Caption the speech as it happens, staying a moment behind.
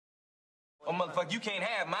Oh, motherfucker, you can't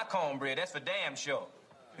have my cornbread. That's for damn sure.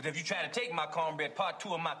 Because if you try to take my cornbread, part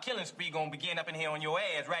 2 of my killing spree gonna begin up in here on your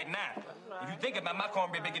ass right now. If you think about my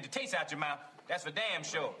cornbread, they get the taste out your mouth. That's for damn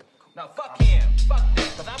sure. Now, fuck him. Fuck that.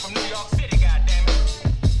 Because I'm from New York City,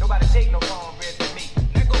 goddammit. Nobody take no cornbread from me.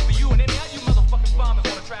 That goes for you and any other you motherfucking farmers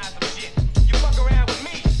wanna try some shit. You fuck around with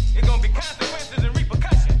me, it's gonna be consequences and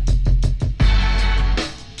repercussions.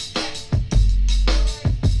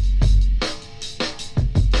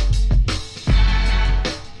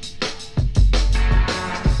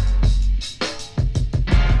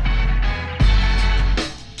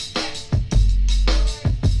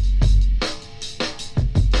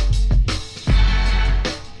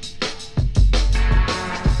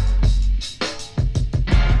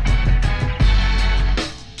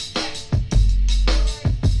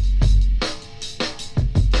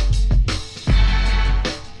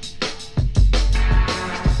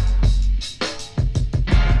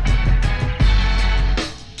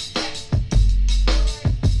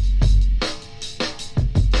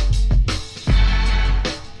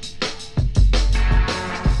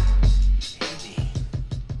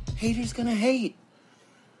 Haters gonna hate,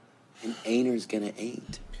 and ain'ters gonna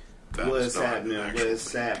ain't. What's happening?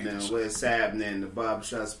 The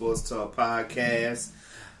Barbershop Sports Talk Podcast.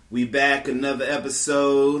 We back, another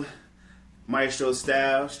episode. Maestro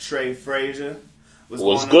Styles, Trey Frazier.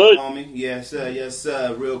 What's good? Homie? Yes,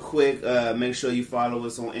 sir. Real quick, make sure you follow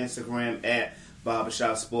us on Instagram at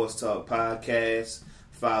Barbershop Sports Talk Podcast.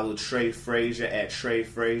 Follow Trey Frazier at Trey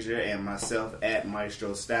Frazier and myself at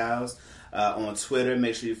Maestro Styles. On Twitter,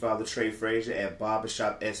 make sure you follow Trey Frazier at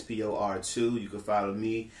Barbershop SPOR2. You can follow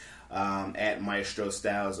me at Maestro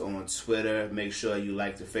Styles on Twitter. Make sure you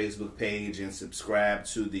like the Facebook page and subscribe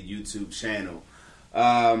to the YouTube channel.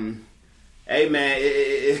 Hey man,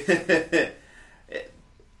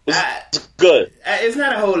 good. It's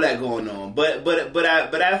not a whole lot going on, but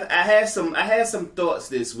I had some thoughts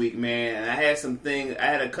this week, man, and I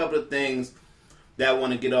had a couple of things that I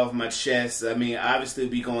want to get off my chest. I mean, obviously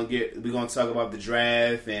we're gonna talk about the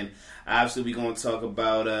draft, and obviously we're gonna talk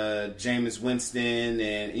about Jameis Winston,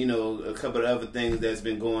 and a couple of other things that's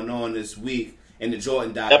been going on this week in the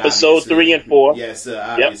Jordan doc. Episode 3 and 4. Yes, sir.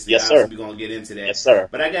 Obviously, yes, sir. We're gonna get into that. Yes, sir.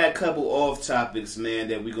 But I got a couple off topics, man,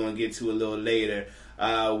 that we're gonna get to a little later.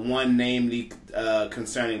 One, namely,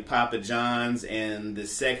 concerning Papa John's, and the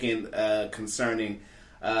second concerning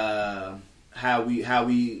how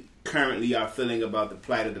we currently are feeling about the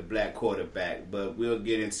plight of the black quarterback. But we'll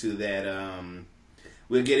get into that.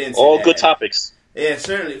 All good topics. Yeah,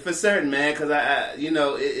 certainly, for certain, man. Because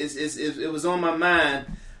it was on my mind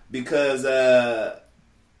because I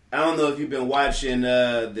don't know if you've been watching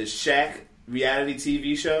the Shaq reality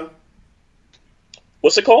TV show.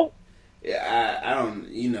 What's it called? Yeah, I don't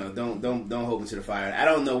hold me to the fire. I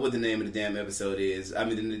don't know what the name of the damn episode is. I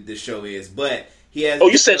mean, the show is, but he has. Oh,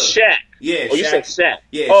 you said Shaq. Yeah, you said Shaq.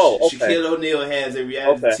 Yeah, oh, okay. Shaquille O'Neal has a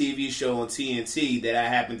reality TV show on TNT that I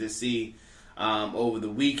happened to see over the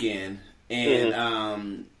weekend,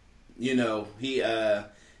 and he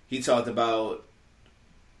talked about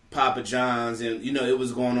Papa John's, and it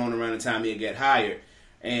was going on around the time he got hired.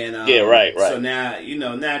 And right. So now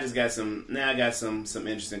I just got some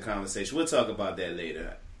interesting conversation. We'll talk about that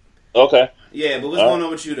later. Okay. Yeah, but what's going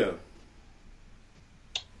on with you though?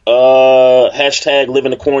 Hashtag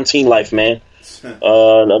living the quarantine life, man.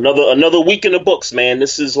 Another week in the books, man.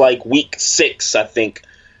 This is like week 6, I think.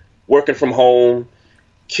 Working from home.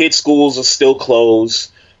 Kids' schools are still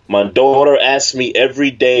closed. My daughter asks me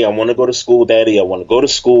every day, I want to go to school, Daddy. I want to go to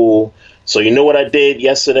school. So you know what I did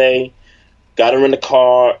yesterday? Got her in the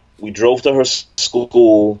car. We drove to her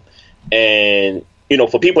school, and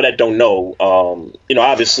for people that don't know,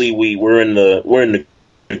 obviously we're in the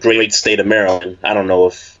great state of Maryland. I don't know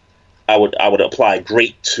if I would apply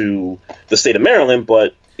great to the state of Maryland,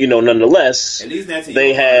 but nonetheless,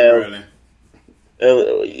 they have.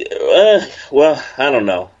 Well, I don't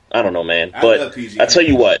know, man. But I tell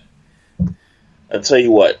you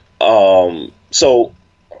what. So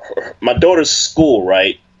my daughter's school,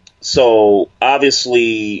 right? So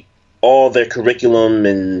obviously all their curriculum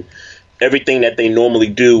and everything that they normally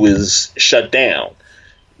do is shut down.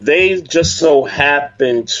 They just so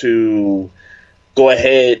happen to go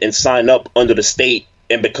ahead and sign up under the state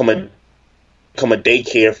and become a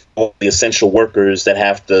daycare for the essential workers that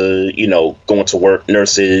have to, go into work,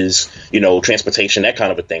 nurses, transportation, that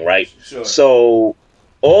kind of a thing, right? Sure. So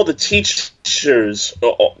all the teachers to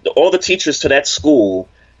that school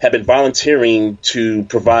have been volunteering to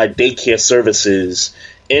provide daycare services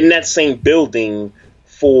in that same building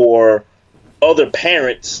for other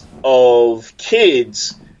parents of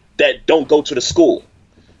kids that don't go to the school.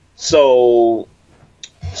 So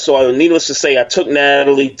needless to say, I took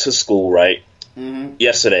Natalie to school, right,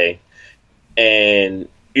 yesterday. And,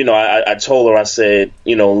 I told her, I said,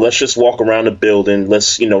 let's just walk around the building.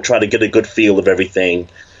 Let's, try to get a good feel of everything.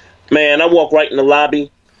 Man, I walked right in the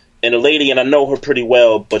lobby, and a lady, and I know her pretty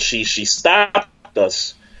well, but she stopped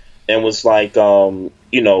us and was like,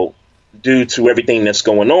 due to everything that's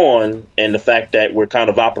going on and the fact that we're kind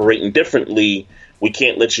of operating differently, we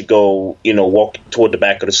can't let you go, walk toward the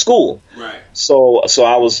back of the school. Right. So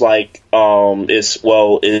I was like, is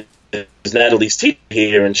Natalie's teacher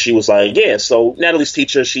here? And she was like, yeah. So Natalie's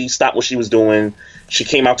teacher, she stopped what she was doing. She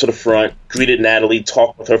came out to the front, greeted Natalie,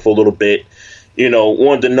 talked with her for a little bit,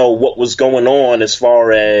 wanted to know what was going on as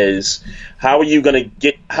far as how are you going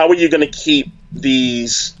to keep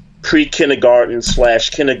these pre-kindergarten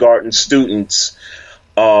 / kindergarten students,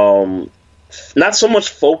 not so much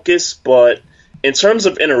focus, but in terms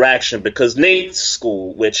of interaction, because Nate's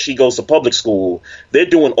school, which she goes to public school, they're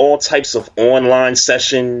doing all types of online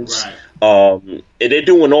sessions. Right. And they're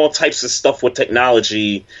doing all types of stuff with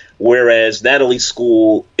technology, whereas Natalie's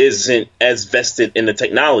school isn't as vested in the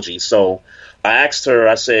technology. So I asked her,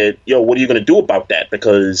 I said, yo, what are you going to do about that?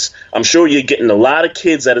 Because I'm sure you're getting a lot of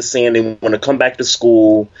kids that are saying they want to come back to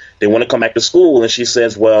school. They want to come back to school. And she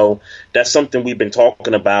says, well, that's something we've been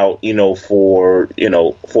talking about, for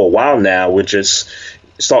a while now. We're just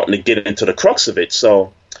starting to get into the crux of it.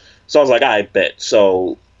 So I was like, I bet.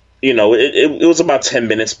 So, it was about 10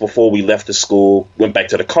 minutes before we left the school, went back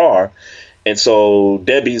to the car. And so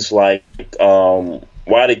Debbie's like, why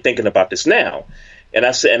are they thinking about this now? And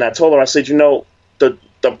I told her, I said,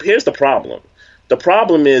 here's the problem. The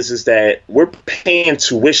problem is that we're paying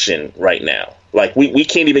tuition right now. Like we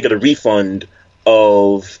can't even get a refund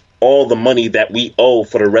of all the money that we owe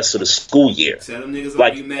for the rest of the school year. Tell them niggas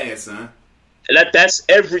like you mad, son. That's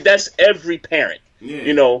every parent.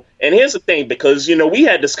 Yeah. And here's the thing, because we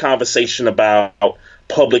had this conversation about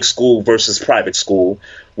public school versus private school.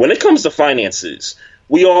 When it comes to finances,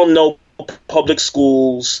 we all know public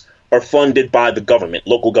schools are funded by the government,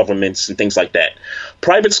 local governments and things like that.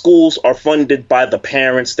 Private schools are funded by the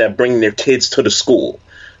parents that bring their kids to the school.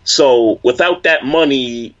 So without that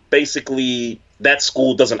money, basically that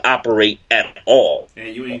school doesn't operate at all.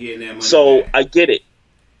 And you ain't getting that money So back. I get it.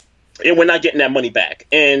 And we're not getting that money back.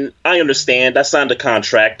 And I understand. I signed a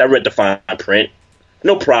contract. I read the fine print.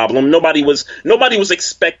 No problem. Nobody was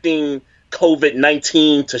expecting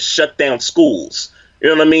COVID-19 to shut down schools. You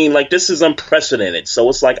know what I mean? Like, this is unprecedented. So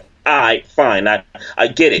it's like, all right, fine. I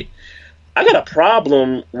get it. I got a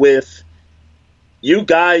problem with you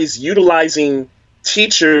guys utilizing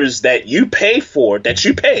teachers that you pay for, that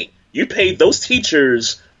you pay. You pay those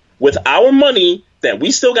teachers with our money that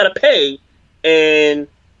we still got to pay, and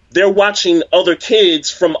they're watching other kids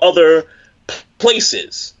from other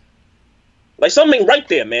places. Like, something right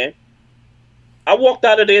there, man. I walked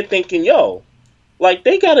out of there thinking, yo, like,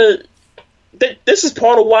 they got to... This is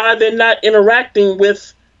part of why they're not interacting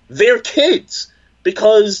with their kids,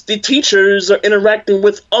 because the teachers are interacting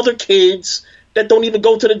with other kids that don't even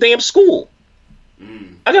go to the damn school.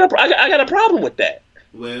 I got a problem with that.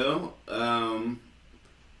 Well,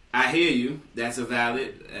 I hear you. That's a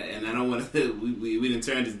valid, and I don't want to. We didn't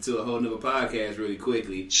turn it into a whole nother podcast really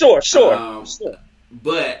quickly. Sure.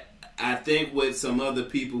 But I think what some other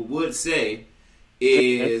people would say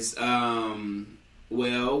is,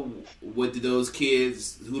 well, what do those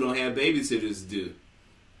kids who don't have babysitters do?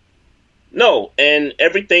 No, and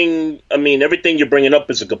everything you're bringing up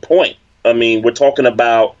is a good point. I mean, we're talking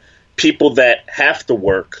about people that have to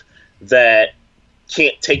work, that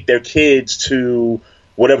can't take their kids to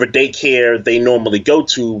whatever daycare they normally go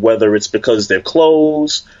to, whether it's because they're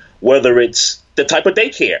closed, whether it's the type of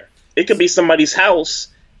daycare. It could be somebody's house,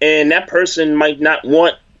 and that person might not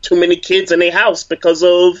want too many kids in their house because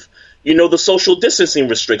of, the social distancing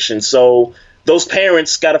restrictions. So those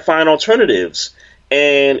parents got to find alternatives.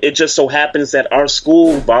 And it just so happens that our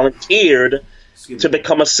school volunteered to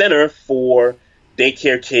become a center for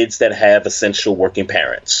daycare kids that have essential working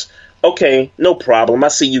parents. Okay, no problem. I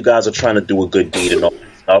see you guys are trying to do a good deed and all that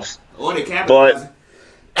stuff. But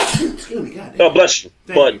excuse me, goddamn. Bless you.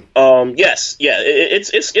 Thank you. Yes, yeah,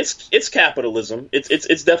 it's capitalism.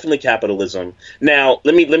 It's definitely capitalism. Now,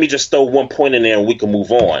 let me just throw one point in there and we can move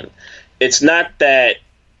on. It's not that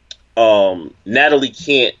Natalie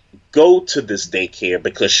can't go to this daycare,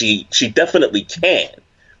 because she definitely can.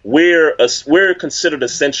 We're considered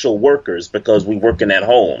essential workers because we working at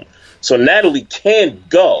home. So Natalie can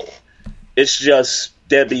go. It's just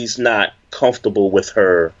Debbie's not comfortable with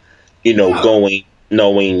her, going,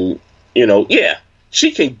 knowing, yeah,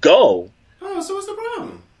 she can go. Oh, so what's the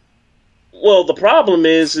problem? Well, the problem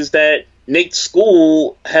is that Nate's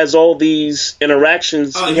school has all these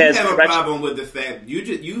interactions. Oh, he you has have a problem with the fact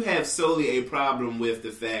you have solely a problem with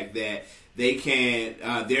the fact that they can't.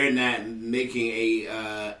 They're not making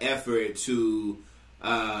a effort to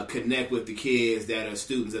connect with the kids that are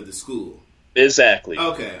students of the school. Exactly.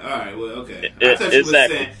 Okay. All right. Well. Okay.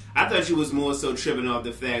 Exactly. I thought you was more so tripping off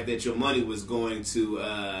the fact that your money was going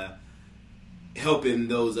to helping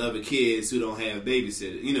those other kids who don't have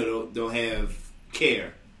babysitters. You know, don't have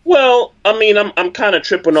care. Well, I mean, I'm kind of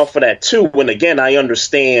tripping off of that too. When again, I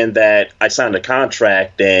understand that I signed a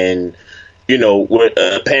contract, and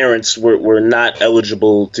parents were not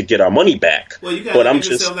eligible to get our money back. Well, you got to make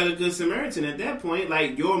yourself like a good Samaritan at that point.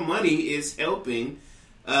 Like, your money is helping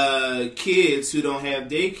kids who don't have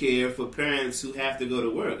daycare for parents who have to go to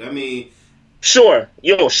work. I mean, sure.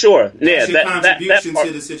 That's your contribution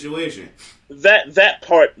to the situation. That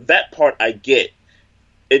part I get.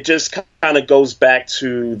 It just kind of goes back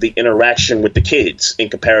to the interaction with the kids in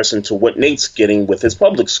comparison to what Nate's getting with his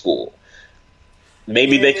public school.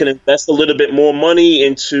 Maybe they could invest a little bit more money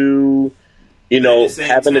into,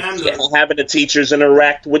 having the teachers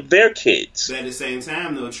interact with their kids. But at the same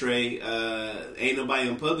time, though, Trey, ain't nobody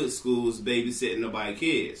in public schools babysitting nobody's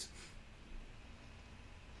kids.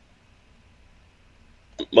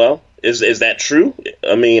 Well, is that true?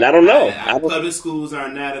 I mean, I don't know. Public schools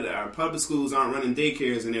aren't running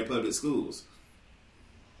daycares in their public schools.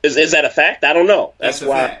 Is that a fact? I don't know. That's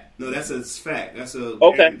why. Fact. No, that's a fact. That's a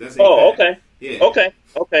okay. That's a fact. Okay. Yeah. Okay.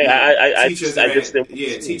 Yeah.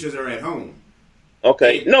 Teachers are at home.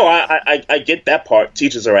 Okay. No, I get that part.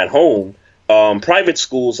 Teachers are at home. Private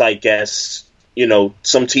schools, I guess,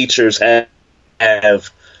 some teachers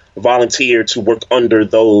have volunteered to work under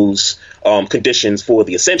those conditions for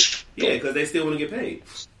the essential. Yeah, because they still want to get paid.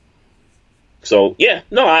 So yeah,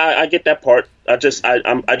 no, I get that part. I just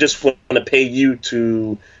want to pay you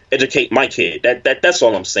to educate my kid. That's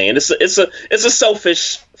all I'm saying. It's a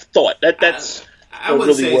selfish thought. I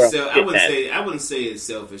wouldn't say it's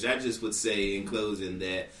selfish. I just would say in closing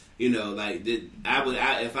that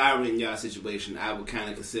if I were in y'all situation, I would kind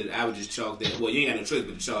of consider. I would just chalk that. Well, you ain't got no choice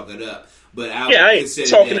but to chalk it up. But I ain't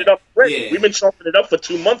chalking it up. Yeah. We've been chalking it up for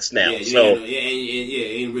 2 months now. Ain't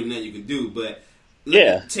really nothing you can do. But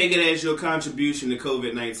take it as your contribution to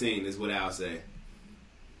COVID-19 is what I'll say.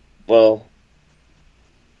 Well,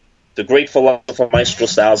 the great philosopher Maestro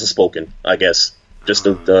Styles has spoken, I guess. Just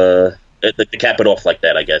to cap it off like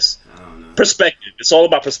that, I guess. I don't know. Perspective. It's all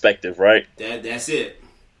about perspective, right? That's it.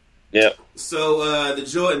 Yeah. So the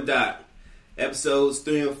Jordan Doc episodes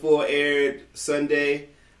 3 and 4 aired Sunday.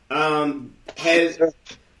 I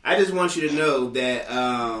just want you to know that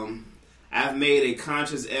I've made a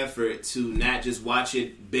conscious effort to not just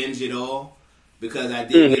binge it all, because I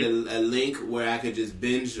did get a link where I could just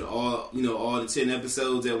binge all the 10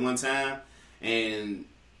 episodes at one time and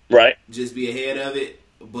just be ahead of it.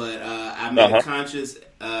 But I made a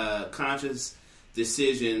conscious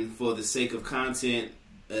decision for the sake of content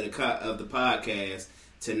of the podcast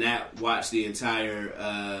to not watch the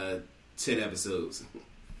entire 10 episodes.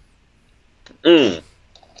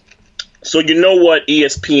 So you know what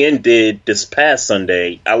ESPN did this past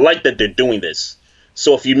Sunday? I like that they're doing this.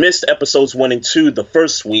 So if you missed episodes 1 and 2 the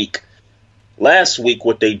first week, last week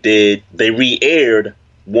what they did, they re-aired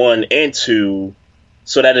 1 and 2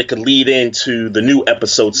 so that it could lead into the new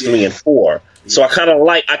episodes 3 and 4. Yeah. So I kind of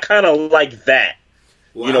like that.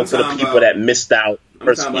 Well, for the people that missed out. I'm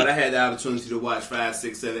talking about I had the opportunity to watch 5,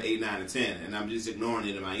 6, 7, 8, 9, and 10, and I'm just ignoring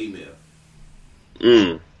it in my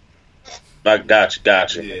email. I gotcha.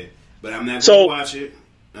 Yeah, but I'm not going to watch it.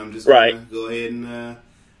 I'm just going to go ahead and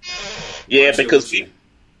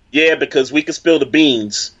because we could spill the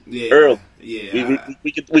beans early. Yeah,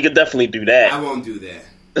 we could definitely do that. I won't do that.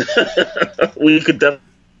 We could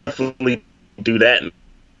definitely do that.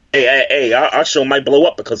 Hey, our show might blow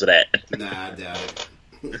up because of that. Nah, I doubt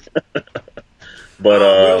it. But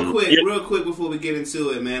real quick before we get into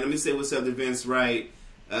it, man, let me say what's up to Vince Wright.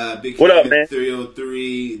 Big what up, man?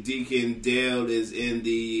 303. Deacon Dale is in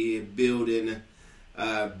the building.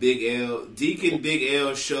 Big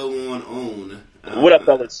L show on OWN. What up,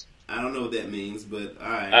 fellas? I don't know what that means, but all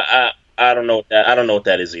right. I don't know what that. I don't know what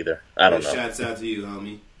that is either. I don't know. Shouts out to you,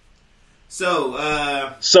 homie. So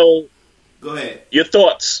go ahead. Your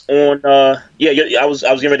thoughts on? I was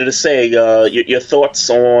getting ready to say your thoughts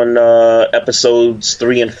on episodes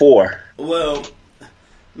 3 and 4. Well,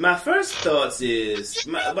 my first thoughts is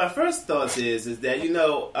that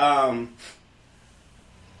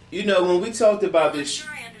when we talked about this. Sure,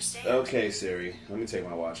 I understand. Okay, Siri, let me take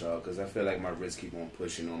my watch off because I feel like my wrist keep on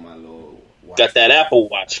pushing on my little watch. Got that Apple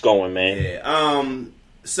Watch going, man. Yeah.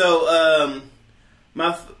 So,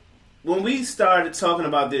 when we started talking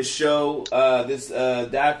about this show, this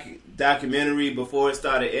documentary before it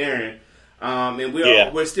started airing, and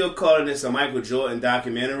we're still calling this a Michael Jordan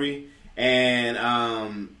documentary.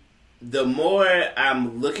 And the more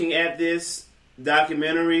I'm looking at this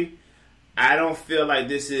documentary, I don't feel like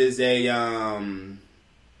this is a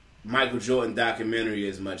Michael Jordan documentary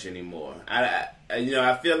as much anymore. I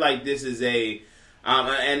feel like this is a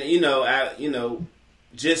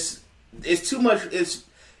just it's too much. Is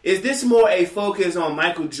this more a focus on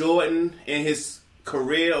Michael Jordan and his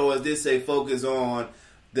career, or is this a focus on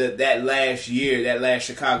that last year, that last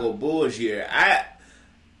Chicago Bulls year?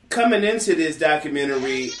 Coming into this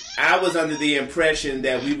documentary, I was under the impression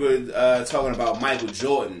that we were talking about Michael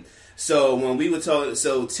Jordan. So when we were talking,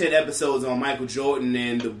 10 episodes on Michael Jordan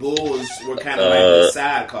and the Bulls were kind of like the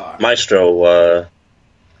sidecar. Maestro,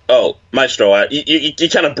 you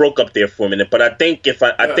kind of broke up there for a minute, but I think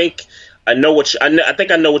I know what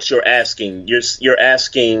you're asking. You're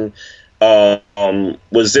asking,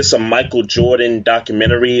 was this a Michael Jordan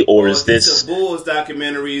documentary, or is this a Bulls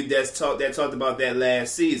documentary that talked about that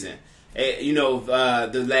last season?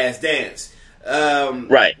 The Last Dance,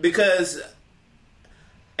 right? Because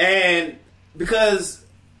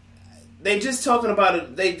they just talking about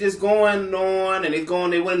it. They just going on and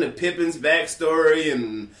they went into Pippen's backstory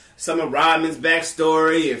and some of Rodman's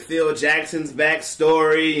backstory and Phil Jackson's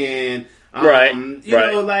backstory and like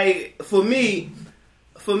for me,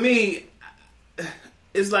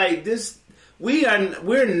 it's like this.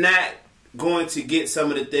 We're not going to get some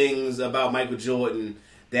of the things about Michael Jordan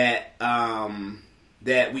that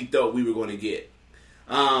we thought we were going to get.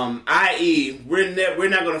 I.e., we're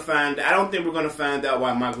not going to find. I don't think we're going to find out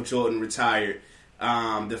why Michael Jordan retired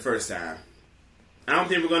the first time. I don't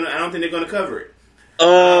think they're going to cover it.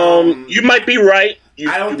 You might be right.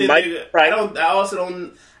 I'm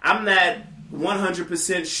not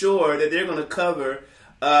 100% sure that they're going to cover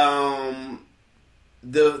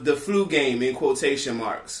the flu game in quotation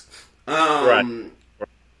marks. Right.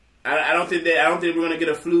 I don't think we're going to get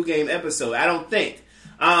a flu game episode. I don't think.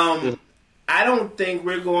 I don't think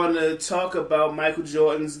we're going to talk about Michael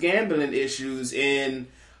Jordan's gambling issues in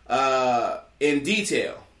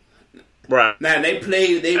detail. Right. Now they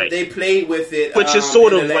played with it, which is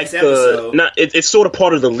sort of like it's sort of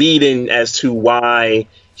part of the lead-in as to why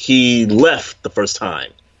he left the first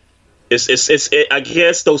time. I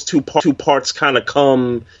guess those two parts kind of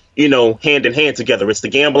come, hand in hand together. It's the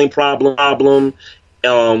gambling problem,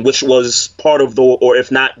 which was part of or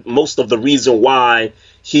if not most of the reason why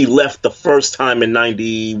he left the first time in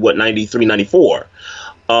 93, 94.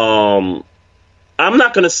 I'm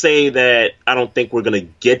not going to say that I don't think we're going to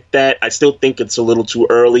get that. I still think it's a little too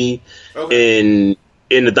early in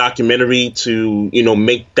the documentary to,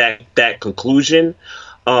 make that conclusion.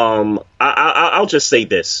 I'll just say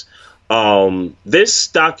this. This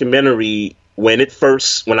documentary, when I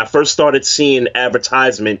first started seeing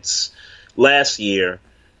advertisements last year,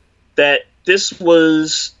 that it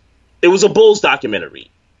was a Bulls documentary.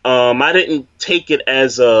 I didn't take it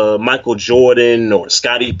as a Michael Jordan or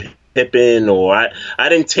Scottie Pippen, or I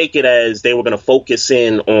didn't take it as they were going to focus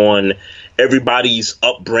in on everybody's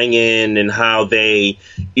upbringing and how they,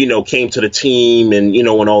 came to the team and, and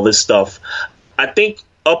all this stuff. I think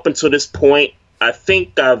up until this point, I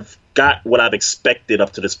think I've got what I've expected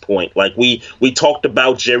up to this point. Like we talked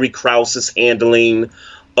about Jerry Krause's handling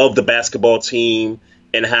of the basketball team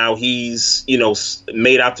and how he's,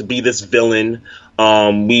 made out to be this villain.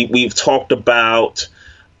 We've talked about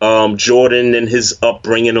Jordan and his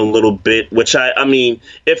upbringing a little bit, which I mean,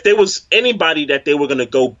 if there was anybody that they were going to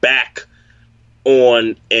go back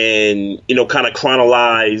on and, kind of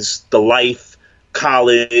chronologize the life,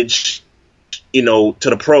 college, to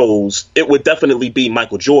the pros, it would definitely be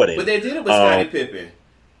Michael Jordan. But they did it with Scottie Pippen.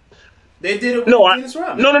 They did it with Dennis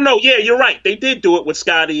Rodman. No. Yeah, you're right. They did do it with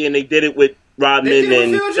Scottie and they did it with Rodman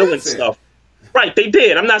and Phil and stuff. Right, they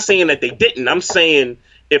did. I'm not saying that they didn't. I'm saying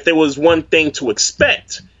if there was one thing to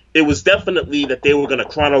expect, it was definitely that they were going to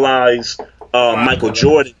chronologize Michael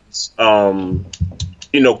Jordan's,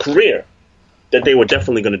 career. That they were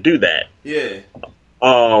definitely going to do that. Yeah.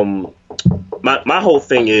 My whole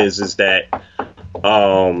thing is that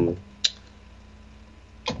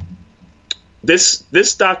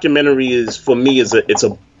this documentary is, for me, it's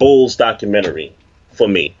a Bulls documentary for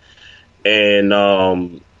me,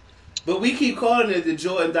 and but we keep calling it the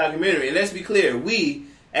Jordan documentary, and let's be clear, we,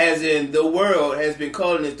 as in the world, has been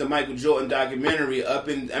calling it the Michael Jordan documentary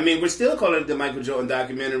we're still calling it the Michael Jordan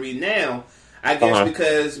documentary now, I guess,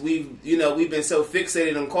 because we've been so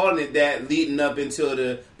fixated on calling it that leading up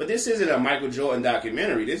until but this isn't a Michael Jordan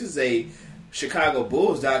documentary. This is a Chicago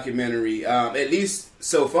Bulls documentary, at least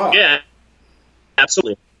so far. Yeah,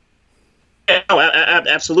 absolutely. Yeah, no,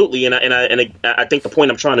 absolutely, and I think the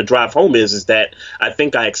point I'm trying to drive home is that I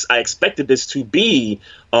think I expected this to be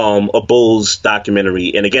a Bulls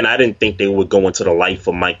documentary, and again, I didn't think they would go into the life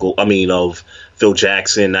of of Phil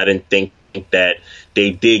Jackson. I didn't think that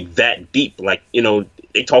they dig that deep. Like,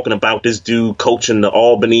 they talking about this dude coaching the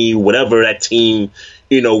Albany, whatever that team,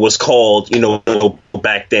 was called,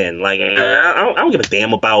 back then. Like, I don't give a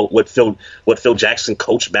damn about what Phil Jackson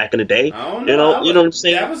coached back in the day. I don't know. You know what I'm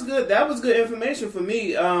saying? That was good. That was good information for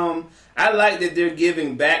me. I like that they're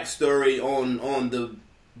giving backstory on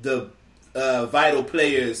the vital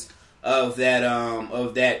players of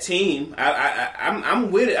that team.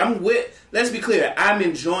 I'm with it. Let's be clear. I'm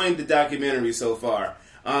enjoying the documentary so far.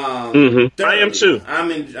 I am too.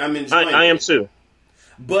 I'm enjoying it. I am too.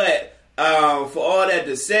 But for all that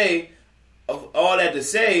to say, what's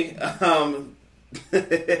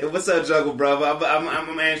up, Jungle Brother? I'm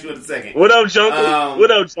gonna ask you in a second. What up, Jungle?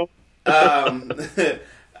 What up, Jungle?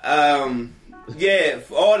 Yeah.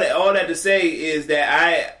 For all that to say is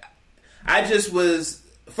that I just was,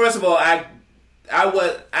 first of all, I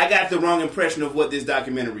got the wrong impression of what this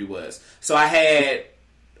documentary was. So I had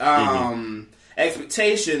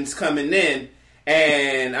expectations coming in,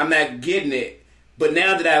 and I'm not getting it. But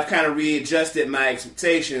now that I've kind of readjusted my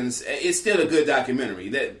expectations, it's still a good documentary.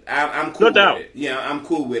 That I'm cool with it. Yeah, I'm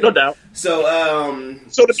cool with it. No doubt. So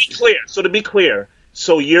to be clear,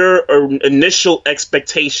 so your initial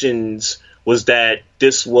expectations was that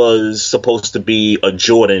this was supposed to be a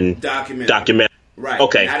Jordan documentary. Right.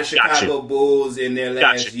 Okay. Not a Chicago Bulls in their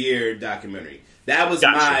last year documentary. That was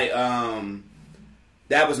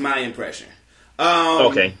my impression.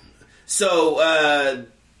 Okay. So,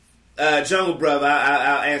 Jungle Brother,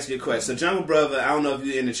 I'll answer your question. So, Jungle Brother, I don't know if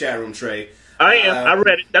you're in the chat room, Trey. I am. I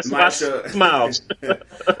read it. That's why I smiled.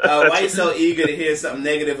 Why you so eager to hear something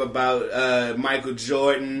negative about Michael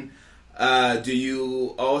Jordan? Do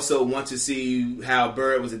you also want to see how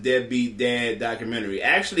Bird was a deadbeat dad documentary?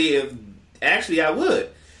 Actually, I would.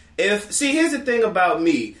 Here's the thing about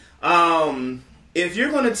me. If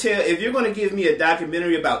you're going to give me a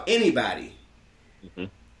documentary about anybody,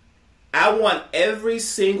 I want every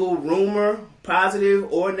single rumor,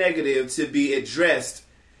 positive or negative, to be addressed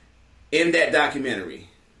in that documentary.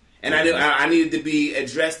 And I needed to be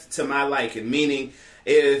addressed to my liking, meaning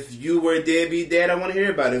if you were a deadbeat dad, I want to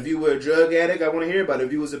hear about it. If you were a drug addict, I want to hear about it.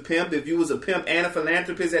 If you was a pimp and a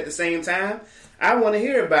philanthropist at the same time, I want to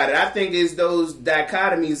hear about it. I think it's those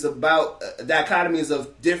dichotomies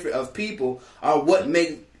of people are what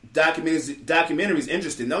make documentaries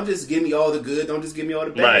interesting. Don't just give me all the good. Don't just give me all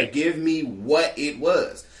the bad. Right. Give me what it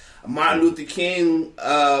was. Martin Luther King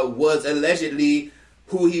was allegedly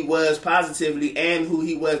who he was positively and who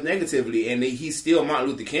he was negatively, and he's still Martin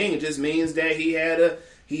Luther King. It just means that he had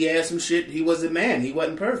some shit. He was a man. He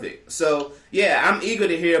wasn't perfect. So yeah, I'm eager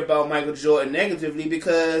to hear about Michael Jordan negatively,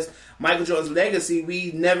 because Michael Jordan's legacy,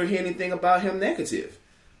 we never hear anything about him negative.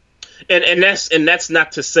 And that's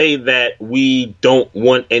not to say that we don't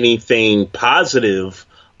want anything positive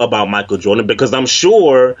about Michael Jordan, because I'm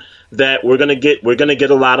sure that we're gonna get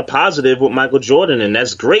a lot of positive with Michael Jordan, and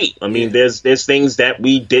that's great. I mean, there's things that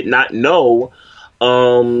we did not know,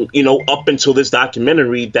 up until this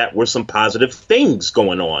documentary, that were some positive things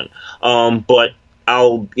going on. But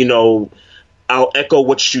I'll echo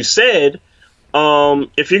what you said.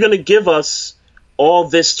 If you're gonna give us all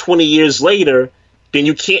this 20 years later, then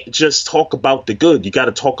you can't just talk about the good. You got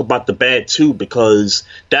to talk about the bad too, because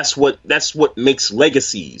that's what makes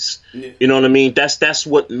legacies. Yeah. You know what I mean? That's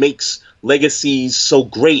what makes legacies so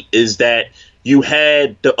great, is that you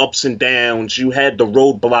had the ups and downs, you had the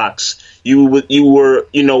roadblocks, you were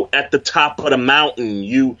at the top of the mountain,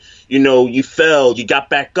 you fell, you got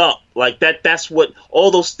back up, like that. That's what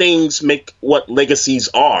all those things make what legacies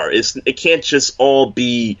are. It can't just all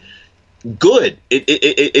be good.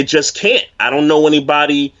 It just can't. I don't know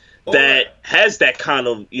anybody that has that kind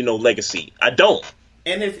of legacy. I don't.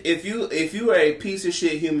 And if you are a piece of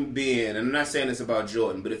shit human being, and I'm not saying this about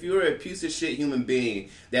Jordan, but if you are a piece of shit human being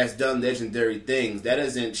that's done legendary things, that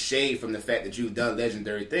doesn't shade from the fact that you've done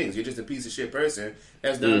legendary things. You're just a piece of shit person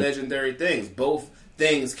that's done legendary things. Both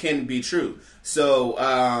things can be true. So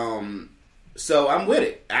I'm with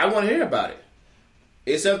it. I want to hear about it.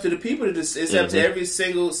 It's up to the people to it's up to every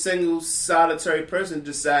single solitary person to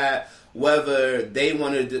decide whether they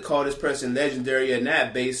wanted to call this person legendary or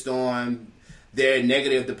not, based on their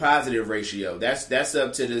negative to positive ratio. That's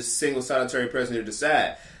up to the single solitary person to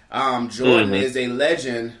decide. Jordan is a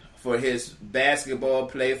legend for his basketball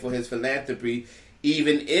play, for his philanthropy,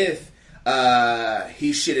 even if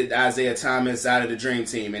he shitted Isaiah Thomas out of the Dream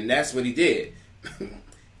Team, and that's what he did.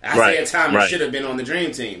 Isaiah Thomas should have been on the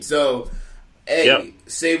Dream Team. So, hey,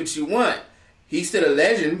 say what you want. He's still a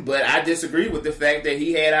legend, but I disagree with the fact that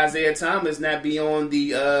he had Isaiah Thomas not be on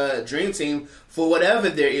the Dream Team for whatever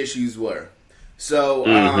their issues were. So,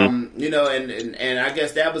 you know, and I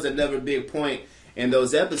guess that was another big point in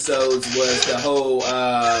those episodes was the whole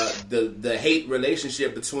the hate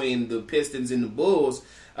relationship between the Pistons and the Bulls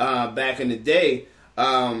back in the day.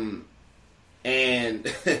 And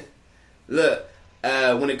look,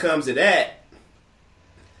 when it comes to that,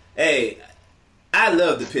 hey, I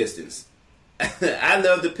love the Pistons. I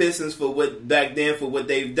love the Pistons for what back then, for what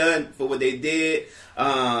they've done, for what they did.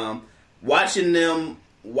 Watching them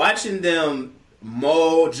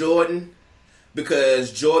maul Jordan,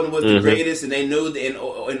 because Jordan was the greatest, and they knew that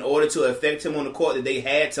in order to affect him on the court that they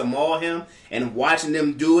had to maul him. And watching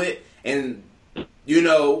them do it, and you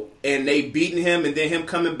know, and they beating him, and then him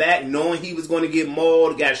coming back knowing he was going to get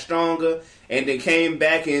mauled, got stronger, and then came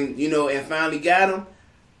back and you know and finally got him.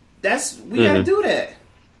 We gotta do that.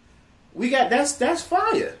 We got that's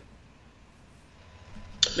fire.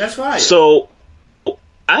 That's fire. So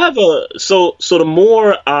I have the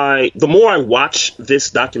more I watch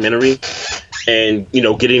this documentary, and you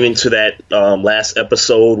know, getting into that last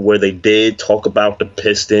episode where they did talk about the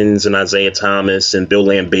Pistons and Isaiah Thomas and Bill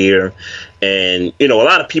Laimbeer, and you know, a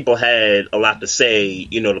lot of people had a lot to say.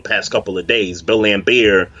 You know, the past couple of days, Bill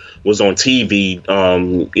Laimbeer was on TV,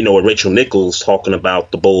 you know, with Rachel Nichols talking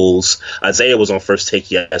about the Bulls. Isaiah was on First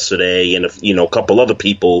Take yesterday, and you know, a couple other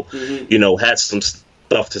people, you know, had some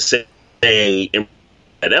stuff to say in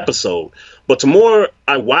that episode. But the more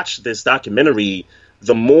I watch this documentary,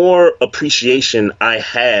 the more appreciation I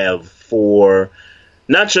have for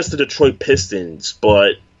not just the Detroit Pistons,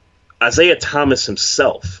 but Isaiah Thomas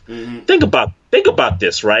himself. Think about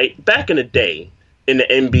this, right? Back in the day in the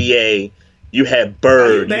NBA, you had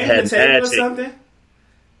Bird, you had Magic. Or something?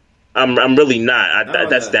 I'm really not.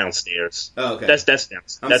 That's downstairs. Oh, okay. That's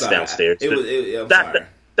downstairs. I'm downstairs. Sorry.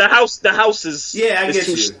 The house is I get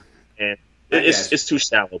you. It's too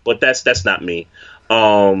shallow, but that's not me.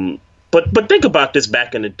 But think about this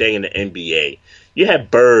back in the day in the NBA. You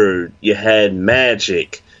had Bird, you had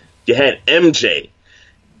Magic, you had MJ.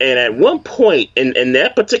 And at one point in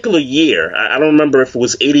that particular year, I don't remember if it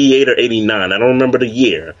was 88 or 89, I don't remember the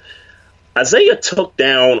year, Isaiah took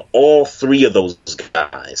down all three of those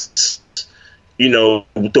guys, you know,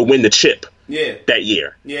 to win the chip that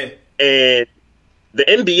year. Yeah. And the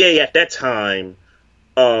NBA at that time,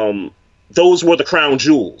 those were the crown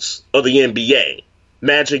jewels of the NBA.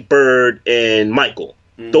 Magic, Bird, and Michael.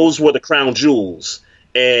 Those were the crown jewels.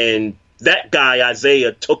 And that guy,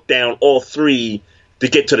 Isaiah, took down all three to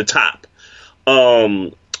get to the top.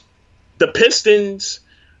 The Pistons,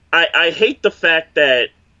 I hate the fact that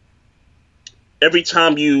every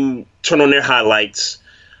time you turn on their highlights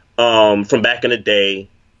from back in the day,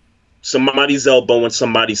 somebody's elbowing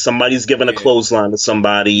somebody, somebody's giving a clothesline to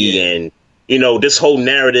somebody, and you know, this whole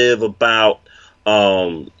narrative about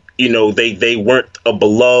you know, they weren't a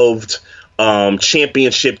beloved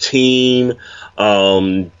championship team.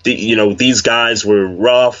 You know, these guys were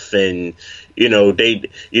rough, and you know,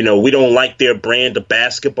 we don't like their brand of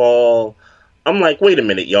basketball. I'm like, wait a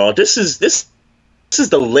minute, y'all. This is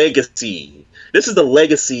the legacy. This is the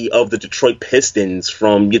legacy of the Detroit Pistons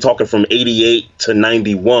you're talking from 88 to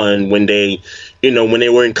 91 when they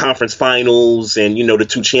were in conference finals and, you know, the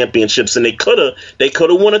two championships, and they could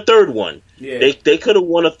have won a third one. Yeah. They could have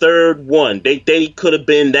won a third one. They could have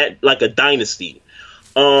been that like a dynasty.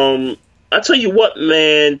 I tell you what,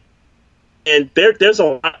 man, and there's a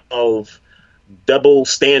lot of double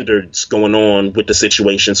standards going on with the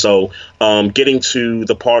situation. So, getting to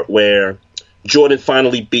the part where Jordan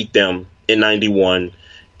finally beat them in 91,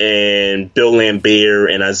 and Bill Laimbeer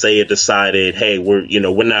and Isaiah decided, hey,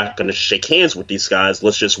 we're not going to shake hands with these guys.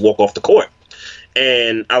 Let's just walk off the court.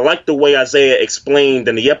 And I like the way Isaiah explained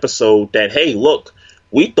in the episode that, hey, look,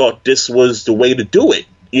 we thought this was the way to do it.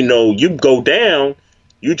 You know, you go down,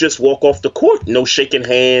 you just walk off the court. No shaking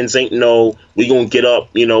hands, ain't no, we gonna get up,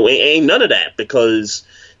 you know, ain't none of that, because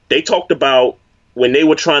they talked about when they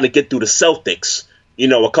were trying to get through the Celtics, you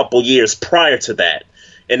know, a couple years prior to that.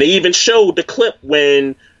 And they even showed the clip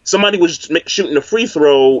when somebody was shooting a free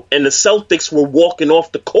throw and the Celtics were walking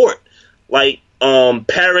off the court. Like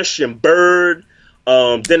Parrish and Bird,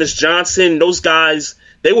 Dennis Johnson, those guys,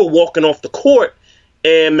 they were walking off the court.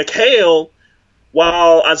 And McHale,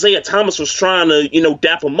 while Isaiah Thomas was trying to, you know,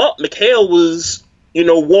 dap him up, McHale was, you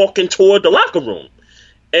know, walking toward the locker room.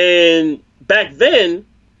 And back then,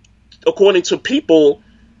 according to people,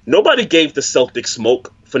 nobody gave the Celtics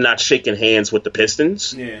smoke for not shaking hands with the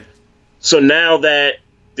Pistons. Yeah. So now that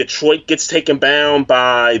Detroit gets taken down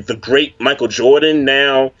by the great Michael Jordan,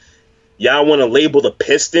 now y'all want to label the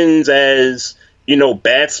Pistons as,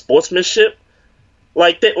 bad sportsmanship?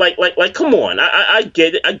 Like that, like, come on. I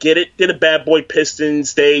get it. They're the bad boy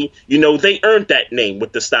Pistons. They earned that name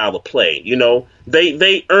with the style of play.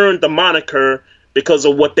 They earned the moniker because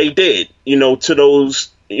of what they did, to those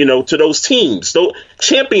teams, those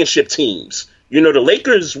championship teams. The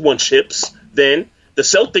Lakers won chips then. The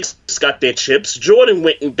Celtics got their chips. Jordan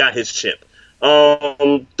went and got his chip.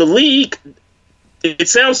 The league, it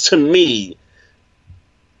sounds to me,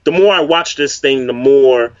 the more I watch this thing, the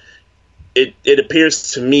more it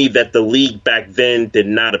appears to me that the league back then did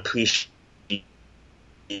not appreciate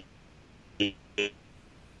in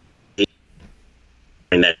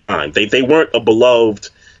that time. They weren't a beloved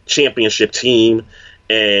championship team.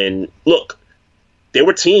 And look, there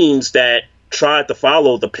were teams that tried to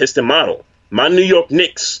follow the Piston model. My New York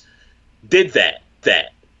Knicks did that.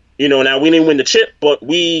 Now we didn't win the chip, but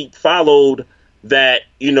we followed that,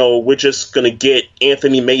 we're just going to get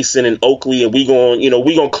Anthony Mason and Oakley, and we going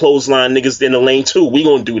to clothesline niggas in the lane too. We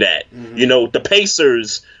going to do that. Mm-hmm. The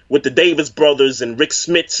Pacers with the Davis brothers and Rick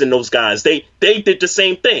Smits and those guys, they did the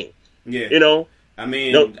same thing. Yeah. I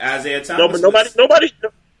mean, Isaiah Thomas.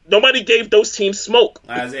 Nobody gave those teams smoke.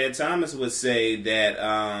 Isaiah Thomas would say that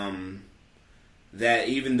that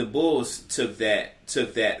even the Bulls took that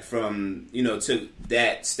from took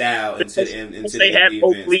that style into they had defense.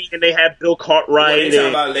 Oakley and they had Bill Cartwright. Well, they talking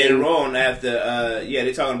about later on after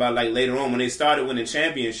they're talking about like later on when they started winning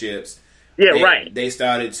championships. Yeah, they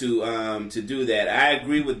started to do that. I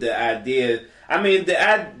agree with the idea. I mean,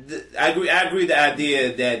 I agree the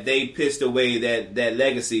idea that they pissed away that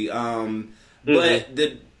legacy. But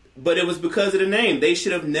it was because of the name. They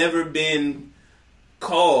should have never been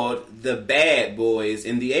called the Bad Boys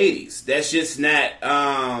in the 80s. That's just not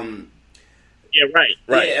right. Yeah,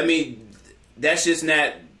 I mean, that's just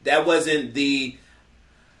not, that wasn't the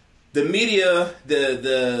media,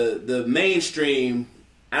 the mainstream.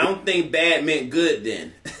 I don't think bad meant good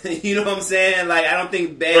then. You know what I'm saying? Like, I don't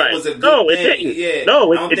think bad was a good thing. It didn't. Yeah.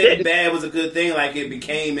 No, I don't think bad was a good thing like it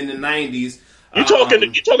became in the 90s. You're talking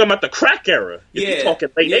about the crack era. You're talking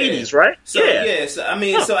late 80s, right? So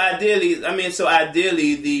ideally,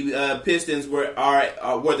 the Pistons were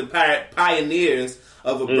the pioneers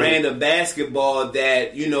of a brand of basketball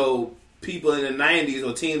that people in the 90s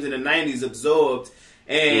or teams in the 90s absorbed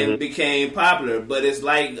and became popular. But it's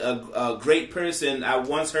like a great person. I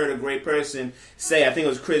once heard a great person say, I think it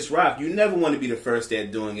was Chris Rock, you never want to be the first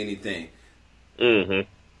at doing anything. Mm-hmm.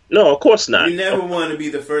 No, of course not. You never want to be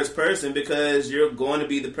the first person because you're going to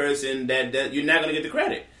be the person that you're not going to get the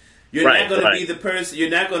credit. You're not going to be the person. You're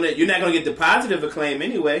not going to get the positive acclaim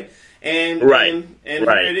anyway. And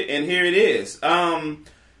here it is.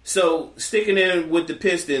 So sticking in with the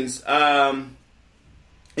Pistons,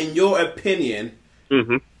 in your opinion,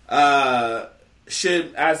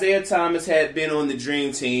 should Isaiah Thomas had been on the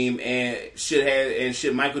Dream Team and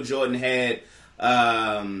should Michael Jordan had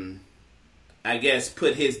I guess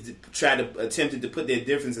attempted to put their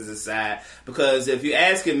differences aside, because if you're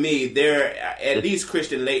asking me, at least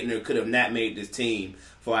Christian Laettner could have not made this team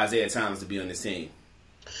for Isaiah Thomas to be on this team.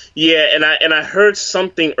 Yeah, and I heard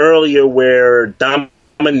something earlier where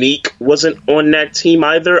Dominique wasn't on that team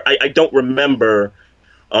either. I don't remember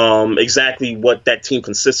exactly what that team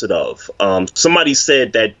consisted of. Somebody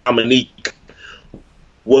said that Dominique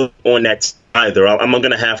wasn't on that team either. I'm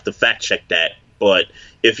going to have to fact check that, but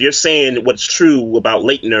if you're saying what's true about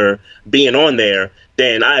Laettner being on there,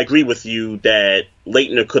 then I agree with you that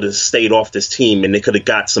Laettner could have stayed off this team and they could have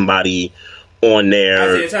got somebody on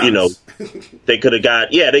there. They could have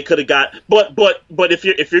got, but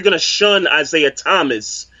if you're gonna shun Isaiah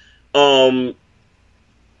Thomas,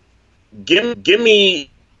 give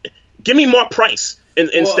me more Price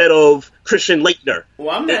instead of Christian Laettner.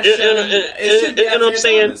 Well, I'm not shunning. It should be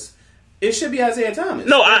Isaiah Thomas. It should be Isaiah Thomas.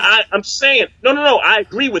 No, I'm saying no. I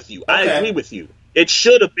agree with you. Okay. I agree with you. It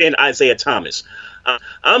should have been Isaiah Thomas.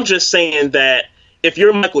 I'm just saying that if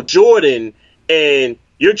you're Michael Jordan and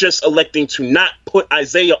you're just electing to not put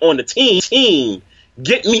Isaiah on the team,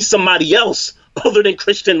 get me somebody else other than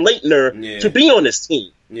Christian Laettner to be on this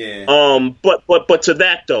team. Yeah. But to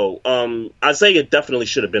that though, Isaiah definitely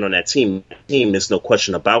should have been on that team. There's no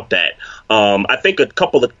question about that. I think a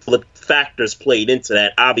couple of factors played into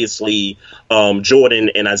that. Obviously, Jordan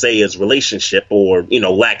and Isaiah's relationship, or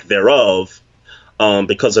lack thereof,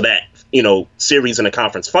 because of that series in the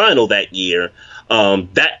conference final that year.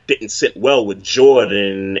 That didn't sit well with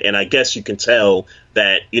Jordan, and I guess you can tell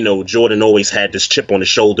that Jordan always had this chip on his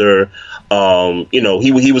shoulder.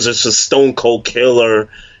 He was just a stone cold killer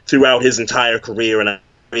throughout his entire career, and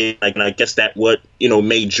I guess that what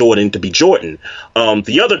made Jordan to be Jordan.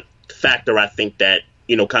 The other factor I think that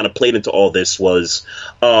kind of played into all this was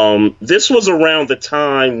around the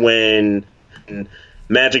time when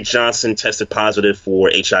Magic Johnson tested positive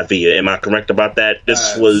for HIV. Am I correct about that?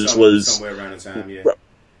 This was somewhere around the time, yeah.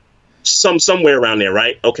 Somewhere around there,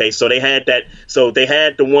 right? Okay, so they had that. So they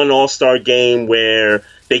had the one All-Star game where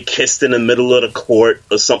they kissed in the middle of the court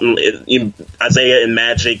or something. Isaiah and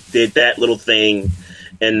Magic did that little thing,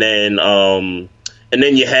 and then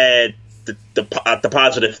you had the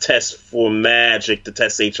positive test for Magic to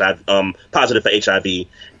test HIV, positive for HIV,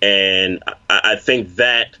 and I think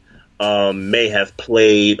that may have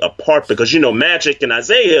played a part because Magic and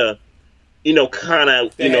Isaiah, kind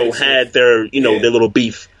of had their their little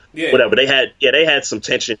beef, whatever they had some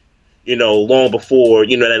tension, long before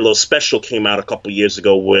that little special came out a couple years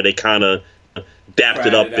ago where they kind of dapped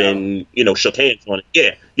it up and shook hands on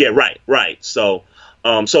it. Yeah, right. So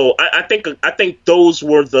I think those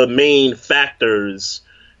were the main factors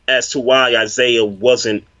as to why Isaiah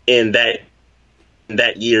wasn't in that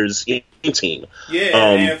year's team.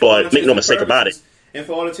 Yeah, but make no mistake about it. And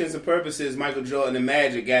for all intents and purposes, Michael Jordan and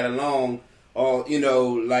Magic got along. All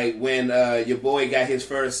like when your boy got his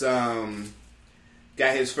first title,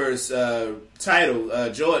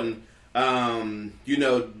 Jordan.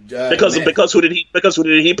 Because who did he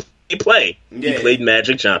play? Yeah. He played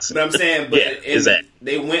Magic Johnson. But I'm saying,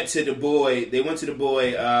 they went to the boy.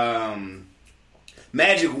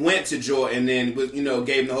 Magic went to Jordan and gave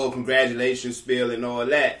him the whole congratulations spiel and all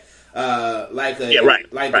that.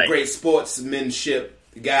 The great sportsmanship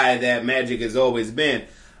guy that Magic has always been.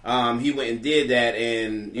 He went and did that,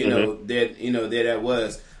 and there that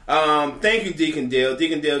was. Thank you, Deacon Dale.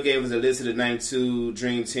 Deacon Dale gave us a list of the 92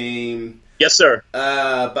 Dream Team. Yes, sir.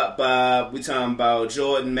 We talking about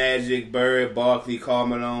Jordan, Magic, Bird, Barkley, Karl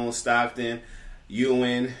Malone, Stockton,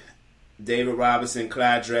 Ewing, David Robinson,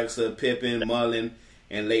 Clyde Drexler, Pippen, Mullen,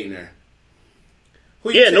 and Leitner.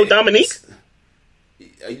 No Dominique.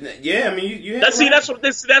 Yeah, I mean you. That's what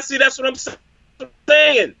I'm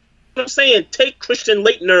saying. I'm saying take Christian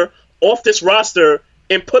Leitner off this roster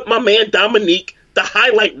and put my man Dominique, the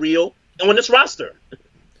highlight reel, on this roster.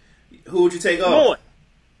 Who would you take off? Come on.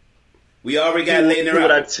 We already got Leitner out. Who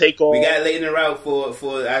would I take off? We got Leitner out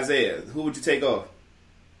for Isaiah. Who would you take off?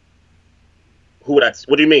 What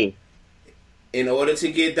do you mean? In order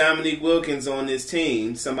to get Dominique Wilkins on this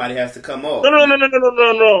team, somebody has to come off.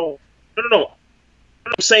 No.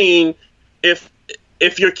 I'm saying if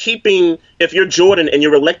you're Jordan and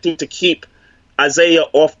you're electing to keep Isaiah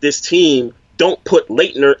off this team, don't put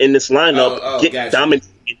Leitner in this lineup. Get Dominique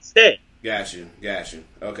instead. Got you.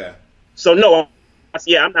 Okay. So no,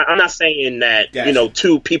 I'm not saying that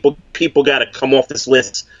two people got to come off this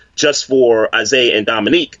list just for Isaiah and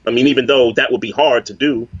Dominique. I mean, even though that would be hard to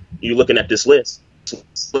do, you're looking at this list.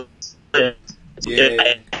 Yeah.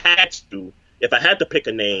 If I had to pick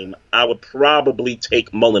a name, I would probably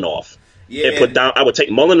take Mullen off. Yeah. And I would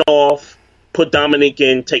take Mullen off, put Dominique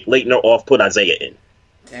in, take Leitner off, put Isaiah in.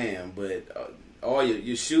 Damn, but all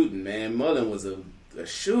you're shooting, man. Mullen was a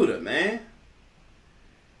shooter, man.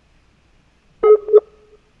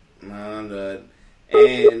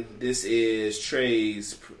 And this is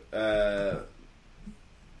Trey's. I'm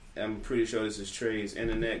pretty sure this is Trey's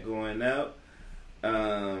internet going out.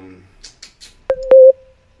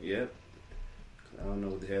 Yep. I don't know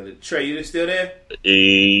what the hell it. Trey, you still there?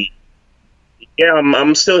 Yeah,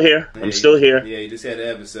 I'm still here. I'm still here. Yeah, you just had the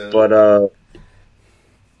episode. But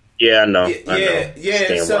yeah, I know.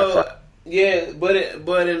 Yeah. So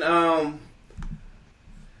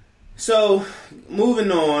so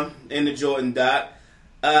moving on in the Jordan doc,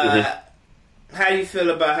 how do you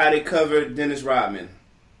feel about how they covered Dennis Rodman?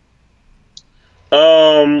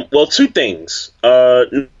 Well, two things.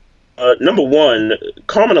 Number one,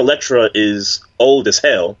 Carmen Electra is old as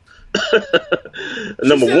hell.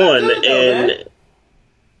 Number one, and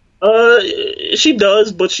she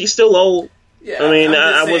does, but she's still old. Yeah, I mean,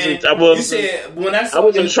 when I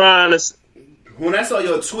saw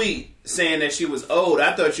your tweet saying that she was old,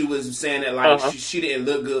 I thought you was saying that she didn't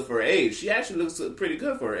look good for her age. She actually looks pretty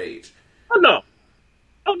good for her age. Oh no.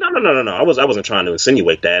 I wasn't trying to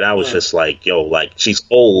insinuate that. I was just like, she's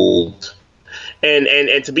old.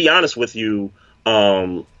 And to be honest with you,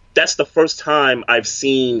 that's the first time I've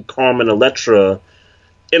seen Carmen Electra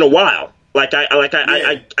in a while.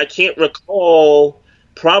 I can't recall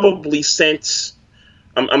probably since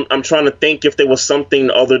I'm trying to think if there was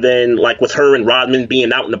something other than like with her and Rodman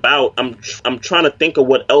being out and about. I'm trying to think of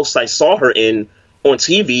what else I saw her in on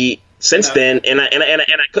TV since then, and I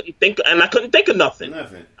couldn't think of nothing.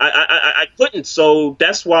 I couldn't. So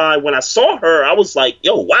that's why when I saw her, I was like,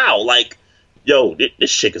 yo, wow, like, yo,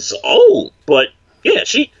 this chick is old, but yeah,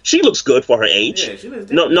 she looks good for her age. Yeah, she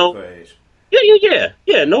looks no, for her age.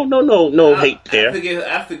 Yeah. No hate there.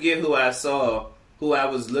 I forget who I saw. Who I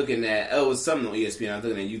was looking at? Oh, it was something on ESPN. I was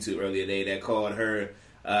looking at YouTube earlier today that called her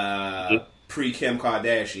pre-Kim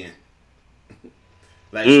Kardashian.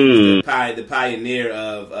 Like she was the pioneer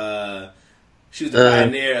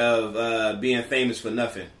of being famous for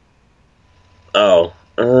nothing. Oh,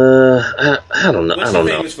 I don't know.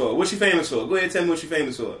 What's she famous for? Go ahead and tell me what she's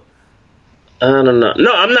famous for. I don't know.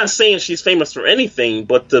 No, I'm not saying she's famous for anything,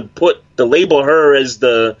 but to label her as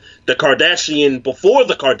the Kardashian before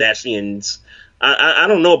the Kardashians, I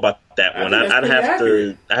don't know about that one. I have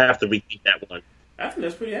to repeat that one. I think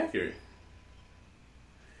that's pretty accurate.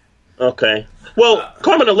 Okay. Well,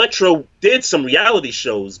 Carmen Electra did some reality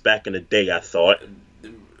shows back in the day, I thought.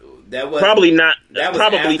 That was probably not. That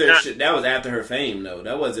was after her fame, though.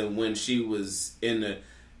 That wasn't when she was in the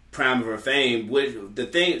prime of her fame. The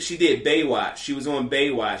thing she did Baywatch. She was on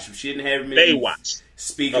Baywatch. She didn't have many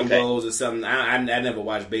speaking roles or something. I never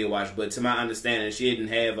watched Baywatch, but to my understanding, she didn't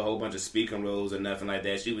have a whole bunch of speaking roles or nothing like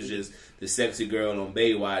that. She was just the sexy girl on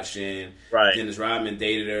Baywatch, and Dennis Rodman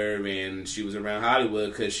dated her, and she was around Hollywood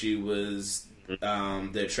because she was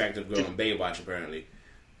the attractive girl on Baywatch, apparently.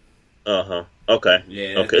 Okay.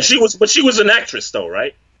 Yeah. Okay. She was an actress, though,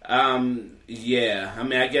 right? Yeah. I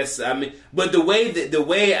mean, but the way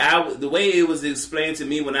it was explained to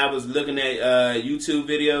me when I was looking at YouTube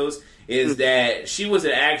videos is that she was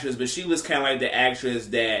an actress, but she was kind of like the actress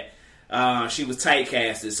that she was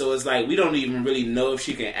typecasted. So it's like we don't even really know if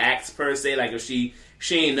she can act per se. Like if she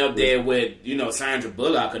ain't up there with Sandra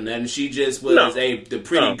Bullock or nothing. She just was the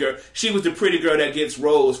pretty girl. She was the pretty girl that gets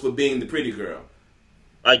roles for being the pretty girl.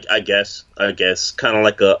 I guess kind of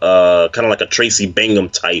like a Tracy Bingham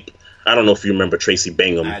type. I don't know if you remember Tracy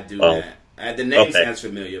Bingham. I do not. The name sounds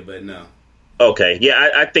familiar, but no. Okay, yeah,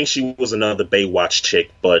 I think she was another Baywatch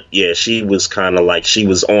chick, but yeah, she was kind of like she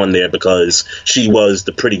was on there because she was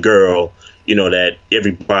the pretty girl, that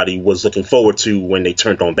everybody was looking forward to when they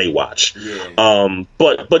turned on Baywatch. Yeah.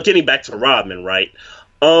 But getting back to Rodman, right?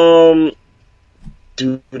 The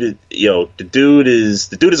dude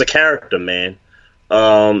is a character, man.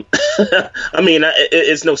 I mean,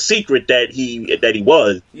 it's no secret that he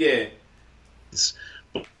was. Yeah.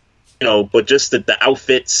 But just the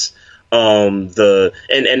outfits, and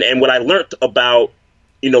what I learned about,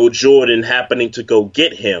 Jordan happening to go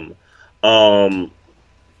get him, I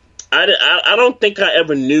don't think I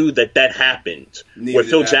ever knew that happened. Where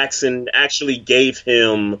Phil Jackson actually gave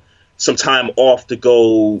him some time off to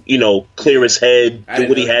go, clear his head, do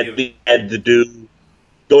what he had to do.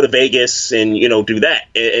 Go to Vegas and, do that.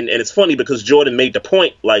 And it's funny because Jordan made the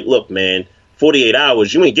point, like, look, man, 48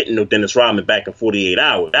 hours, you ain't getting no Dennis Rodman back in 48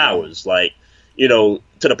 hours. Like, to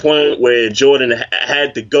the point where Jordan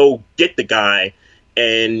had to go get the guy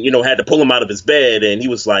and, had to pull him out of his bed. And he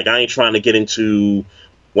was like, I ain't trying to get into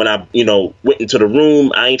when I, went into the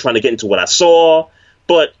room. I ain't trying to get into what I saw.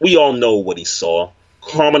 But we all know what he saw.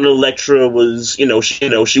 Carmen Electra was,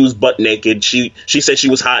 she was butt naked. She said she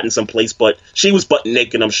was hot in some place, but she was butt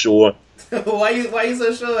naked, I'm sure. Why you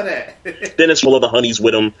so sure of that? Dennis full of the honeys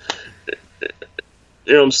with him.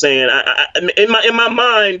 You know what I'm saying? In my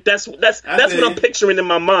mind, that's what I'm picturing in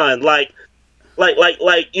my mind. Like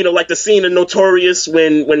the scene in Notorious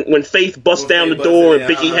when Faith busts down the door and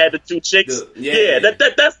Biggie had the two chicks.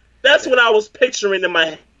 That's what I was picturing in my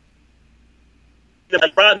head.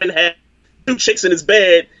 Like Rodman had two chicks in his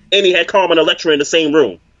bed, and he had Carmen Electra in the same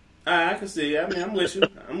room. I can see. I mean, I'm with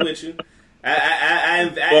you.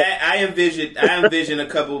 I envision a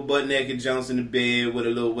couple butt naked Jones in the bed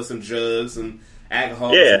with some drugs, some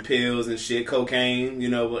alcohol, some pills and shit, cocaine.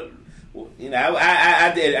 I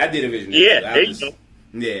did envision. I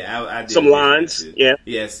did. Some lines.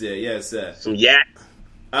 Yes, sir. Some yak.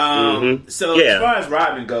 So as far as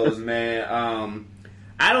Rodman goes, man,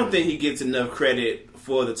 I don't think he gets enough credit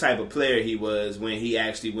for the type of player he was when he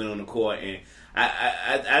actually went on the court, and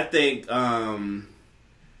I think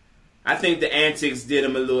the antics did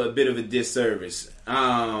him a bit of a disservice.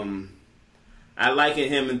 I liken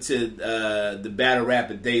him into the battle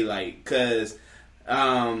rapper Daylight because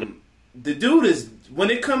the dude is, when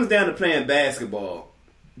it comes down to playing basketball,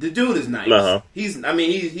 the dude is nice. He's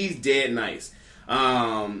dead nice.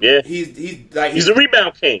 He's a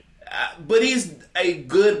rebound king. But he's a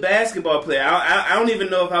good basketball player. I don't even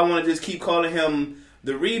know if I want to just keep calling him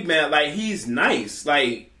the rebound, like he's nice,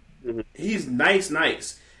 like he's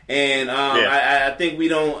nice, and I think we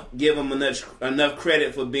don't give him enough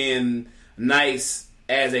credit for being nice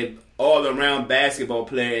as a all around basketball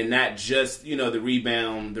player, and not just the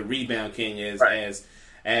rebound king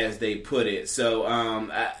as they put it. So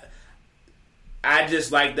I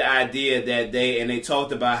just like the idea that they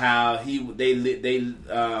talked about how they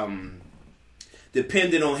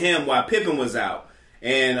depended on him while Pippen was out,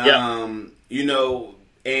 and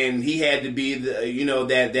and he had to be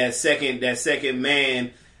that second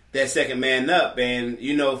man up, and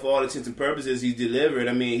for all intents and purposes he delivered.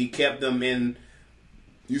 I mean, he kept them in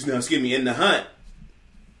the hunt.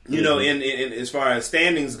 In as far as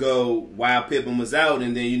standings go while Pippen was out,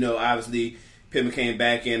 and then obviously Pippen came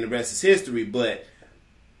back and the rest is history. But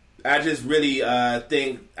I just really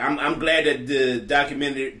think I'm glad that the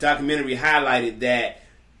documentary highlighted that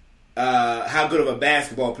how good of a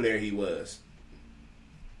basketball player he was.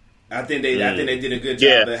 I think they did a good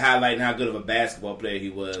job of highlighting how good of a basketball player he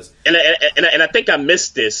was. And I think I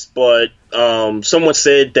missed this, but someone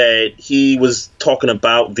said that he was talking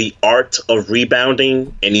about the art of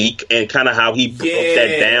rebounding and kind of how he broke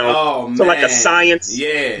that down. So like a science.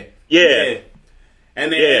 Yeah.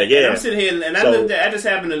 And I'm sitting here and I just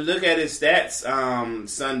happened to look at his stats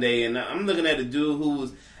Sunday, and I'm looking at a dude who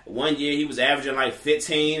was one year he was averaging like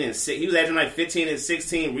 15 and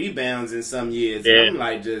 16 rebounds in some years. Yeah.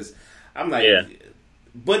 I'm like,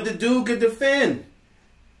 but the dude could defend.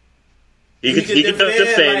 He could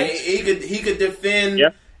defend. He could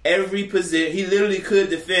defend every position. He literally could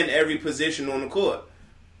defend every position on the court.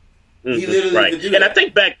 He literally could do that.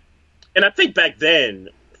 And I think back then,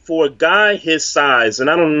 for a guy his size, and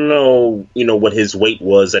I don't know, what his weight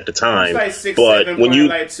was at the time. He's like 6'7", when you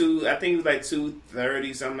like I think he was like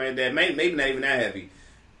 230, something like that. Maybe not even that heavy.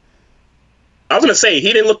 I was gonna say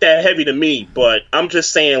he didn't look that heavy to me, but I'm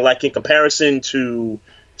just saying, like in comparison to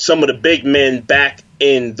some of the big men back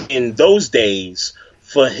in those days,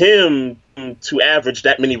 for him to average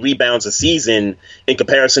that many rebounds a season in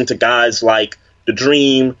comparison to guys like the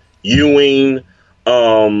Dream, Ewing.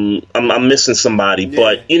 I'm missing somebody,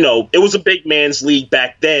 but it was a big man's league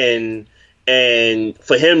back then, and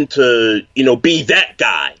for him to be that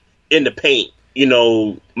guy in the paint,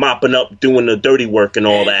 mopping up, doing the dirty work and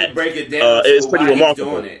all that, break it down it's pretty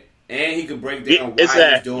remarkable. Doing it. And he could break down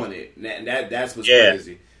why he's doing it. That's what's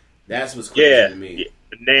crazy. That's what's crazy to me.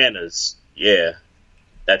 Bananas. Yeah,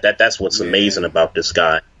 that's what's amazing about this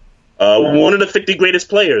guy. One of the 50 greatest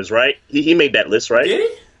players, right? He made that list, right? Did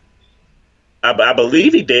he? I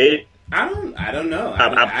believe he did. I don't know.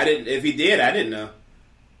 I didn't. If he did, I didn't know.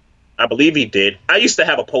 I believe he did. I used to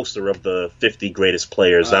have a poster of the 50 greatest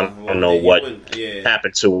players. I don't know what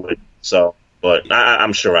happened to it. So, but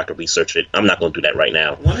I'm sure I could research it. I'm not going to do that right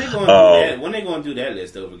now. When they going to do that? When they going to do that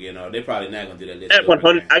list over again? Or they're probably not going to do that list at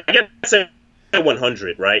 100. I guess at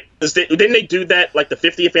 100, right? Didn't they do that like the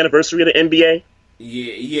 50th anniversary of the NBA?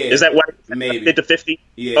 Yeah. Is that why maybe did the 50?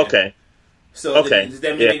 Yeah. Okay. So does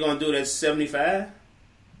that mean they're going to do it at 75?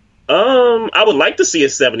 I would like to see a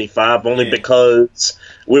 75 only because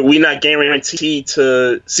we're not guaranteed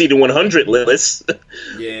to see the 100 list.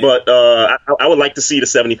 But I would like to see the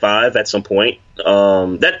 75 at some point.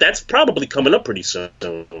 That's probably coming up pretty soon.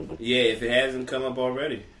 Yeah, if it hasn't come up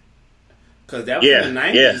already. Because that was in the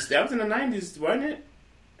 90s. Yeah. That was in the 90s, wasn't it?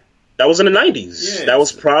 That was in the 90s. Yeah, that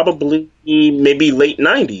was probably maybe late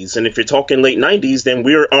 90s. And if you're talking late 90s, then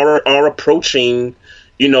we are approaching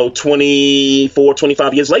 24,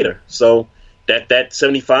 25 years later. So that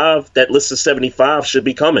 75, that list of 75 should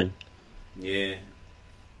be coming. Yeah.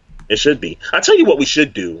 It should be. I'll tell you what we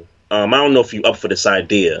should do. I don't know if you're up for this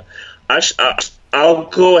idea. I'll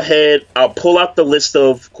go ahead. I'll pull out the list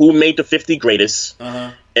of who made the 50 greatest.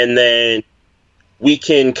 And then we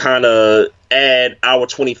can kind of add our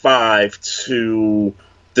 25 to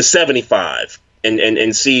the 75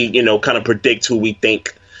 and see, kind of predict who we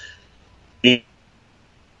think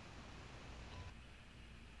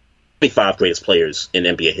 25 greatest players in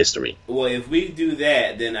NBA history. Well, if we do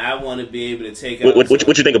that, then I want to be able to take out... What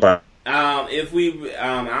you think about? If we...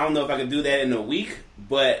 I don't know if I can do that in a week,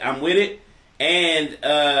 but I'm with it. And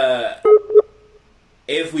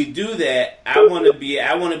if we do that, I want to be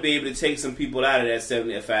able to take some people out of that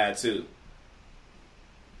 75 too.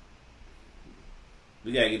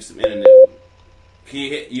 We gotta get some internet.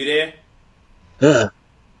 Can you there?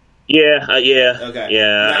 Yeah. Okay.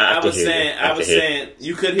 Yeah. I was saying,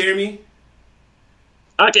 you could hear me?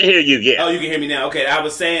 I can hear you, yeah. Oh, you can hear me now. Okay. I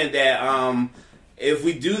was saying that if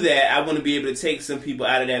we do that, I want to be able to take some people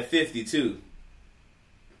out of that 50 too.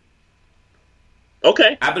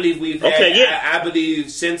 Okay. I believe we've had. Okay, yeah. I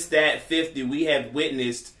believe since that 50, we have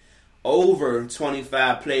witnessed over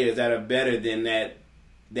 25 players that are better than that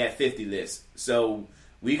 50 list. So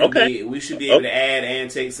we should be able to add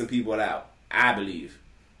and take some people out. I believe.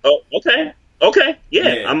 Oh, okay. Okay.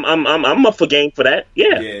 Yeah. I'm up for game for that.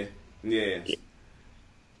 Yeah. Yeah.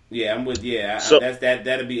 I'm with. Yeah. So,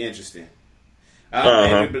 that'll be interesting.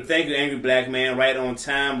 Thank you, Angry Black Man. Right on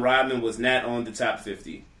time. Rodman was not on the top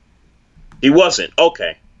 50. He wasn't.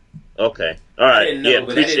 Okay. All right. I didn't know,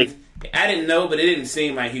 but it didn't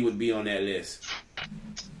seem like he would be on that list.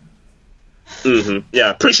 Mm-hmm. Yeah.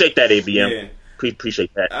 Appreciate that, ABM. Yeah.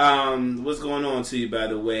 Appreciate that. What's going on to you, by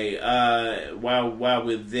the way? While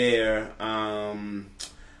we're there,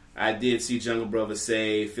 I did see Jungle Brother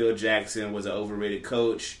say Phil Jackson was an overrated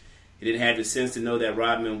coach. He didn't have the sense to know that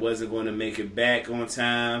Rodman wasn't going to make it back on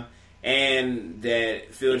time, and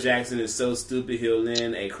that Phil Jackson is so stupid he'll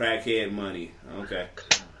lend a crackhead money. Okay.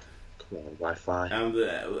 Come on, Wi-Fi.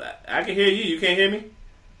 I can hear you. You can't hear me?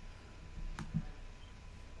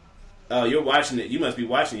 Oh, you're watching it. You must be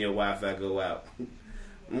watching your Wi-Fi go out.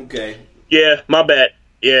 Okay. Yeah, my bad.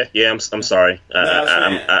 Yeah. I'm sorry.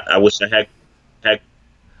 I wish I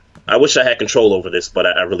had control over this, but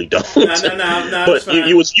I really don't. No. But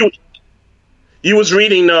you was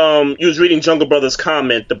reading Jungle Brother's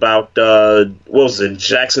comment about what was it,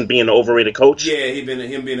 Jackson being an overrated coach? Yeah,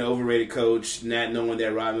 him being an overrated coach, not knowing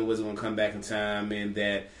that Rodman wasn't going to come back in time, and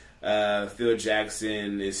that Phil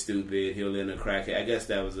Jackson is stupid. He'll end a crackhead. I guess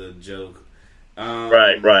that was a joke.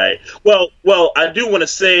 Right. Well, I do want to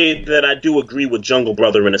say that I do agree with Jungle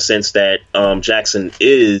Brother in a sense that Jackson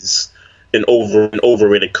is an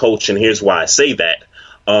overrated coach, and here's why I say that.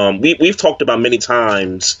 We've talked about many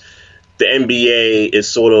times. The NBA is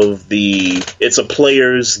sort of it's a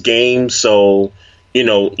player's game, so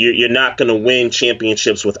you're not going to win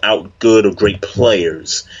championships without good or great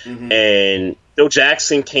players. Mm-hmm. And Phil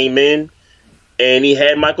Jackson came in, and he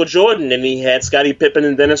had Michael Jordan, and he had Scottie Pippen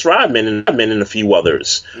and Dennis Rodman and a few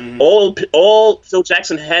others. Mm-hmm. All Phil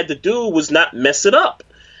Jackson had to do was not mess it up.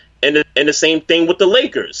 And the same thing with the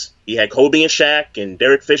Lakers. He had Kobe and Shaq and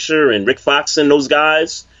Derek Fisher and Rick Fox and those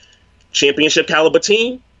guys. Championship caliber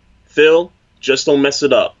team. Phil, just don't mess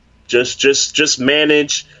it up. Just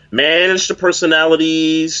manage the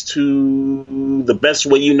personalities to the best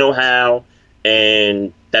way you know how,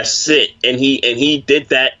 and that's it. And he did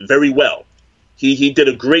that very well. He did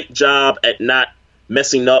a great job at not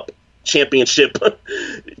messing up championship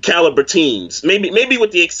caliber teams. Maybe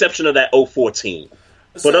with the exception of that 04 team.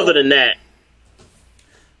 But other than that,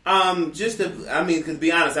 to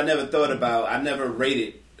be honest, I never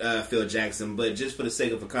rated Phil Jackson, but just for the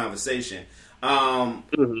sake of a conversation,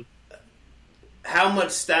 mm-hmm. how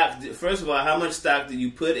much stock do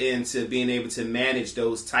you put into being able to manage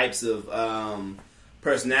those types of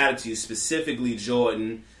personalities, specifically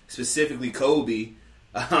Jordan, specifically Kobe,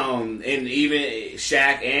 and even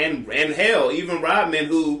Shaq, and hell, even Rodman,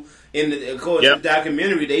 who in the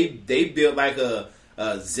documentary they built like a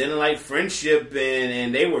Zen-like friendship,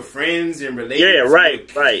 and they were friends and related. Yeah, right.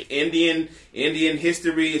 Indian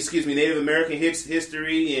history, Native American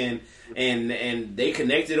history, and they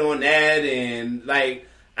connected on that, and like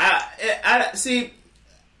I see.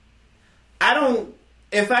 I don't.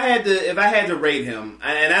 If I had to rate him,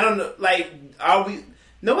 and I don't know, like, are we?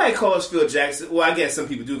 Nobody calls Phil Jackson. Well, I guess some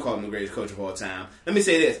people do call him the greatest coach of all time. Let me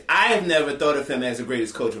say this: I have never thought of him as the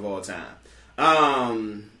greatest coach of all time.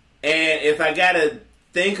 And if I gotta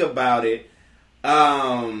think about it,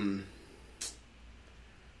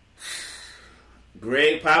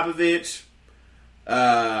 Greg Popovich,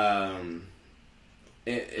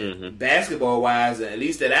 basketball wise, at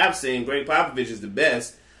least that I've seen, Greg Popovich is the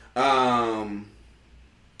best. Yeah,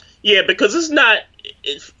 because it's not.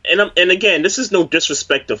 And again, this is no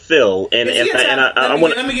disrespect to Phil. Let me get to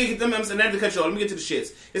the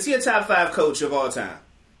shits. Is he a top 5 coach of all time?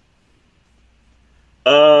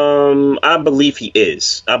 I believe he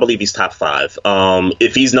is. I believe he's top 5.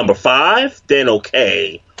 If he's number 5, then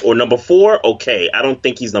okay. Or number 4, okay. I don't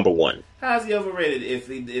think he's number 1. How's he overrated if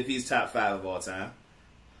he's top 5 of all time?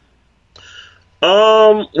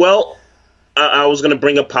 Well, I was going to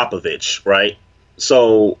bring up Popovich, right?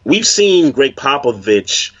 So we've seen Greg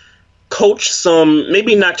Popovich coach some,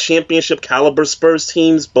 maybe not championship caliber Spurs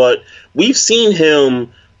teams, but we've seen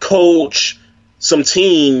him coach some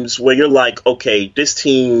teams where you're like, okay, this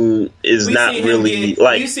team is not really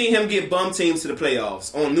like. You've seen him get bum teams to the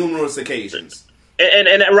playoffs on numerous occasions, and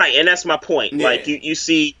right, and that's my point. Yeah. Like you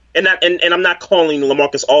see, and I'm not calling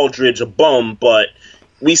LaMarcus Aldridge a bum, but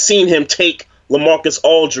we've seen him take LaMarcus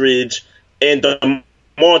Aldridge and DeMar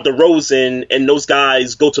DeRozan and those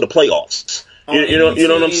guys go to the playoffs. You know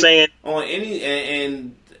what I'm saying? On any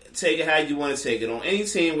and take it how you want to take it. On any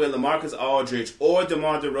team where LaMarcus Aldridge or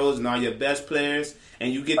DeMar DeRozan are your best players,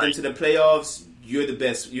 and you get them to the playoffs, you're the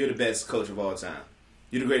best. You're the best coach of all time.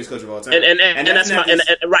 You're the greatest coach of all time. And that's my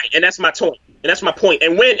point. And that's my point.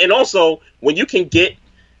 And also when you can get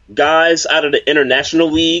guys out of the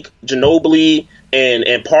International League, Ginobili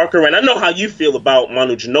and Parker, and I know how you feel about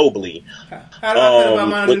Manu Ginobili. How do I feel about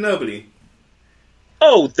Manu Ginobili?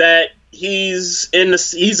 Oh, that he's in the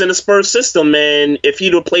Spurs system, and if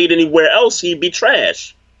he'd have played anywhere else, he'd be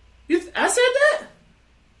trash. I said that?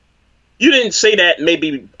 You didn't say that.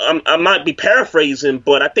 Maybe I might be paraphrasing,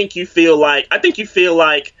 but I think you feel like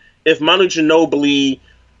if Manu Ginobili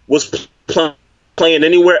was playing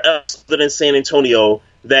anywhere else other than San Antonio,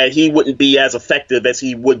 that he wouldn't be as effective as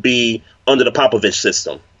he would be under the Popovich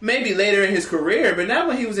system. Maybe later in his career, but not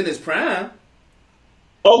when he was in his prime.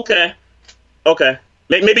 Okay.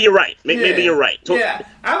 Maybe you're right. Maybe you're right. Yeah,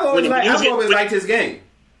 I've always liked his game.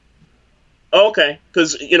 Okay,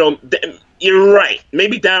 because you're right.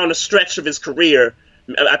 Maybe down the stretch of his career,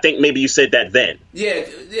 I think maybe you said that then. Yeah,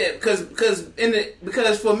 because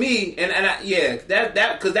for me,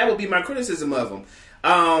 because that would be my criticism of him.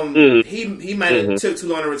 He might have took too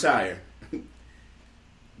long to retire.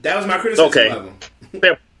 That was my criticism of him.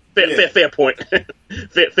 Fair point.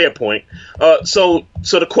 fair point. So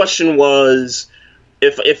the question was,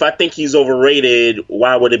 if I think he's overrated,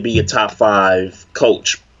 why would it be a top 5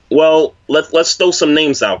 coach? Well, let's throw some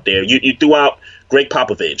names out there. You threw out Greg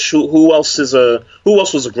Popovich. Who else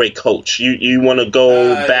was a great coach? You want to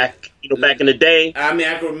go back in the day? I mean,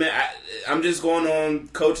 I can remember. I'm just going on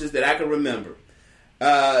coaches that I can remember.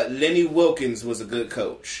 Lenny Wilkins was a good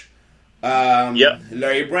coach.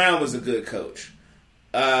 Larry Brown was a good coach.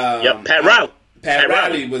 Pat Riley. Pat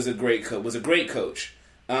Riley was a great coach. Was a great coach.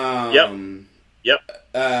 How you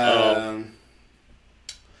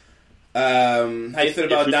feel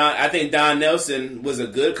about Don? I think Don Nelson was a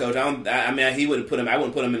good coach. I wouldn't put him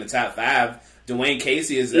in the top 5. Dwayne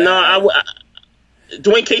Casey is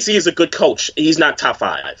Dwayne Casey is a good coach. He's not top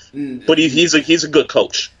 5, but he's a good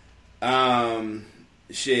coach.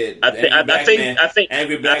 Shit. I think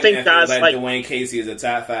guys like Dwayne Casey is a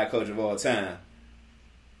top 5 coach of all time.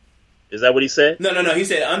 Is that what he said? No. He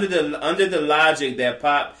said under the logic that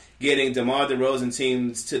Pop getting DeMar DeRozan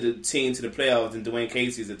teams to the playoffs, and Dwayne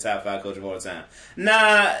Casey is the top 5 coach of all time.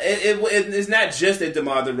 Nah, it's not just that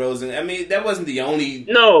DeMar DeRozan. I mean, that wasn't the only.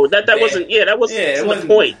 No, that wasn't. Yeah, that wasn't the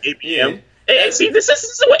point. ABM. Yeah. Hey, see, this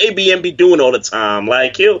is what ABM be doing all the time.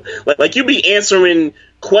 Like you be answering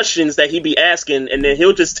questions that he be asking, and then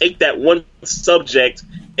he'll just take that one subject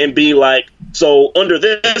and be like, so under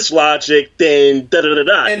this logic, then da da da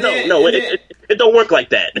da. It don't work like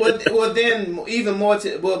that. Well, then even more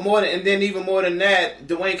than that,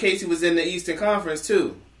 Dwayne Casey was in the Eastern Conference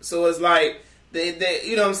too. So it's like they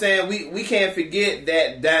you know what I'm saying. We can't forget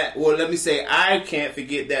that. Well, let me say I can't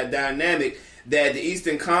forget that dynamic. That the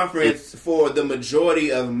Eastern Conference, for the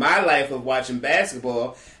majority of my life of watching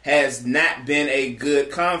basketball, has not been a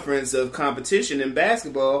good conference of competition in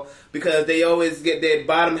basketball because they always get their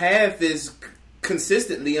bottom half is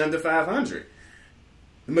consistently under 500.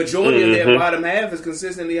 The majority of their bottom half is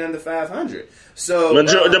consistently under 500. So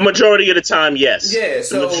the majority of the time, yes. Yeah,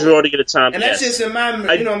 so the majority of the time, and yes. That's just in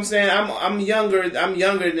my. You know what I'm saying? I'm younger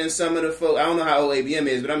than some of the folks. I don't know how old ABM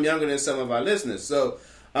is, but I'm younger than some of our listeners. So.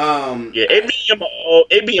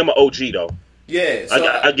 ABM an OG though. Yeah,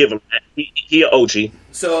 so I give him that. He an OG.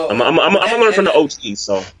 So I'm learning from the OG.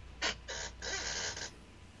 So.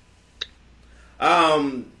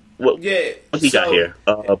 What he got here?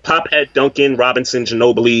 Pop had Duncan, Robinson,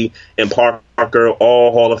 Ginobili, and Parker,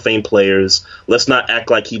 all Hall of Fame players. Let's not act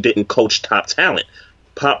like he didn't coach top talent.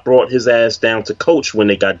 Pop brought his ass down to coach when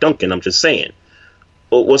they got Duncan. I'm just saying.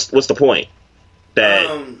 What's the point?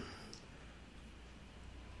 That.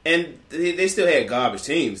 And they still had garbage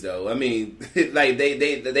teams, though. I mean, like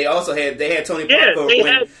they also had Tony Parker.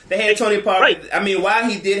 They had Tony Parker. Right. I mean, while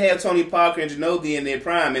he did have Tony Parker and Ginobili in their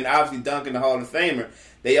prime, and obviously Duncan the Hall of Famer,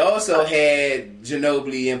 they also had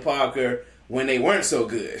Ginobili and Parker when they weren't so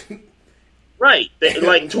good. Right,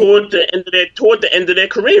 toward the end of their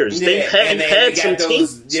careers, they've had some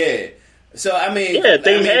teams. Yeah. So I mean,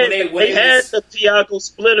 they had the Tiago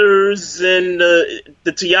Splitters and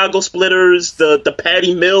the Tiago Splitters, the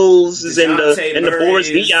Patty Mills and the Boris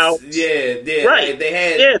Diaw. Yeah, right.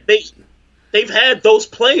 They've had those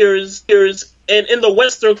players, and in the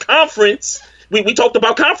Western Conference, we talked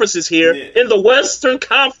about conferences here. Yeah. In the Western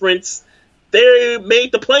Conference, they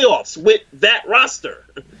made the playoffs with that roster.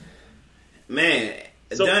 Man,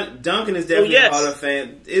 so, Duncan is definitely a Hall of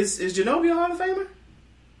Fame. Is Ginobili a Hall of Famer?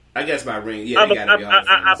 I guess by ring, yeah, they gotta be Hall of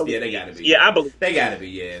Famers. Yeah, they gotta be. Yeah, I believe they gotta be.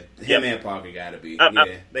 Yeah, him and Parker gotta be.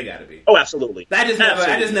 They gotta be. Oh, absolutely. I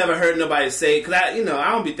just never heard nobody say, because I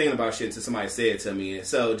don't be thinking about shit until somebody said it to me. And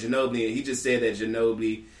so Ginobili, he just said that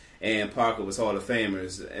Ginobili and Parker was Hall of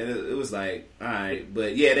Famers, and it was like, all right,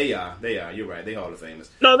 but yeah, they are. You're right, they Hall of Famers.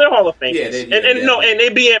 No, they're Hall of Famers. And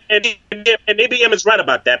ABM is right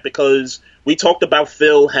about that, because we talked about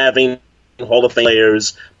Phil having Hall of Fame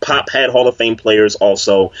players. Pop had Hall of Fame players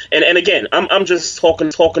also. And again, I'm just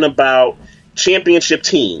talking about championship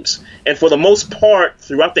teams. And for the most part,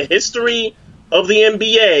 throughout the history of the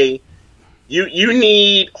NBA, you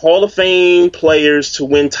need Hall of Fame players to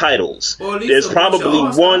win titles. Well, there's probably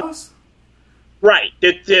one. Right.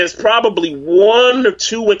 There's probably one or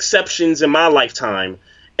two exceptions in my lifetime,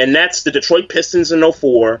 and that's the Detroit Pistons in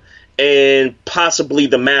 2004 and possibly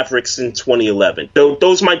the Mavericks in 2011.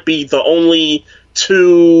 Those might be the only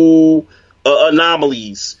two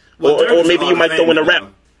anomalies. Or maybe you might throw in a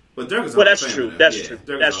rap. But Dirk is that's true. That's true.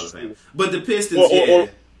 But the Pistons, or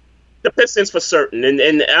the Pistons for certain.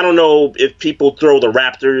 And I don't know if people throw the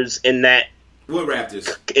Raptors in that. What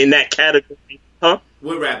Raptors? In that category. Huh?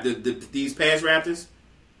 What Raptors? These past Raptors?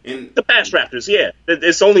 The past Raptors, yeah.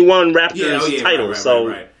 It's only one Raptors title,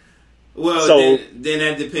 right. Well, then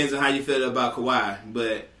that depends on how you feel about Kawhi,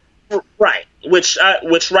 but right, which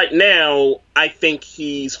right now I think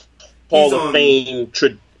he's Hall of Fame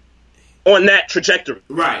on that trajectory,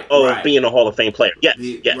 of being a Hall of Fame player. Yes.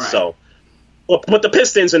 Right. So, but the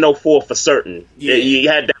Pistons in 2004 for certain. Yeah. You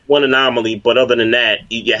had that one anomaly, but other than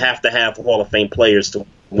that, you have to have Hall of Fame players to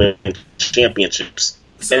win championships,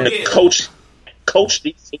 and the coach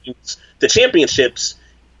these teams to championships.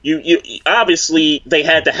 You obviously they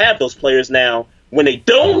had to have those players. Now, when they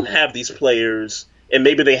don't have these players, and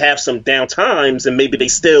maybe they have some down times, and maybe they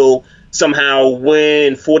still somehow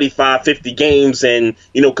win 45, 50 games, and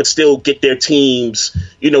could still get their teams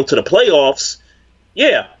to the playoffs.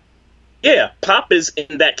 Yeah, Pop is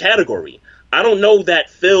in that category. I don't know that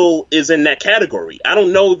Phil is in that category. I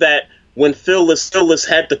don't know that when Phil has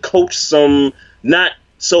had to coach some not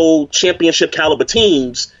so championship caliber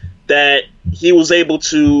teams, that he was able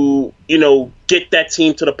to, get that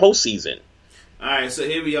team to the postseason. All right, so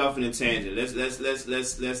here we are from the tangent. Let's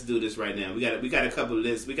do this right now. We got a couple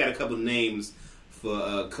lists. We got a couple names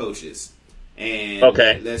for coaches, and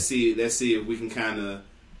let's see if we can kind of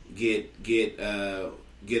get a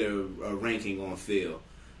ranking on Phil.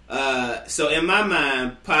 So in my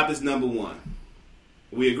mind, Pop is number one.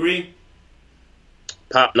 We agree?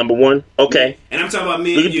 Pop number one. Okay, and I'm talking about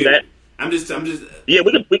me and you. Do that. I'm just. Yeah,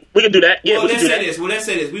 we can do that. Yeah, well, let's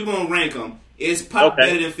say this. We won't rank them. Is Pop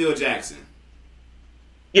better than Phil Jackson?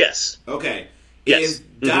 Yes. Okay. Yes. Is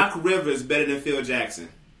Doc Rivers better than Phil Jackson?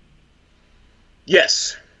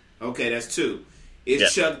 Yes. Okay, that's two.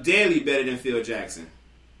 Is Chuck Daly better than Phil Jackson?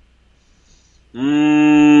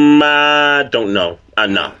 I don't know.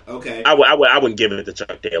 No. Okay. I wouldn't give it to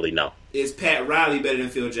Chuck Daly. No. Is Pat Riley better than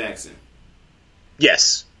Phil Jackson?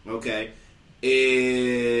 Yes. Okay. Who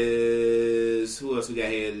else we got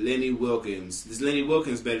here? Lenny Wilkins. Is Lenny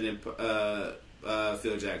Wilkins better than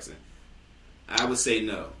Phil Jackson? I would say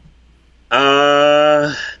no.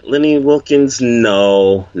 Lenny Wilkins,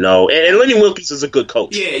 no. And Lenny Wilkins is a good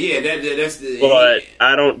coach. Yeah. That's the. But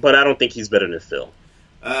I don't think he's better than Phil.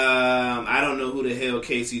 I don't know who the hell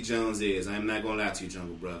Casey Jones is. I'm not gonna lie to you,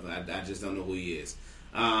 Jungle Brother. I just don't know who he is.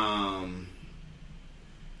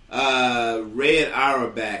 Red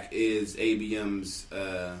Auerbach is ABM's.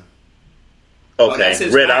 Okay,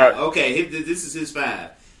 Red Auerbach. Okay, this is his 5.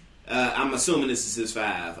 I'm assuming this is his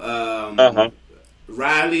 5. Pat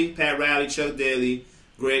Riley, Chuck Daly,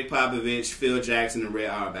 Greg Popovich, Phil Jackson, and Red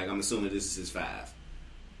Auerbach. I'm assuming this is his 5.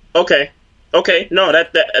 Okay. No,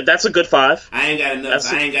 that's a good 5. I ain't got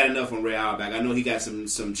enough on Red Auerbach. I know he got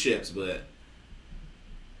some chips, but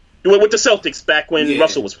with the Celtics back when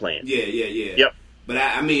Russell was playing. Yeah. Yep. But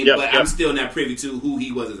I'm still not privy to who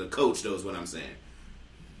he was as a coach, though, is what I'm saying.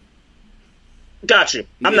 Got you.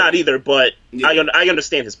 I'm not either, but I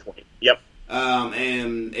understand his point. Yep.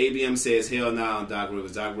 And ABM says, hell no on Doc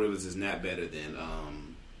Rivers. Doc Rivers is not better than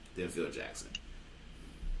Phil Jackson.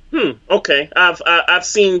 Okay. I've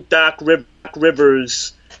seen Doc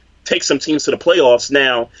Rivers take some teams to the playoffs.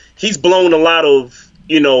 Now, he's blown a lot of,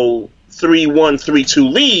 3-1,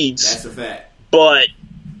 3-2 leads. That's a fact. But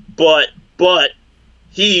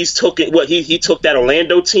he's took it. He took that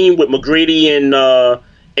Orlando team with McGrady and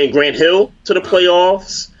Grant Hill to the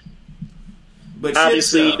playoffs. But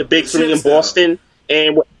obviously the big three in Boston,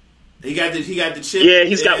 and He got the chip. Yeah,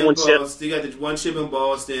 he's got one chip. He got the one chip in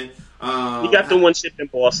Boston. He got the one chip in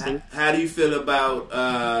Boston. How do you feel about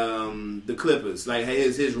the Clippers? Like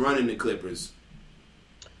his running the Clippers.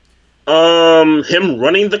 Him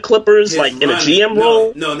running the Clippers, like in a GM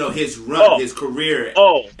role? No, his run, his career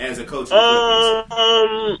as a coach of the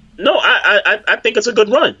Clippers. No, I think it's a good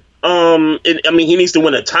run. I mean, he needs to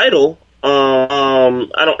win a title.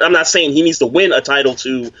 I'm not saying he needs to win a title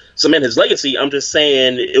to cement his legacy. I'm just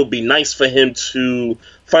saying it would be nice for him to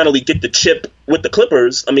finally get the chip with the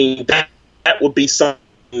Clippers. I mean, that would be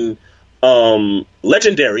something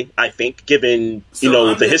legendary, I think, given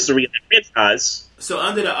the history of the franchise. So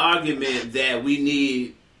under the argument that we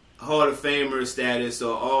need Hall of Famer status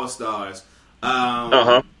or All-Stars,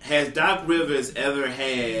 has Doc Rivers ever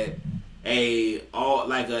had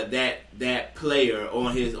that player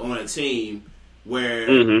on a team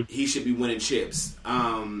where he should be winning chips?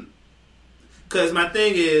 Because my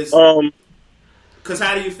thing is, because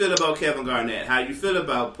how do you feel about Kevin Garnett? How do you feel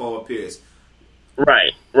about Paul Pierce?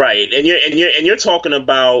 Right, and you're talking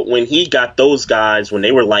about when he got those guys when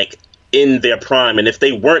they were like in their prime, and if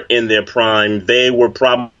they weren't in their prime, they were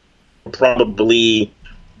probably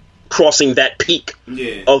crossing that peak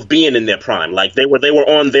of being in their prime. Like they were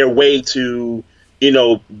on their way to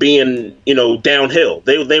being downhill.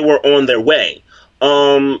 They were on their way.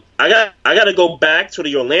 I got to go back to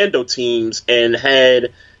the Orlando teams, and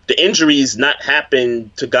had the injuries not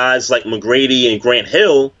happened to guys like McGrady and Grant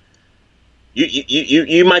Hill,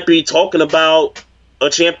 you might be talking about a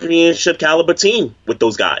championship caliber team with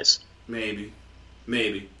those guys. Maybe.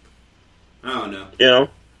 I don't know.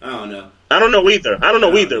 I don't know either.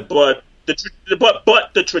 But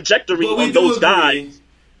the trajectory of those guys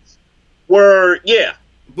were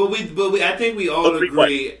But I think we all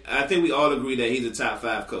agree. I think we all agree that he's a top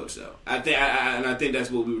 5 coach, though. I think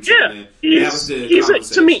that's what we were trying to. That was the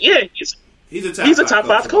conversation. To me, he's a top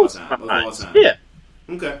 5 coach of all time. Yeah.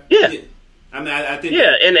 Okay. Yeah. I mean, I think.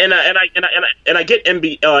 Yeah, and I get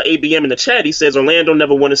ABM in the chat. He says Orlando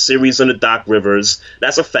never won a series under Doc Rivers.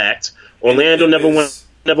 That's a fact. Orlando never won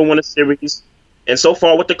a series, and so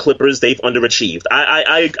far with the Clippers, they've underachieved.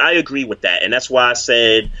 I agree with that, and that's why I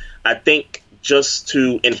said I think just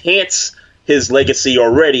to enhance his legacy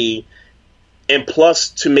already, and plus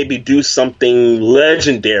to maybe do something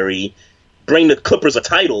legendary, bring the Clippers a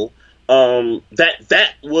title. That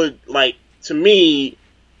would, like, to me.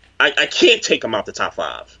 I can't take him out the top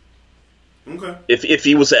 5. Okay. If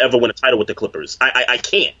he was to ever win a title with the Clippers, I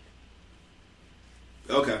can't.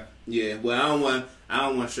 Okay. Yeah. Well, I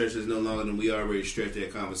don't want to stretch this no longer than we already stretched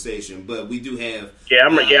that conversation. But we do have.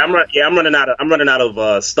 I'm running out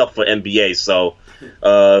of stuff for NBA. So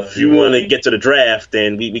if you want to get to the draft,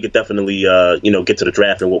 then we could definitely get to the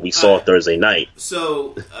draft and what we saw Thursday night.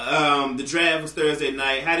 So the draft was Thursday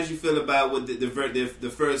night. How did you feel about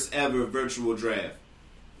the first ever virtual draft?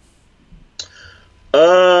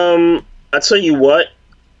 I tell you what,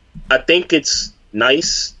 I think it's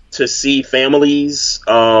nice to see families,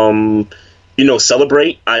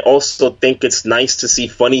 celebrate. I also think it's nice to see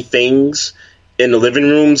funny things in the living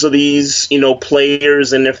rooms of these,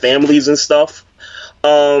 players and their families and stuff.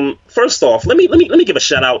 First off, let me give a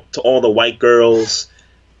shout out to all the white girls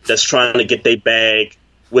that's trying to get their bag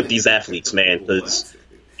with these athletes, man. Because,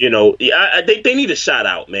 they need a shout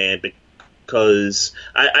out, man. Because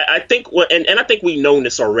I think and I think we know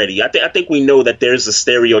this already. I think we know that there's a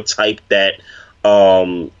stereotype that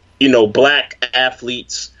black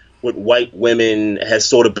athletes with white women has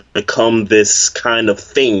sort of become this kind of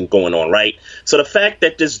thing going on, right? So the fact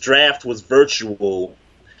that this draft was virtual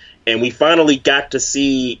and we finally got to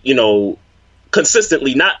see,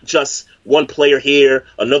 consistently, not just one player here,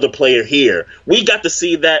 another player here. We got to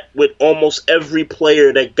see that with almost every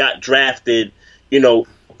player that got drafted,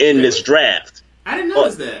 in this draft. I didn't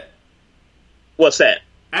notice that. What's that?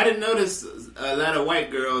 I didn't notice a lot of white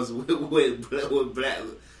girls with black.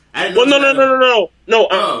 I didn't. Well,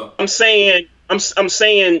 no. I'm saying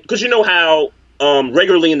because you know how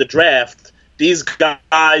regularly in the draft these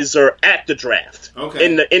guys are at the draft. Okay.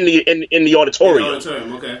 In the auditorium. In the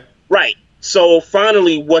auditorium. Okay. Right. So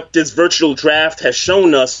finally, what this virtual draft has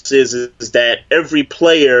shown us is that every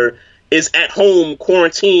player is at home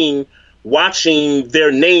quarantined, watching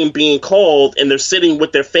their name being called, and they're sitting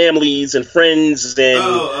with their families and friends and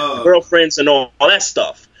girlfriends and all that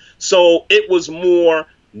stuff. So it was more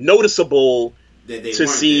noticeable to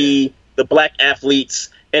see the black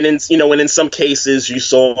athletes, and in some cases you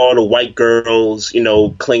saw the white girls,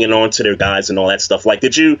 clinging on to their guys and all that stuff.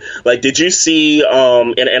 Did you see?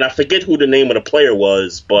 And I forget who the name of the player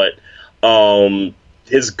was, but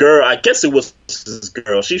his girl, I guess it was his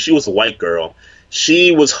girl. She was a white girl.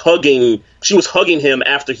 she was hugging him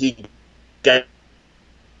after he got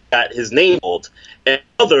his name called, and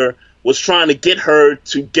the other was trying to get her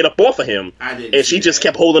to get up off of him, and she just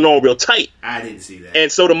kept holding on real tight. I didn't see that.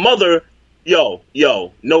 And so the mother, no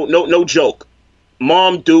joke,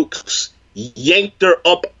 Mom Dukes yanked her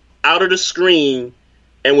up out of the screen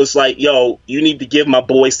and was like, yo, you need to give my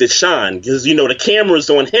boys this shine, because the camera's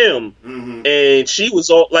on him. Mm-hmm. And she was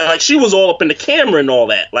all she was all up in the camera and all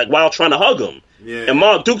that, like, while trying to hug him. Yeah. And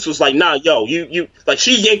Mom Dukes was like, nah, yo, you like,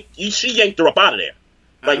 she yanked her up out of there,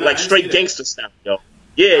 like straight gangster style, yo.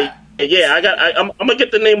 Yeah, I'm gonna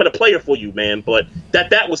get the name of the player for you, man. But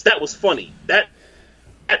that was funny. That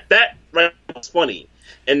right was funny.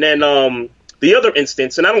 And then the other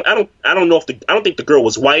instance, and I don't think the girl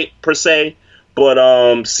was white per se,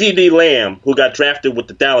 but CD Lamb, who got drafted with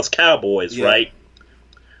the Dallas Cowboys, right?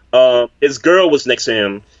 His girl was next to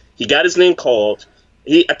him. He got his name called.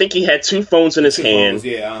 I think he had two phones in his hand.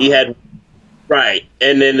 He had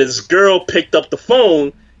and then his girl picked up the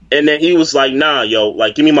phone, and then he was like, "Nah, yo,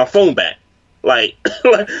 like, give me my phone back." Like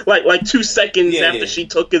 2 seconds after she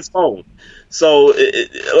took his phone. So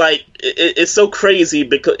it's so crazy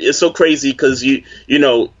because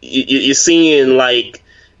you're seeing like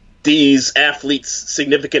these athletes'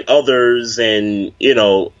 significant others, and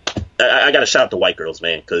I got to shout out to white girls,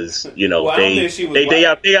 man, because they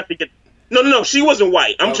have to get. No, she wasn't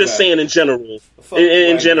white. I'm just saying in general.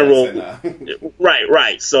 In general,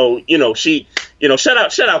 right. So she, shout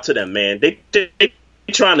out to them, man. They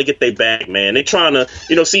trying to get their bag, man. They trying to,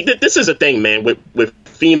 see, this is a thing, man, with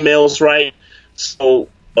females, right? So,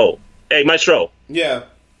 hey, Maestro. Yeah.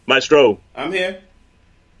 Maestro. I'm here.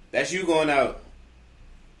 That's you going out.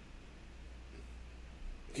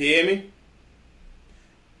 Can you hear me?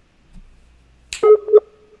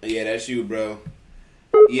 Yeah, that's you, bro.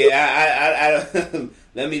 Yeah, I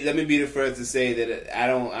let me be the first to say that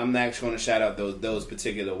I'm not going to shout out those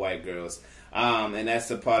particular white girls. And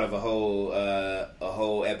that's a part of a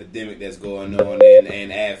whole epidemic that's going on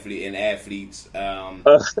in athletes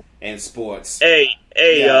and sports. I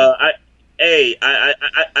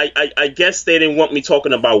guess they didn't want me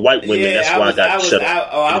talking about white women. Yeah, that's why I got shut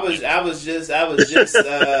up. I was just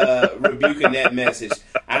rebuking that message.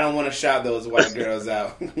 I don't want to shout those white girls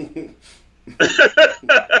out.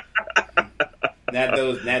 not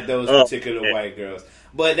those particular white girls.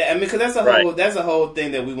 But I mean, because that's a whole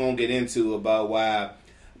thing that we won't get into about why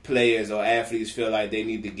players or athletes feel like they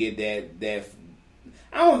need to get that.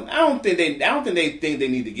 I don't think they think they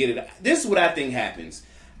need to get it. This is what I think happens.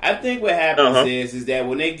 I think what happens is that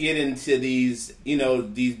when they get into these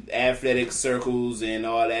these athletic circles and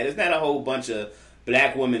all that, it's not a whole bunch of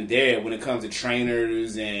black women there when it comes to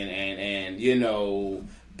trainers and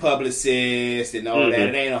publicists and all that.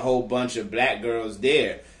 It ain't a whole bunch of black girls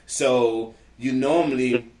there. So you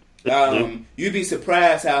normally, you'd be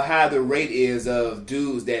surprised how high the rate is of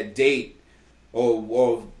dudes that date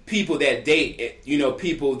or people that date,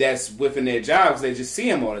 people that's within their jobs. They just see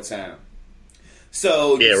them all the time.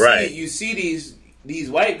 So you see these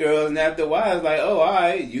white girls, and after a while, it's like, oh, all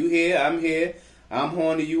right, you here, I'm here, I'm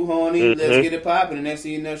horny, you horny, let's get it popping. And next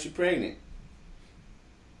thing you know, she's pregnant.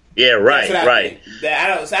 Yeah, right.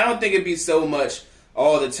 I don't think it'd be so much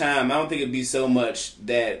all the time. I don't think it'd be so much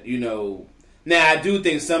that Now, I do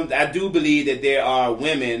believe that there are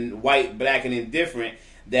women, white, black, and indifferent,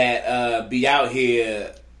 that be out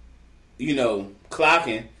here,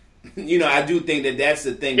 clocking. I do think that that's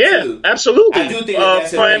the thing too. Yeah, absolutely. I do think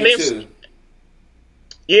that's a thing too.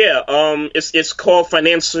 Yeah, it's called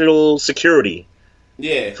financial security.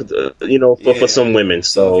 Yeah, for some women.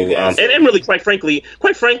 So, and really, quite frankly,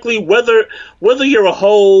 whether you're a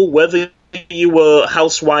hoe, whether you're a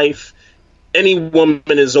housewife, any woman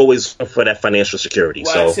is always for that financial security.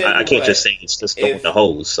 Well, so I can't just say it's just with the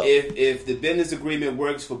hoes. So if the business agreement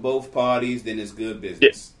works for both parties, then it's good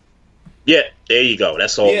business. Yeah, there you go.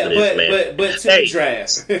 That's all it is, man. But to the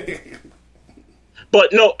draft.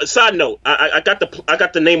 But no, side note, I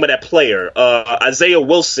got the name of that player. Isaiah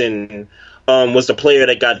Wilson was the player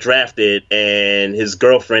that got drafted, and his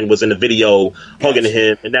girlfriend was in the video hugging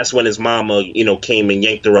him, and that's when his mama, came and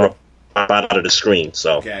yanked her up out of the screen.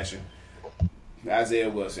 So gotcha.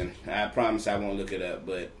 Isaiah Wilson. I promise I won't look it up,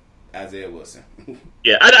 but Isaiah Wilson.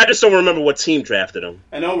 Yeah, I just don't remember what team drafted him.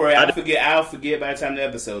 And don't worry, I'll forget by the time the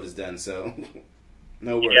episode is done. So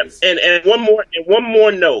no worries. Yeah. And one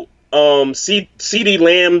more note. CD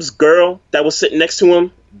Lamb's girl that was sitting next to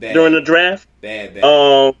him during the draft. Bad.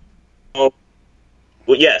 Well,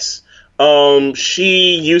 yes.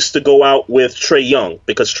 She used to go out with Trae Young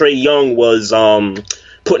because Trae Young was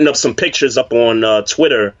putting up some pictures up on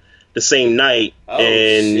Twitter the same night,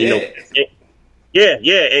 and Yeah,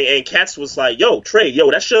 and Katz was like, "Yo, Trey,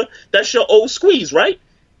 that's your old squeeze, right?"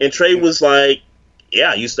 And Trey was like,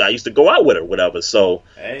 "Yeah, I used to go out with her, whatever." So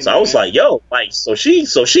I was like, "Yo, like, so she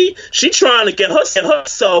trying to get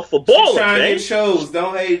herself a baller, She's trying man. to get shows.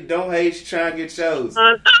 Don't hate. She's trying to get shows.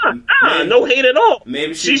 No hate at all.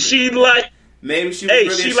 Maybe she like." Maybe she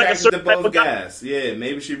was really attracted to both guy. guys. Yeah,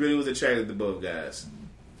 maybe she really was attracted to both guys.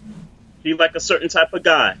 She like a certain type of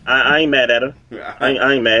guy. I ain't mad at her.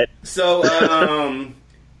 I ain't mad. So, let's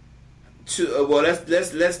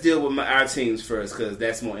deal with our teams first because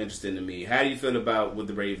that's more interesting to me. How do you feel about what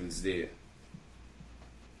the Ravens did?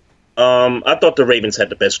 I thought the Ravens had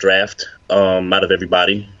the best draft out of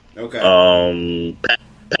everybody. Okay.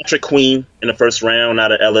 Patrick Queen in the first round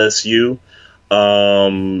out of LSU.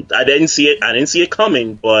 I didn't see it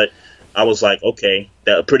coming, but I was like, okay,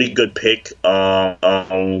 that a pretty good pick.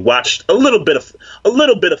 Watched a little bit of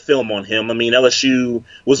film on him. I mean, LSU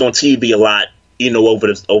was on TV a lot,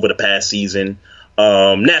 over the past season.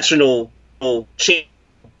 National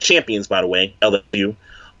champions, by the way, LSU.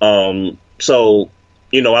 So,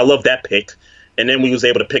 I love that pick. And then we was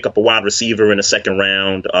able to pick up a wide receiver in the second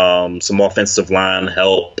round, some offensive line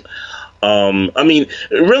help. I mean,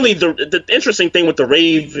 really, the interesting thing with the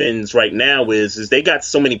Ravens right now is they got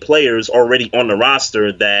so many players already on the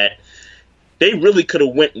roster that they really could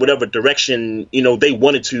have went whatever direction they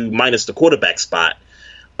wanted to, minus the quarterback spot.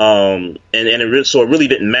 So it really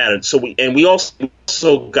didn't matter. So we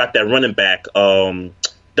also got that running back,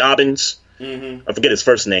 Dobbins. Mm-hmm. I forget his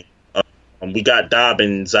first name. We got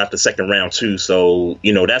Dobbins out the second round too, so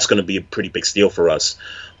that's going to be a pretty big steal for us.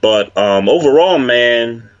 But overall,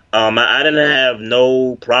 man. I didn't have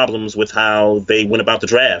no problems with how they went about the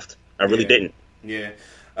draft. I really didn't. Yeah.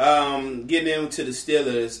 Getting into the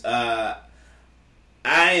Steelers, I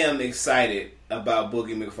am excited about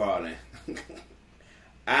Boogie McFarland.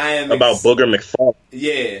 Booger McFarland?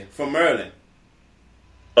 Yeah, from Maryland.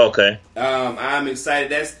 Okay. I'm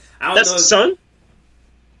excited. That's his son?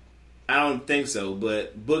 I don't think so,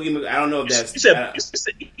 but Boogie. I don't know if that's. You said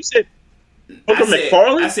Booger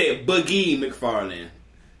McFarland? I said Boogie McFarland.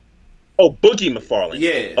 Oh, Boogie McFarland.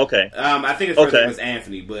 Yeah. Okay. I think his first name was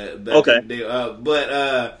Anthony, but okay.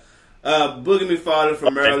 Boogie McFarland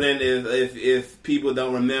from Maryland. If people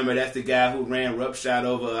don't remember, that's the guy who ran roughshod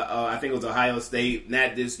over. I think it was Ohio State,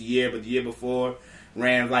 not this year, but the year before.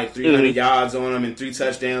 Ran like 300 yards on him and 3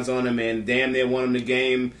 touchdowns on him, and damn near won him the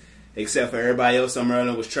game. Except for everybody else on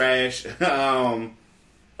Maryland was trash. Okay.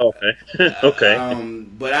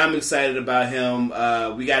 But I'm excited about him.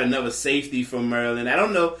 We got another safety from Maryland. I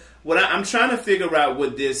don't know. I'm trying to figure out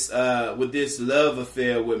what this love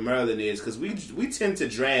affair with Maryland is, because we tend to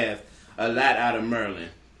draft a lot out of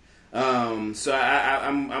Maryland. So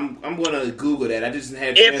I'm going to Google that. I just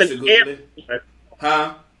had a chance to Google it.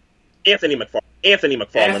 Huh? Anthony McFarland. Anthony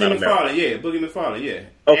McFarland, yeah. Boogie McFarland, yeah.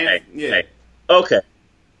 Okay. Yeah.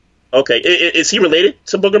 Okay. Is he related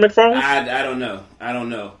to Booger McFarland? I don't know.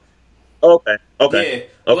 Okay. Yeah, okay.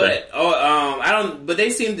 But I don't. But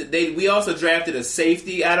we also drafted a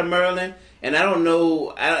safety out of Maryland, and I don't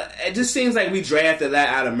know. It just seems like we drafted that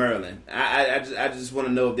out of Maryland. I just want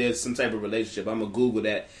to know if there's some type of relationship. I'm gonna Google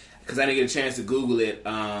that because I didn't get a chance to Google it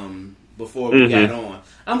before we got on.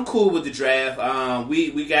 I'm cool with the draft.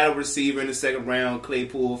 We got a receiver in the second round,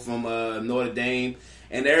 Claypool from Notre Dame.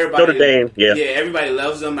 And everybody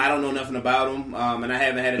loves him. I don't know nothing about him, and I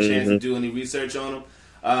haven't had a chance to do any research on him.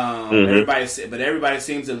 Everybody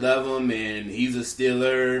seems to love him, and he's a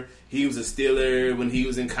Steeler. He was a Steeler when he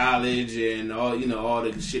was in college, and all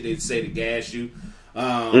the shit they say to gas you.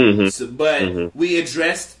 We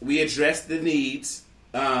addressed the needs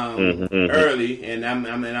early, and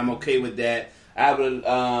I'm okay with that.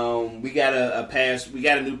 We got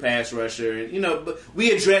a new pass rusher, and but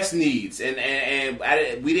we addressed needs, and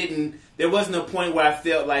we didn't. There wasn't a point where I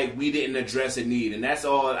felt like we didn't address a need, and that's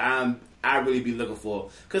all I really be looking for.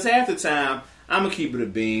 Because half the time, I'm gonna keep it a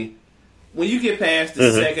bean. When you get past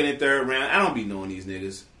the second and third round, I don't be knowing these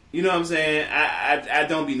niggas. You know what I'm saying? I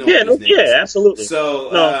don't be knowing these niggas. Yeah, absolutely. So,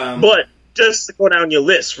 but just to go down your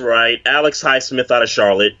list, right? Alex Highsmith out of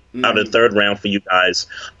Charlotte, out of the third round for you guys.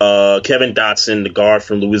 Kevin Dotson, the guard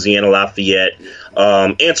from Louisiana Lafayette.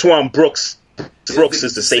 Antoine Brooks. Brooks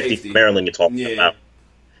is the safety from Maryland you're talking about.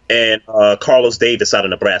 And Carlos Davis out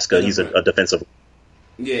of Nebraska. He's a defensive.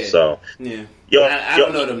 Yeah. So yeah. I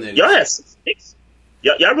don't know them niggas. Y'all had 6 picks.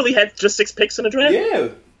 Y'all really had just 6 picks in the draft? Yeah.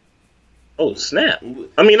 Oh snap!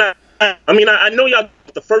 I mean, I know y'all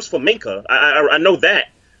the first for Minka. I know that.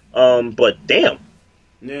 But damn.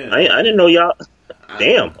 Yeah. I didn't know y'all.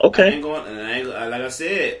 Damn. Okay. Like I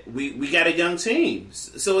said, we got a young team,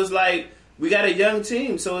 so it's like we got a young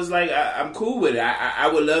team, so it's like I'm cool with it. I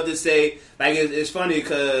would love to say, like, it's funny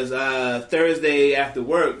because Thursday after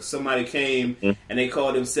work, somebody came and they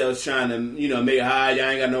called themselves trying to, make it high. Y'all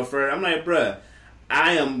ain't got no fur. I'm like, bruh,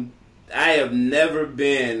 I have never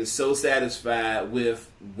been so satisfied with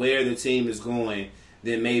where the team is going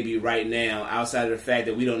than maybe right now. Outside of the fact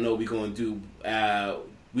that we don't know what we're going to do.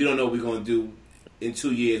 We don't know what we're going to do in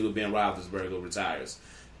 2 years when Ben Roethlisberger retires.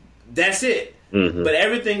 That's it. Mm-hmm. But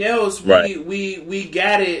everything else, we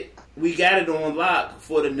got it. We got it on lock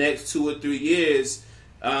for the next 2 or 3 years,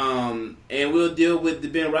 and we'll deal with the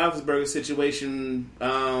Ben Roethlisberger situation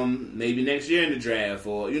maybe next year in the draft,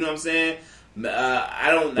 or you know what I'm saying. I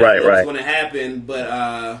don't know what's going to happen,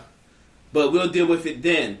 but we'll deal with it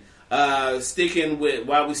then. Sticking with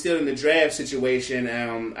while we're still in the draft situation,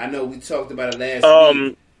 I know we talked about it last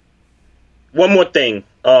week. One more thing.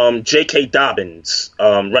 J.K. Dobbins,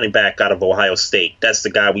 running back out of Ohio State. That's the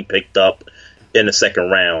guy we picked up in the second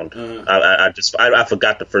round. I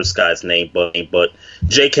forgot the first guy's name, but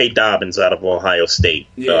J.K. Dobbins out of Ohio State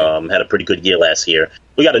had a pretty good year last year.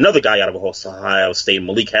 We got another guy out of Ohio State,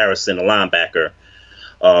 Malik Harrison, a linebacker.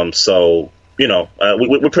 So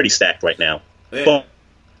we're pretty stacked right now. Yeah.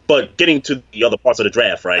 But getting to the other parts of the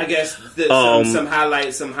draft, right? I guess some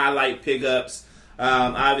highlight pickups.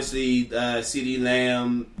 Obviously, CD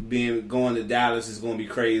Lamb going to Dallas is going to be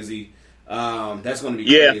crazy. That's going to be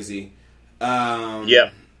crazy. I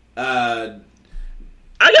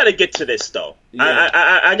got to get to this though. Yeah.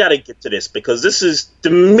 I got to get to this because this is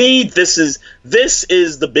the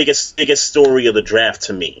biggest story of the draft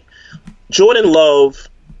to me. Jordan Love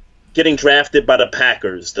getting drafted by the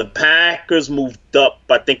Packers. The Packers moved up,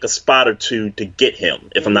 I think, a spot or two to get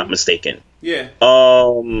him, if I'm not mistaken. Yeah.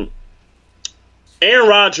 Aaron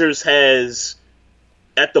Rodgers has,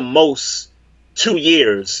 at the most, 2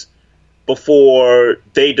 years before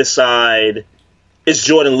they decide it's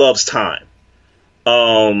Jordan Love's time.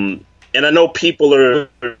 And I know people are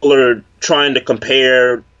trying to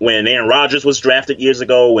compare when Aaron Rodgers was drafted years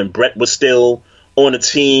ago, when Brett was still on the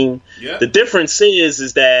team. Yeah. The difference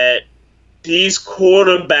is that these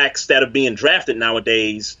quarterbacks that are being drafted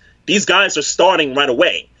nowadays, these guys are starting right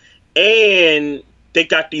away. And they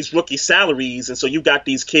got these rookie salaries, and so you got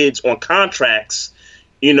these kids on contracts,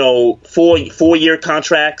 4-year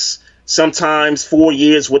contracts, sometimes 4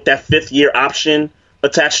 years with that 5th year option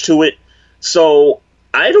attached to it. So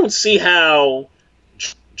I don't see how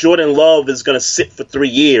Jordan Love is going to sit for 3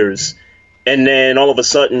 years, and then all of a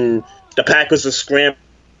sudden the Packers are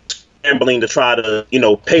scrambling to try to,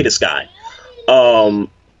 pay this guy. I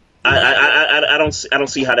don't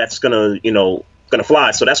see how that's gonna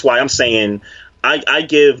fly. So that's why I'm saying I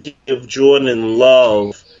give Jordan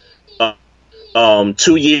Love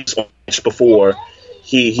 2 years before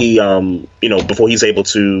before he's able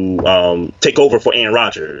to take over for Aaron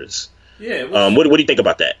Rodgers. Yeah. What do you think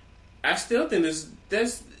about that? I still think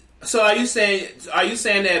this. So are you saying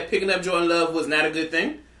that picking up Jordan Love was not a good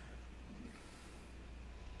thing?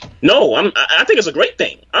 No, I think it's a great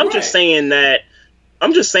thing. I'm just saying that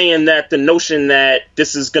the notion that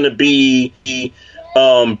this is going to be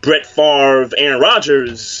Brett Favre, Aaron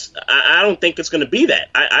Rodgers, I don't think it's going to be that.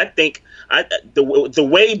 I think the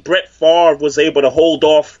way Brett Favre was able to hold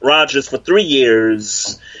off Rodgers for 3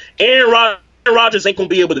 years, Aaron Rodgers ain't going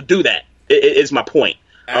to be able to do that. Is my point.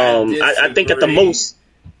 I think at the most.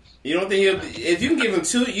 You don't think if you can give him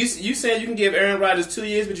 2? You said you can give Aaron Rodgers 2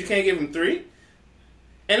 years, but you can't give him 3.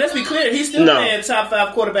 And let's be clear, he's still playing top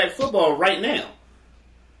 5 quarterback football right now.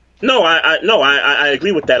 No, I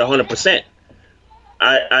agree with that 100%.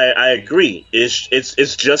 I agree.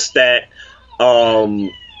 It's just that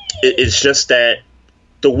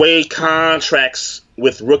the way contracts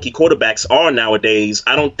with rookie quarterbacks are nowadays,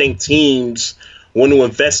 I don't think teams want to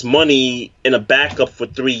invest money in a backup for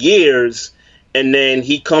 3 years, and then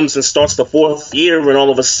he comes and starts the 4th year, and all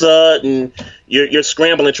of a sudden you're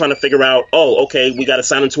scrambling trying to figure out, oh, okay, we got to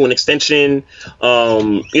sign him to an extension. I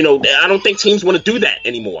don't think teams want to do that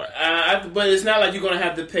anymore. But it's not like you're going to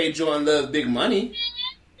have to pay Jordan Love big money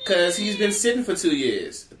because he's been sitting for 3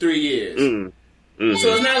 years. Mm-hmm.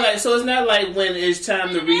 So it's not like when it's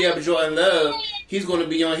time to re-up Jordan Love, he's going to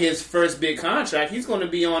be on his first big contract. He's going to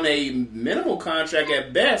be on a minimal contract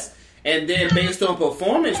at best. And then based on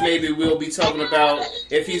performance, maybe we'll be talking about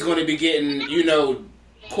if he's going to be getting,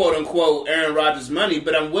 quote unquote, Aaron Rodgers money.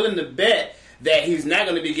 But I'm willing to bet that he's not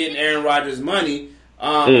going to be getting Aaron Rodgers money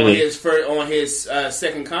on his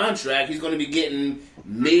second contract. He's going to be getting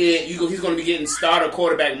He's going to be getting starter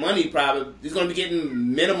quarterback money. Probably he's going to be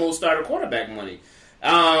getting minimal starter quarterback money.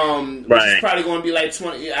 Which is probably going to be like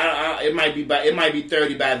 20. It might be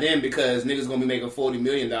 30 by then because niggas going to be making $40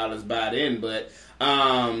 million by then. But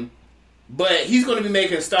he's going to be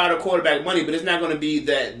making starter quarterback money, but it's not going to be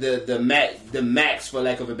the max, for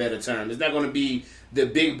lack of a better term. It's not going to be the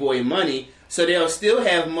big boy money. So they'll still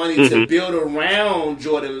have money to build around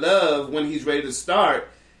Jordan Love when he's ready to start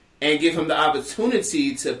and give him the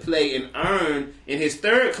opportunity to play and earn in his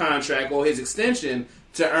third contract or his extension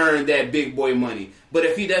to earn that big boy money. But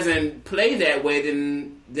if he doesn't play that way,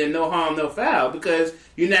 then no harm, no foul, because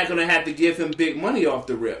you're not going to have to give him big money off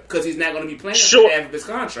the rip because he's not going to be playing for half of his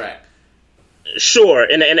contract. Sure,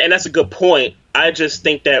 and that's a good point. I just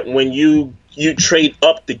think that when you trade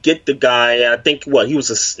up to get the guy, I think he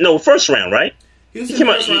was first round, right? He was in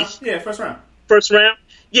first round. Yeah, first round. First round.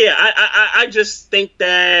 Yeah, I just think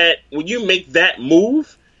that when you make that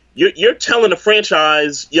move, you're telling the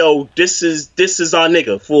franchise, yo, this is our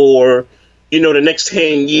nigga for the next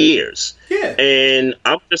 10 years. Yeah. And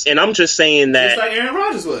I'm just saying that just like Aaron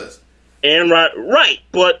Rodgers was. Right,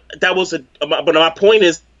 but but my point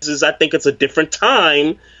is I think it's a different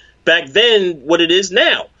time back then what it is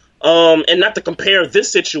now. And not to compare this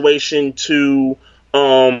situation to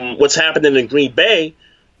what's happening in Green Bay,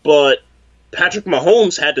 but Patrick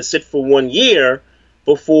Mahomes had to sit for 1 year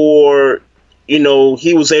before,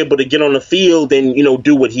 he was able to get on the field and,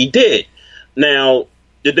 do what he did. Now,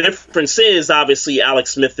 the difference is, obviously,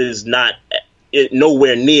 Alex Smith is not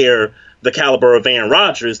nowhere near the caliber of Aaron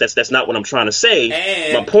Rodgers. That's not what I'm trying to say.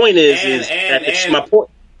 My point is my point.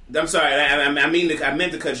 I'm sorry, I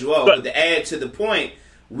meant to cut you off, but to add to the point,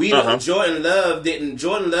 Jordan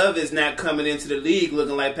Love is not coming into the league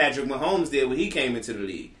looking like Patrick Mahomes did when he came into the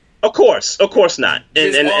league. Of course not.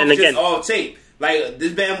 And again, all tape. Like,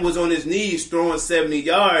 this man was on his knees throwing 70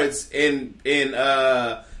 yards in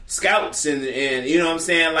scouts and you know what I'm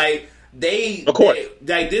saying? Like,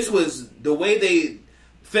 this was the way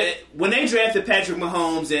when they drafted Patrick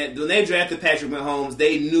Mahomes,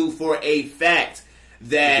 they knew for a fact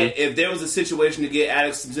that if there was a situation to get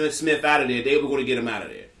Alex Smith out of there, they were going to get him out of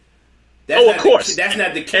there. Of course. That's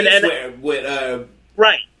not the case with Aaron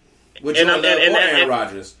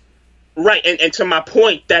Rodgers. Right, and to my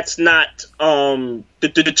point, that's not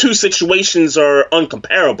the two situations are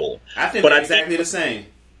uncomparable. I think they're exactly the same.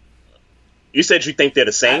 You said you think they're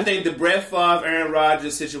the same? I think the Brett Favre, Aaron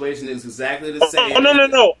Rodgers situation is exactly the same.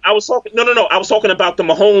 No. I was talking about the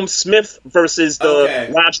Mahomes Smith versus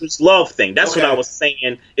the Rodgers Love thing. That's what I was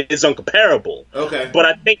saying is uncomparable. Okay. But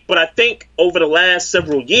I think over the last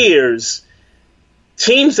several years,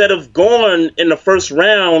 teams that have gone in the first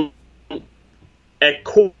round at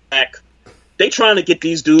quarterback, they trying to get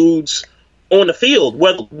these dudes on the field,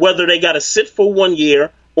 whether they got to sit for 1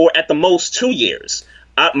 year or at the most 2 years.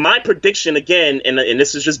 My prediction, again, and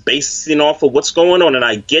this is just basing off of what's going on, and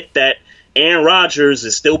I get that Aaron Rodgers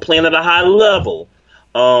is still playing at a high level.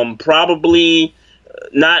 Probably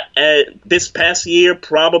not at this past year,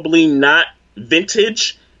 probably not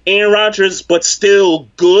vintage Aaron Rodgers, but still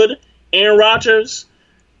good Aaron Rodgers.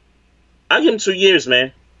 I give him 2 years,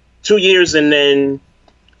 man. 2 years, and then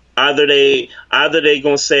either they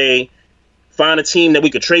gonna say, find a team that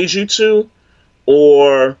we could trade you to,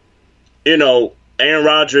 or Aaron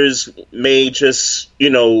Rodgers may just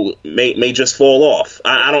fall off.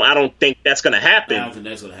 I don't think that's gonna happen. I don't think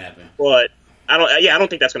that's gonna happen. But I don't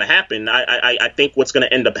think that's gonna happen. I think what's gonna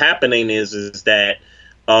end up happening is that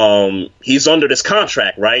he's under this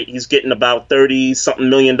contract, right? He's getting about $30-something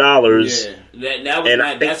million.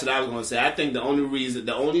 Yeah, that's what I was going to say. I think the only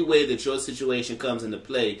way that your situation comes into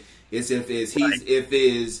play is he's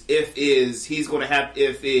going to have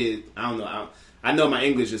I don't know. I know my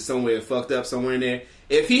English is somewhere fucked up somewhere in there.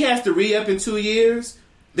 If he has to re-up in 2 years,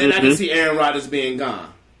 then I can see Aaron Rodgers being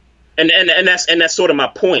gone. And that's sort of my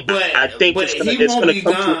point. But I think he won't be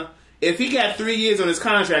gone. If he got 3 years on his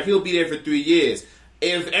contract, he'll be there for 3 years.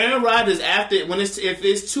 If Aaron Rodgers if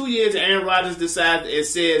it's 2 years and Aaron Rodgers decides and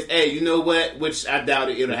says, hey, you know what, which I doubt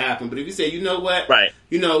it'll happen, but if you say, you know what,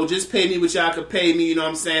 just pay me what y'all could pay me, you know what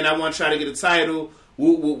I'm saying, I want to try to get a title, I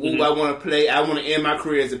want to play, I want to end my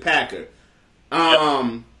career as a Packer.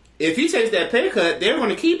 If he takes that pay cut, they're going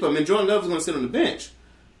to keep him, and Jordan Love is going to sit on the bench.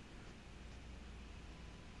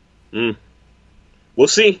 We'll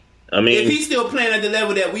see. I mean, if he's still playing at the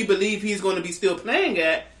level that we believe he's going to be still playing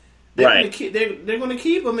at, they're going to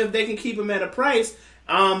keep him if they can keep him at a price.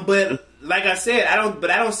 But like I said, I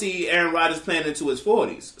don't see Aaron Rodgers playing into his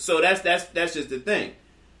 40s. So that's just the thing.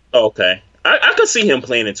 Okay, I could see him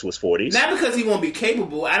playing into his 40s. Not because he won't be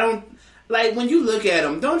capable. I don't like when you look at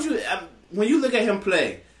him. Don't you? When you look at him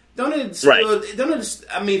play, Don't it still? Don't it?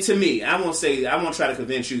 I mean, to me, I won't try to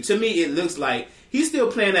convince you. To me, it looks like he's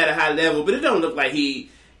still playing at a high level, but it don't look like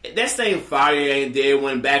that same fire ain't there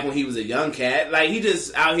when he was a young cat. Like, he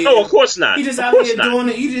just out here. No, of course not. He just out here doing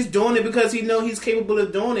it. He's just doing it because he know he's capable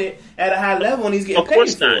of doing it at a high level, and he's getting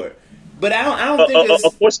paid for it. But I don't think it's.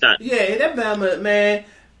 Of course not. Yeah, that Bama, man.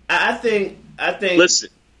 I think. Listen,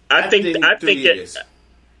 I think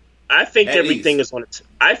everything is on.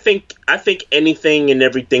 I think anything and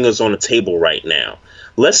everything is on the table right now.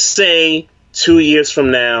 Let's say 2 years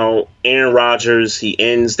from now, Aaron Rodgers, he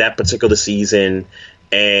ends that particular season,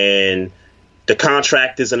 and the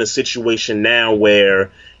contract is in a situation now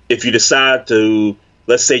where if you decide to,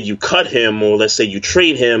 let's say you cut him or let's say you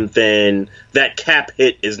trade him, then that cap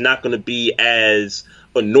hit is not going to be as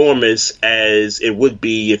enormous as it would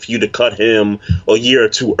be if you'd have cut him a year or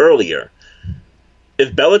two earlier.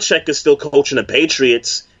 If Belichick is still coaching the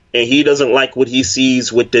Patriots and he doesn't like what he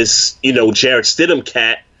sees with this, Jarrett Stidham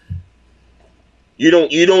cat, you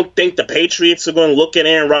don't think the Patriots are going to look at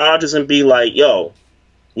Aaron Rodgers and be like, yo,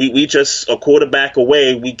 we just a quarterback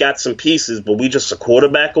away. We got some pieces, but we just a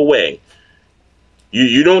quarterback away.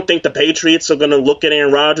 You don't think the Patriots are going to look at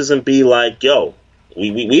Aaron Rodgers and be like, yo,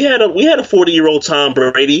 we had a 40-year-old Tom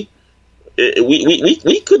Brady.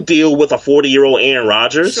 We could deal with a 40-year-old Aaron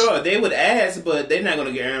Rodgers. Sure, they would ask, but they're not going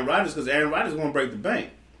to get Aaron Rodgers because Aaron Rodgers is going to break the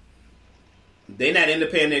bank. They're not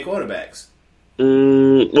independent quarterbacks.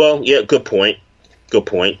 Well, yeah, good point. Good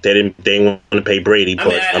point. They didn't want to pay Brady, but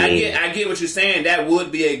I get what you're saying. That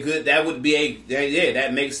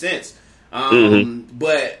makes sense.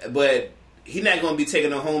 But he's not going to be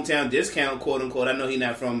taking a hometown discount, quote unquote. I know he's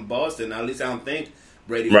not from Boston. At least I don't think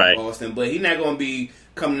Brady's from Boston. But he's not going to be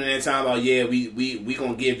coming in and talking about, we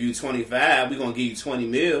going to give you 25. We going to give you 20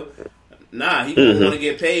 mil. Nah, he going to want to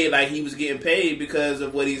get paid like he was getting paid because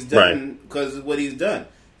of what he's done. Because of what he's done.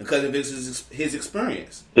 Because of his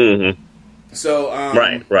experience. Mm-hmm. So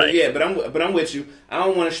right. But I'm with you. I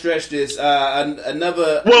don't want to stretch this.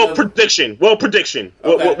 Prediction.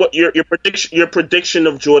 Okay. What your prediction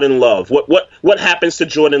of Jordan Love? What happens to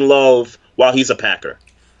Jordan Love while he's a Packer?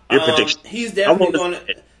 Your prediction. He's definitely going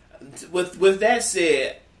to. With that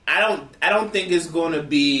said, I don't think it's going to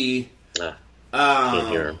be. Can't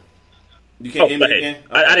hear him. You can't hear me again?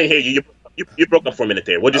 Okay. I didn't hear you. You broke up for a minute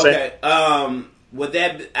there. What'd you say? With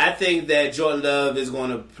that, I think that Jordan Love is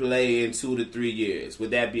going to play in 2 to 3 years.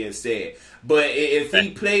 With that being said, but if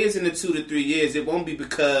he plays in the 2 to 3 years, it won't be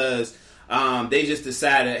because they just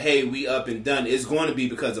decided, hey, we up and done. It's going to be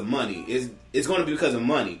because of money. It's going to be because of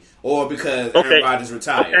money or because Aaron Rodgers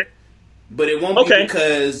retired. Okay. But it won't be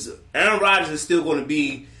because Aaron Rodgers is still going to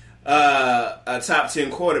be a top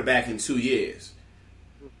 10 quarterback in 2 years.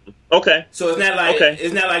 Okay. So it's not like at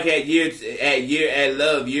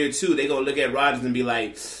Love year 2 they're gonna look at Rodgers and be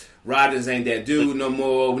like, Rodgers ain't that dude no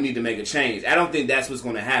more. We need to make a change. I don't think that's what's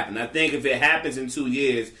going to happen. I think if it happens in 2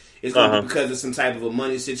 years, it's going to be because of some type of a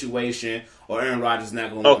money situation or Aaron Rodgers is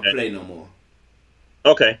not going to play no more.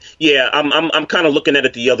 Okay. Yeah, I'm kind of looking at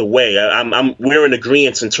it the other way. We're in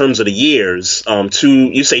agreement in terms of the years.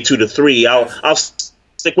 You say 2 to 3. I'll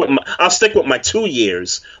stick with my 2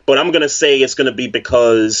 years, but I'm gonna say it's gonna be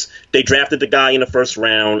because they drafted the guy in the first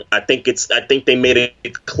round. I think they made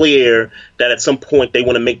it clear that at some point they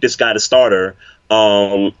want to make this guy the starter.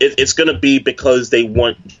 It's gonna be because they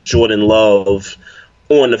want Jordan Love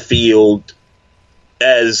on the field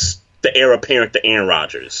as the heir apparent to Aaron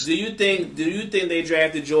Rodgers. Do you think they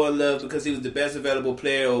drafted Jordan Love because he was the best available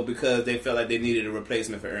player, or because they felt like they needed a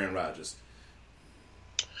replacement for Aaron Rodgers?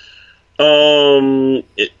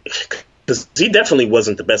 Because he definitely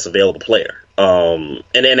wasn't the best available player. And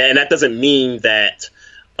that doesn't mean that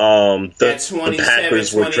the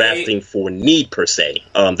Packers were drafting for need per se.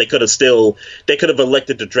 They could have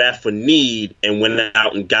elected to draft for need and went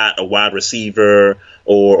out and got a wide receiver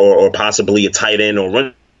or possibly a tight end or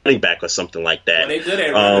running back or something like that. Well, they good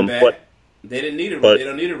at running back. But they didn't need they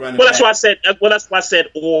don't need a running back. That's why I said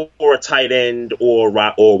or a tight end or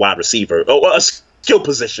wide receiver or a skill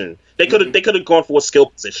position. They could have gone for a skill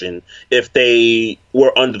position if they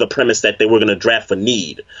were under the premise that they were going to draft for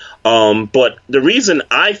need. But the reason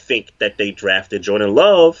I think that they drafted Jordan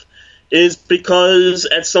Love is because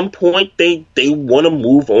at some point they want to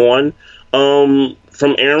move on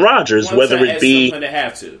from Aaron Rodgers, whether it be they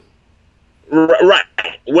have to. Right.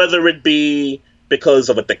 Whether it be because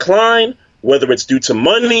of a decline, whether it's due to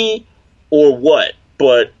money or what.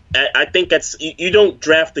 But I think that's, you don't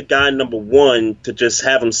draft the guy number one to just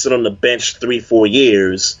have him sit on the bench 3-4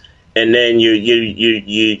 years, and then you're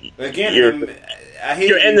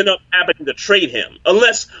ending up having to trade him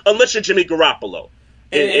unless you're Jimmy Garoppolo.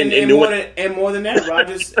 And more than that,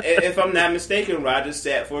 Rodgers, if I'm not mistaken, Rodgers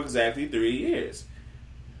sat for exactly 3 years.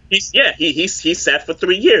 He sat for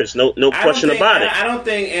 3 years. No question about it. I don't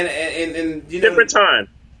think, and you know, different time.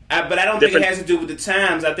 But I don't think it has to do with the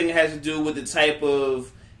times. I think it has to do with the type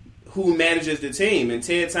of who manages the team. And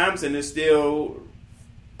Ted Thompson is still.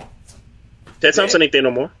 Ted Thompson ain't there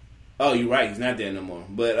no more. Oh, you're right. He's not there no more.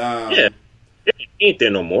 But he ain't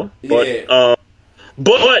there no more. But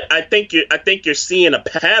but I think you're seeing a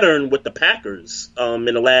pattern with the Packers in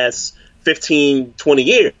the last 15, 20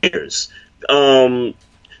 years.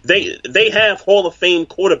 They have Hall of Fame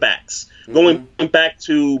quarterbacks going back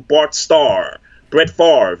to Bart Starr, Brett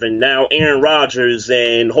Favre, and now Aaron Rodgers,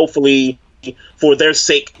 and hopefully, for their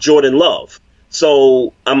sake, Jordan Love.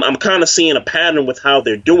 So I'm kind of seeing a pattern with how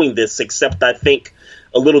they're doing this, except I think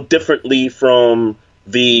a little differently from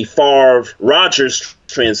the Favre-Rodgers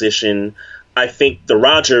transition. I think the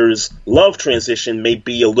Rodgers-Love transition may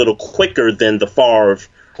be a little quicker than the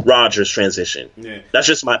Favre-Rodgers transition. Yeah. That's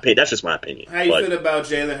just my opinion. How you feel about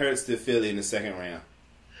Jalen Hurts to Philly in the second round?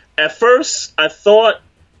 At first, I thought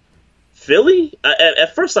Philly.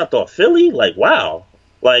 At first, I thought Philly. Like, wow.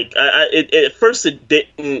 Like, at first, it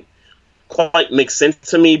didn't quite make sense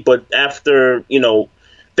to me. But after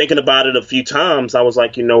thinking about it a few times, I was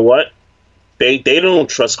like, you know what? They don't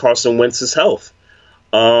trust Carson Wentz's health.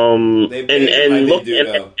 They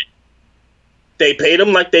paid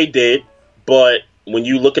him like they did, but when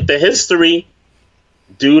you look at the history,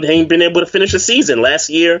 dude ain't been able to finish a season. Last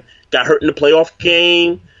year, got hurt in the playoff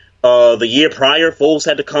game. The year prior, Foles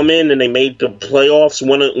had to come in and they made the playoffs,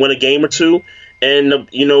 won a game or two. And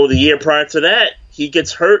the year prior to that, he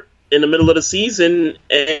gets hurt in the middle of the season,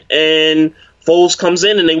 and Foles comes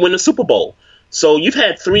in and they win the Super Bowl. So you've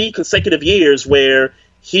had 3 consecutive years where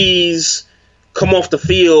he's come off the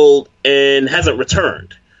field and hasn't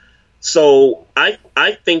returned. So I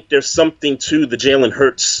think there's something to the Jalen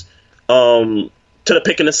Hurts to the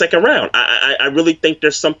pick in the second round. I really think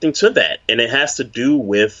there's something to that, and it has to do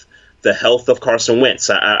with the health of Carson Wentz.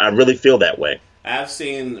 I really feel that way. I've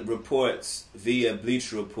seen reports via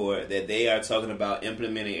Bleacher Report that they are talking about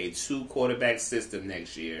implementing a 2-quarterback system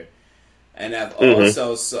next year. And I've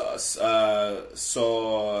also saw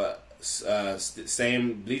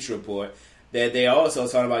same Bleacher Report that they also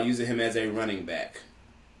talking about using him as a running back.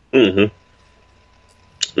 Man,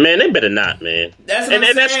 they better not, man. That's what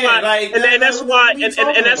I'm saying.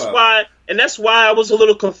 That's why I was a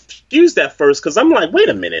little confused at first, because I'm like, wait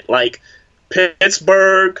a minute, like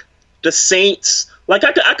Pittsburgh, the Saints, like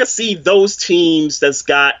I could see those teams that's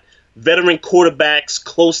got veteran quarterbacks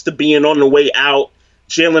close to being on the way out.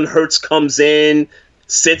 Jalen Hurts comes in,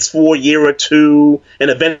 sits for a year or two, and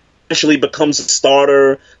eventually becomes a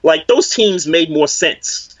starter. Like, those teams made more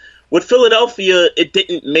sense. With Philadelphia, it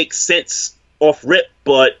didn't make sense off rip,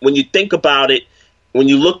 but when you think about it, when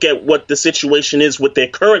you look at what the situation is with their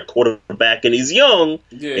current quarterback, and he's young,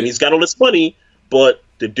 and he's got all this money, but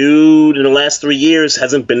the dude in the last 3 years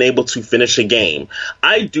hasn't been able to finish a game.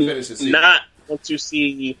 I do not want to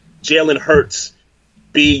see Jalen Hurts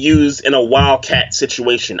be used in a wildcat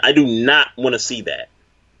situation. I do not want to see that.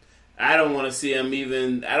 I don't want to see him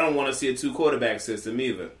even. I don't want to see a 2-quarterback system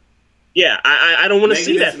either. Yeah, I don't want to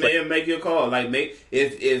see that. Make your call. Like,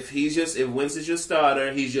 if Wentz is your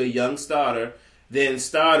starter, he's your young starter, then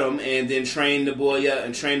start him and then train the boy up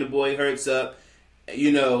and train the boy Hurts up.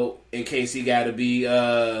 In case he got to be,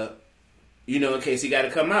 in case he got to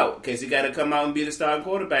come out, and be the starting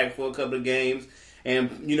quarterback for a couple of games,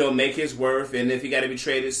 and make his worth. And if he got to be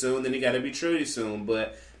traded soon, then he got to be traded soon.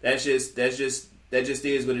 But that just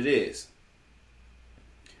is what it is.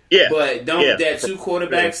 Yeah. But that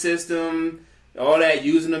 2-quarterback system, all that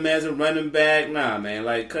using him as a running back, nah, man.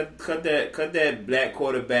 Like, cut that black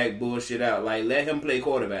quarterback bullshit out. Like, let him play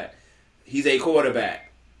quarterback. He's a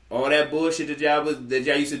quarterback. All that bullshit that y'all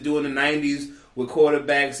used to do in the 90s with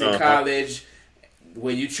quarterbacks in college,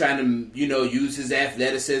 where you trying to use his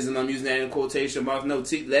athleticism. I'm using that in quotation marks. No,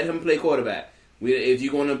 let him play quarterback. If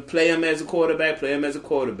you're gonna play him as a quarterback, play him as a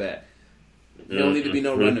quarterback. You don't need to be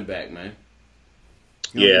no running back, man.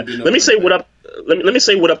 Let me say what up. Let me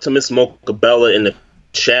say what up to Miss Mocha Bella in the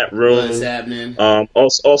chat room. What's happening?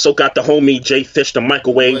 Also got the homie Jay Fish, the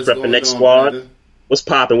microwave repping Next Squad. Brother? What's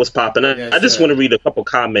poppin'? I just want to read a couple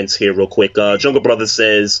comments here real quick. Jungle Brother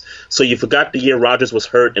says, so you forgot the year Rodgers was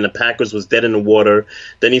hurt and the Packers was dead in the water.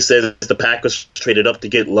 Then he says the Packers traded up to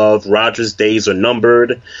get Love. Rodgers' days are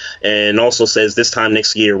numbered. And also says this time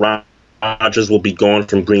next year, Rodgers will be gone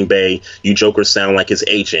from Green Bay. You jokers sound like his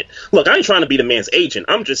agent. Look, I ain't trying to be the man's agent.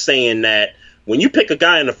 I'm just saying that when you pick a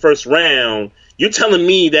guy in the first round, you're telling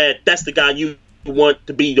me that that's the guy you want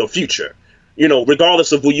to be your future.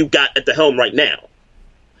 regardless of who you got at the helm right now.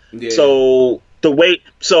 Yeah. So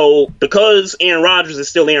because Aaron Rodgers is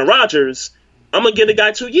still Aaron Rodgers, I'm gonna give the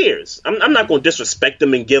guy 2 years. I'm not gonna disrespect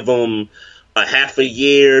him and give him a half a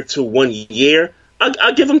year to 1 year.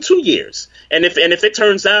 I'll give him 2 years. And if it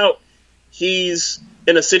turns out he's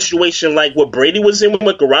in a situation like what Brady was in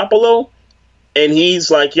with Garoppolo, and he's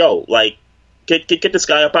like, yo, like, get this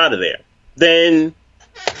guy up out of there, then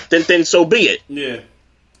so be it. Yeah.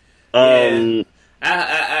 Let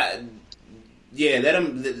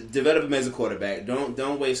him develop him as a quarterback.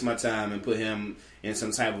 Don't waste my time and put him in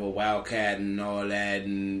some type of a wildcat and all that,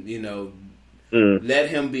 and let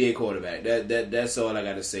him be a quarterback. That's all I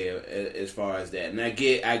got to say as far as that. And I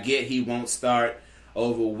get he won't start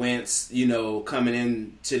over Wentz, coming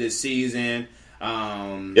into the season,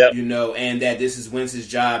 and that this is Wentz's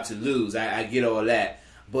job to lose. I get all that,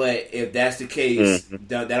 but if that's the case,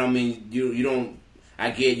 that don't mean you don't.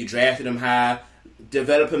 I get you drafted him high.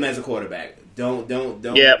 Develop him as a quarterback. Don't do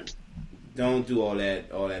all that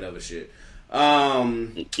other shit.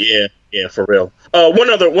 Yeah, for real.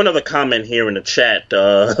 One other comment here in the chat.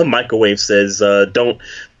 Microwave says, "Don't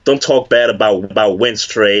talk bad about Wentz,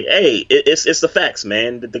 Trey. Hey, it's the facts,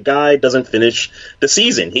 man. The guy doesn't finish the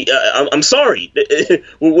season. I'm sorry.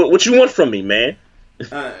 What you want from me, man?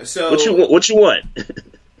 What you want?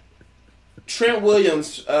 Trent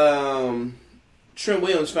Williams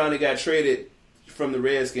finally got traded from the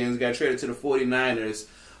Redskins. Got traded to the 49ers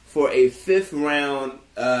for a 5th round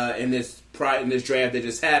in this draft that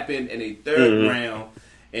just happened, and a 3rd round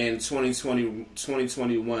in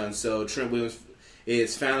 2021. So Trent Williams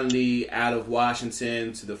is finally out of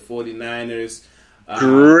Washington to the 49ers.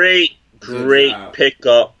 Great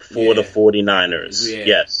pickup for the 49ers. Yeah,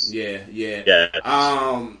 yes. Yeah.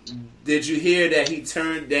 Did you hear that he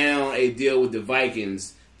turned down a deal with the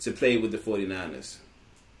Vikings to play with the 49ers?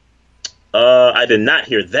 I did not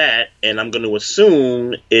hear that, and I'm going to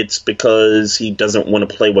assume it's because he doesn't want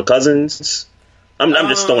to play with Cousins. I'm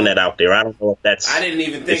just throwing that out there. I don't know if that's... I didn't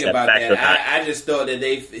even think about that. I just thought that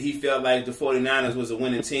he felt like the 49ers was a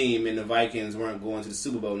winning team and the Vikings weren't going to the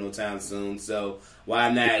Super Bowl no time soon. So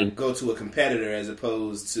why not go to a competitor as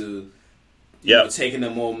opposed to taking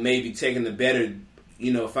the better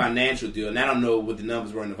financial deal? And I don't know what the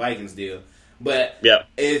numbers were in the Vikings deal. But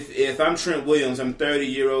if I'm Trent Williams, I'm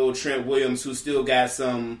 30-year-old Trent Williams who still got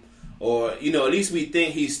some, or at least we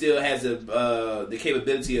think he still has the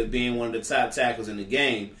capability of being one of the top tackles in the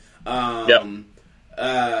game. Let's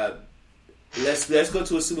go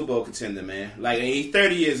to a Super Bowl contender, man. Like, he's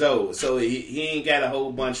 30 years old, so he ain't got a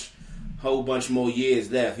whole bunch more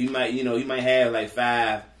years left. He might have like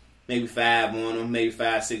 5 on him, maybe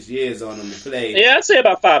 5-6 years on him to play. Yeah, I'd say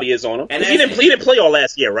about 5 years on him. And he didn't play all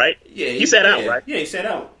last year, right? Yeah, he sat out, right? Yeah, he sat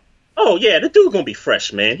out. Oh yeah, the dude's gonna be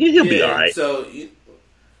fresh, man. He'll be all right. So,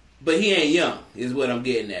 but he ain't young, is what I'm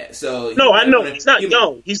getting at. So no, I know he's not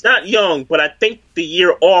young. He's not young, but I think the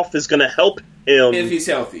year off is gonna help him if he's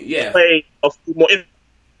healthy. Yeah, play a few more. If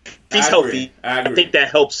he's healthy, I think that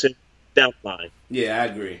helps him down the line. Yeah, I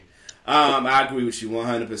agree. I agree with you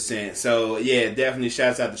 100%. So yeah, definitely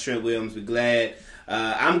shouts out to Trent Williams. We're glad.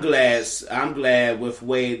 I'm glad with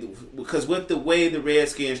the way the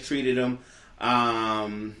Redskins treated him.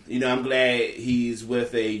 I'm glad he's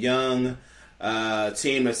with a young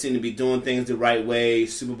team that seem to be doing things the right way.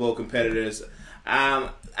 Super Bowl competitors. I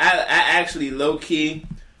actually low key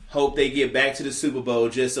hope they get back to the Super Bowl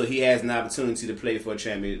just so he has an opportunity to play for a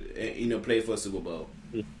champion. Play for a Super Bowl.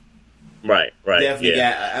 Right. Definitely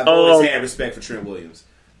I've always had respect for Trent Williams.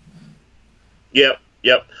 Yep.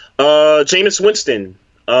 Jameis Winston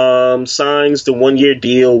signs the 1-year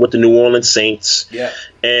deal with the New Orleans Saints. Yeah.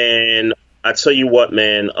 And I tell you what,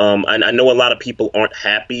 man, I know a lot of people aren't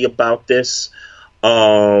happy about this.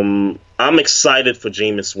 I'm excited for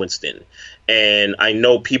Jameis Winston. And I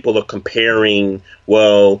know people are comparing,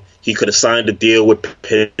 well, he could have signed a deal with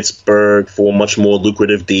Pittsburgh for a much more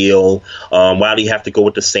lucrative deal. Why do you have to go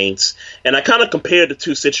with the Saints? And I kind of compared the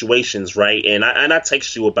two situations, right? And I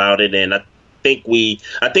text you about it, and I think we're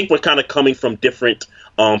kind of coming from different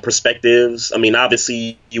perspectives. I mean,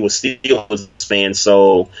 obviously, you were Steelers fan,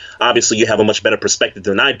 so obviously you have a much better perspective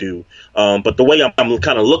than I do. But the way I'm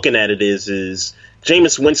kind of looking at it is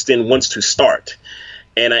Jameis Winston wants to start.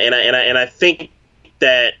 And I think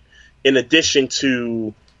that in addition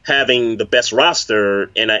to having the best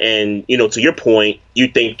roster, and to your point, you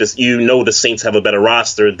think the Saints have a better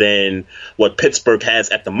roster than what Pittsburgh has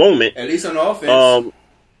at the moment, at least on offense.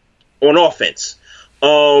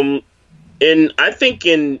 And I think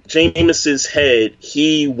in Jameis's head,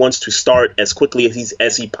 he wants to start as quickly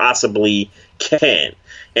as he possibly can.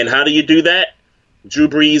 And how do you do that? Drew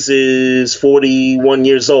Brees is 41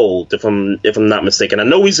 years old, if I'm not mistaken. I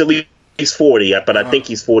know he's at least 40, but I think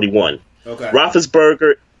he's 41. Okay.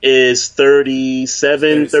 Roethlisberger is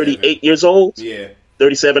 38 years old. Yeah.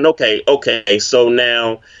 37. Okay. So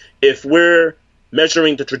now, if we're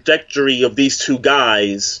measuring the trajectory of these two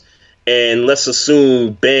guys, and let's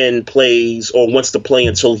assume Ben plays or wants to play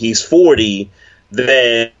until he's 40,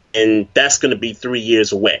 then that's going to be 3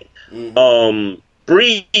 years away. Mm-hmm.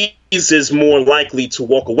 Brees is more likely to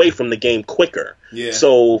walk away from the game quicker. Yeah.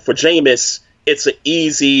 So for Jameis, it's an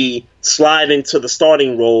easy slide into the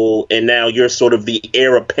starting role, and now you're sort of the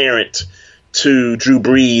heir apparent to Drew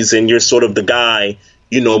Brees, and you're sort of the guy,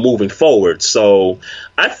 moving forward. So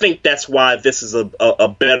I think that's why this is a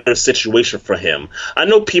better situation for him. I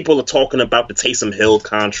know people are talking about the Taysom Hill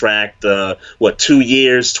contract, 2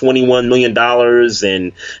 years, $21 million.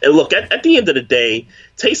 And look, at the end of the day,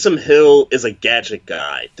 Taysom Hill is a gadget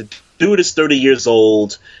guy. The dude is 30 years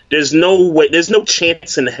old. There's no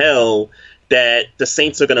chance in hell that the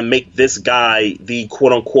Saints are going to make this guy the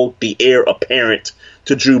quote-unquote the heir apparent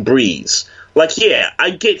to Drew Brees. Like, yeah, I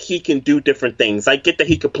get he can do different things. I get that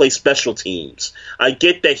he could play special teams. I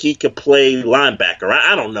get that he could play linebacker.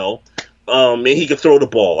 I don't know. And he could throw the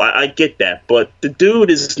ball. I get that. But the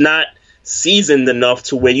dude is not seasoned enough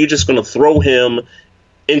to where you're just going to throw him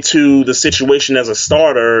into the situation as a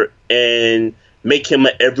starter and make him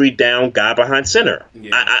an every down guy behind center.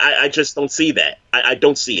 Yeah. I just don't see that. I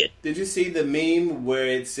don't see it. Did you see the meme where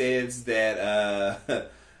it says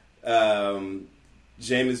that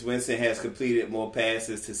Jameis Winston has completed more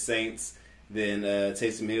passes to Saints than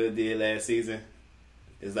Taysom Hill did last season?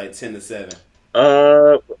 It's like 10-7.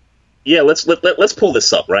 Yeah, let's pull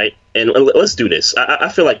this up, right? And let's do this. I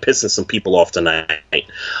feel like pissing some people off tonight.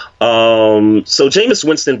 So Jameis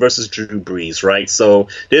Winston versus Drew Brees, right? So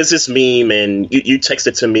there's this meme, and you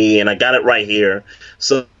texted to me, and I got it right here.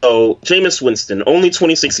 So Jameis Winston, only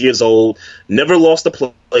 26 years old, never lost a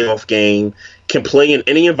playoff game, can play in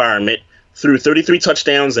any environment, threw 33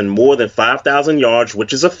 touchdowns and more than 5,000 yards,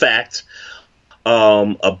 which is a fact.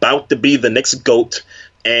 About to be the next GOAT,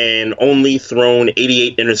 and only thrown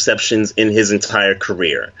 88 interceptions in his entire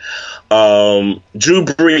career. Drew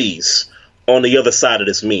Brees, on the other side of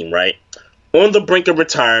this meme, right? On the brink of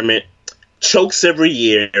retirement, chokes every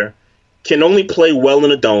year, can only play well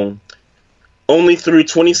in a dome, only threw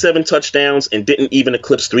 27 touchdowns and didn't even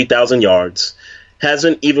eclipse 3,000 yards,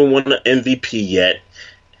 hasn't even won an MVP yet,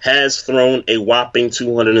 has thrown a whopping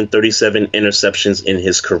 237 interceptions in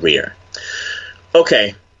his career.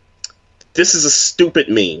 Okay, this is a stupid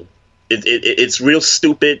meme. It's real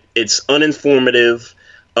stupid. It's uninformative.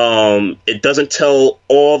 It doesn't tell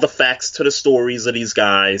all the facts to the stories of these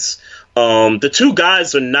guys. The two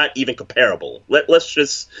guys are not even comparable. Let's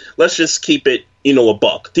just keep it, a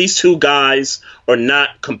buck. These two guys are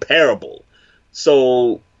not comparable.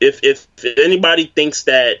 So if anybody thinks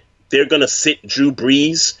that they're going to sit Drew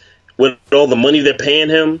Brees with all the money they're paying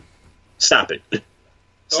him, stop it.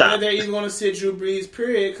 Stop. Or they're even going to sit Drew Brees,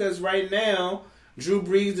 period, because right now, Drew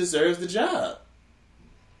Brees deserves the job.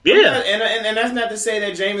 Yeah. And that's not to say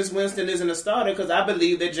that Jameis Winston isn't a starter, because I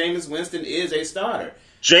believe that Jameis Winston is a starter.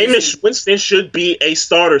 Jameis Winston should be a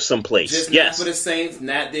starter someplace. Just yes. not for the Saints,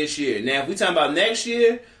 not this year. Now, if we talking about next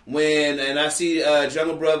year, and I see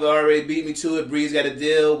Jungle Brother already beat me to it, Brees got a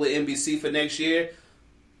deal with NBC for next year,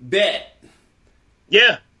 bet.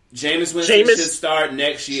 Yeah. Jameis Winston should start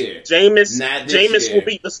next year. Jameis year. will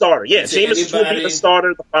be the starter. Yeah, Jameis will be the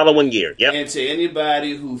starter the following year. Yep. And to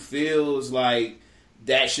anybody who feels like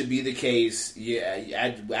that should be the case,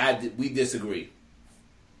 we disagree.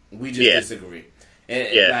 We just disagree.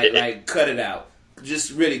 And like cut it out.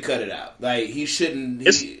 Just really cut it out. Like he shouldn't.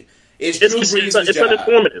 It's Drew Brees' job. It's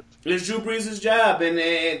uninformative. It's Drew Brees' job,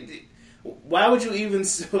 and why would you even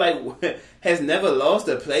has never lost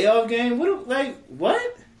a playoff game?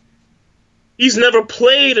 What? He's never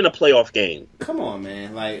played in a playoff game. Come on,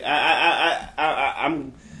 man. Like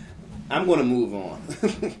I'm going to move on.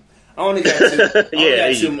 I only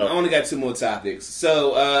got two more topics.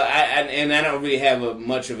 So I don't really have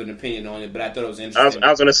much of an opinion on it, but I thought it was interesting.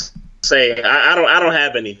 I was going to say I don't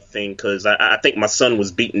have anything because I think my son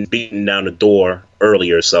was beating down the door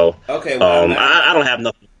earlier. So okay, well, I don't have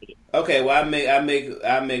nothing. Okay, well I make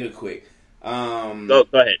it quick. Go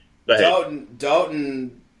ahead.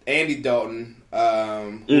 Andy Dalton,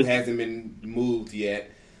 who hasn't been moved yet,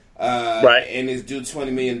 right, and is due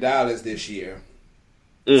 $20 million this year,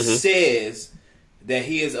 mm-hmm. says that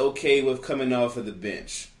he is okay with coming off of the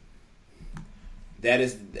bench. That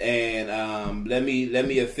is, and let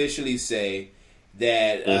me officially say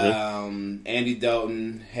that mm-hmm. Andy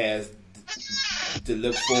Dalton to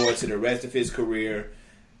look forward to the rest of his career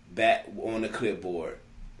back on the clipboard.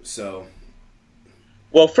 So,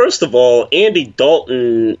 well, first of all, Andy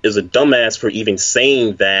Dalton is a dumbass for even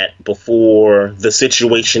saying that before the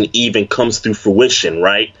situation even comes to fruition,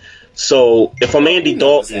 right? So if I'm Andy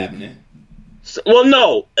Dalton, well,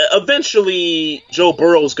 no, eventually Joe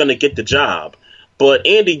Burrow's going to get the job, but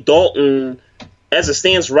Andy Dalton, as it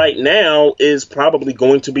stands right now, is probably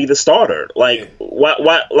going to be the starter. Like,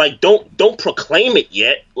 why? Like, don't proclaim it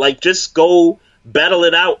yet. Like, just go battle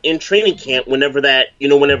it out in training camp whenever that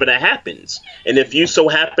happens. And if you so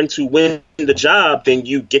happen to win the job, then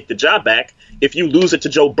you get the job back. If you lose it to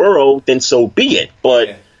Joe Burrow, then so be it.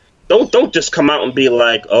 But don't just come out and be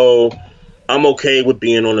like, oh, I'm okay with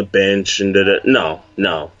being on the bench and no.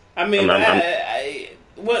 I mean,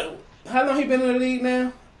 what? How long he been in the league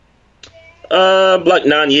now? Like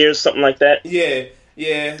 9 years, something like that. Yeah.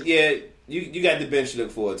 You got the bench to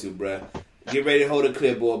look forward to, bruh. Get ready to hold a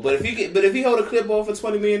clipboard. But if he hold a clipboard for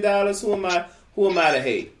 $20 million, who am I to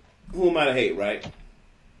hate? Who am I to hate, right?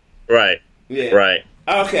 Right. Yeah. Right.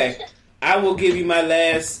 Okay. I will give you my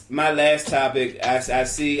last topic. I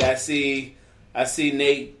see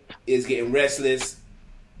Nate is getting restless.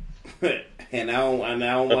 and I don't want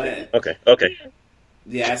to. Okay.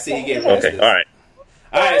 Yeah, I see you getting restless. Okay. All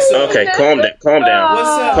right. So okay, calm down. What's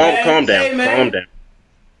up, man? Calm down. Hey, man. Calm down.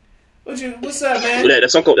 What's up, man? Yeah,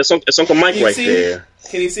 that's Uncle Mike right there. Me?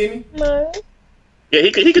 Can he see me? No. Yeah,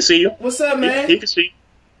 he can see you. What's up, man? He can see you.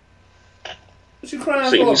 What you crying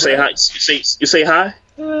So for? you say bro? hi. You say hi.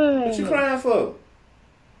 What you crying for?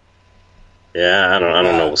 Yeah, I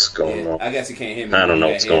don't know what's going on. I guess you can't hear me. I don't know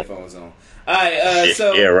You what's got going on. headphones on. All right,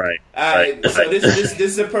 so yeah, right. All right, Right. so this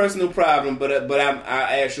is a personal problem, but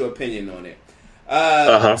I ask your opinion on it.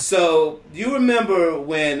 So you remember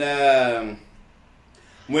when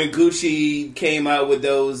Gucci came out with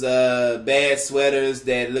those bad sweaters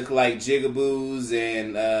that look like jigaboos,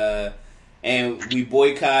 and we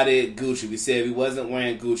boycotted Gucci. We said we wasn't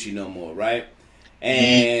wearing Gucci no more, right?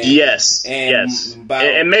 And yes. And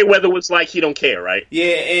Mayweather was like, he don't care, right?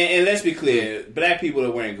 Yeah, and let's be clear, black people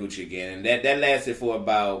are wearing Gucci again, and that lasted for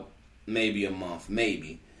about maybe a month,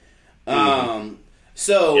 maybe. The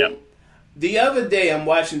other day I'm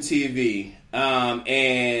watching TV,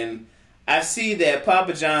 and I see that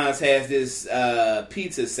Papa John's has this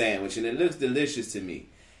pizza sandwich, and it looks delicious to me.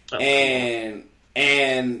 And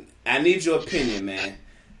I need your opinion, man.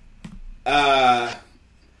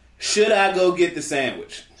 Should I go get the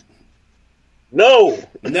sandwich? No.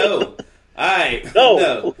 All right.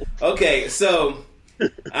 No. Okay, so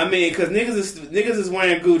I mean, because niggas is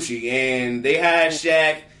wearing Gucci, and they hired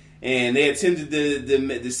Shaq, and they attempted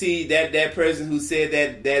to see that person who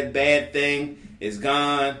said that bad thing is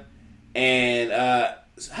gone. And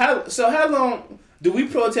how long do we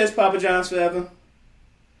protest Papa John's forever?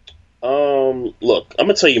 Look, I'm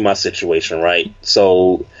gonna tell you my situation, right?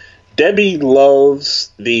 So Debbie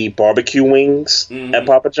loves the barbecue wings at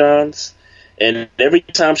Papa John's, and every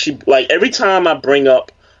time I bring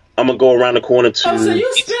up, I'm gonna go around the corner to. Oh, so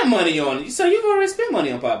you spent money on it? So you've already spent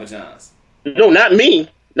money on Papa John's? No, not me.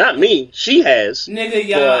 She has. Nigga,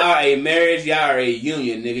 y'all are a marriage. Y'all are a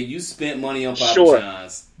union, nigga. You spent money on Papa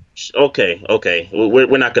John's. Okay.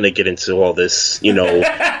 We're not gonna get into all this. You know,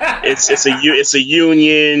 it's a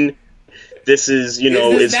union. This is, you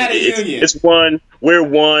know, it's one. We're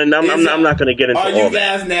one. I'm not going to get into all that. Are you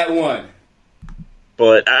guys not one?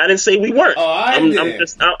 But I didn't say we weren't.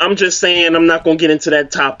 Oh, I'm just saying I'm not going to get into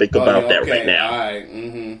that topic about that right now. All right.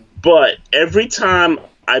 Mm-hmm. But every time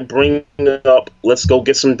I bring up, let's go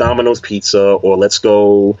get some Domino's pizza, or let's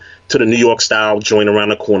go to the New York style joint around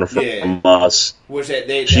the corner from us.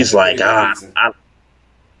 She's like,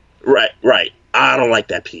 right. I don't like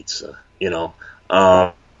that pizza. You know.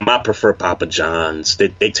 I prefer Papa John's. They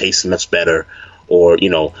taste much better, or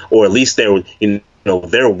at least their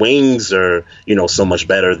wings are so much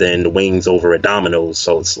better than the wings over at Domino's.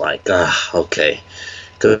 So it's like, okay,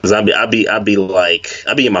 because I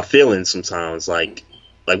be in my feelings sometimes. Like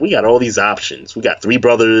we got all these options. We got Three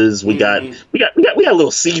Brothers. We got Little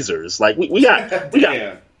Caesars. Like we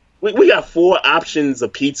got 4 options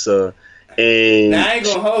of pizza. And now, I ain't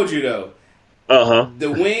gonna hold you though. The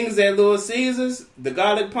wings at Little Caesars, the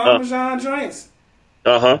garlic parmesan joints.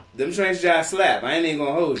 Them joints just slap. I ain't even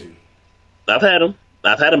gonna hold you. I've had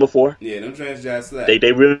them before. Yeah, them joints just slap.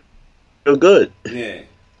 They real good. Yeah.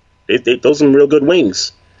 Those some real good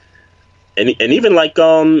wings. And even like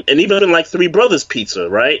Three Brothers pizza,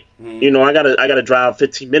 right? Mm-hmm. I gotta drive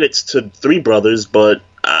 15 minutes to Three Brothers, but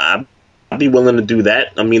I'd be willing to do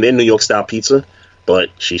that. I mean, they're New York style pizza, but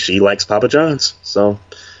she likes Papa John's. So,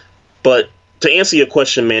 but to answer your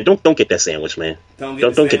question, man, don't get that sandwich, man. Don't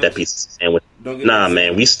get that piece of sandwich. Nah,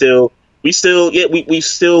 man, we still we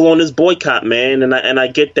still on this boycott, man. And I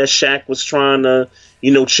get that Shaq was trying to,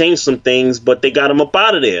 change some things, but they got him up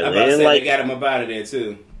out of there, man. They got him up out of there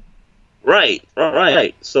too. Right.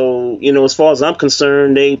 So, as far as I'm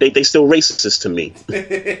concerned, they still racist to me.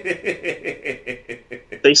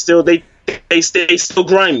 they still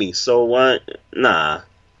grimy. So nah.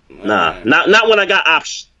 Not when I got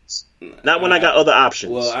options. Not when I got other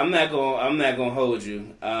options. Well, I'm not gonna hold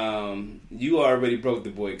you. You already broke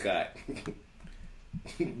the boycott.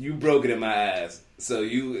 You broke it in my eyes. So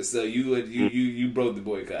you broke the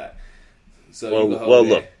boycott. So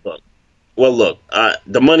look.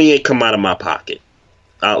 The money ain't come out of my pocket.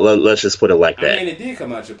 Let's just put it like that. I mean, it did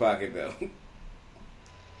come out your pocket though.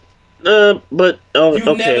 But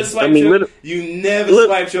okay. You never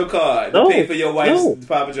swiped your card to pay for your wife's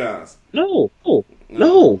Papa John's. No.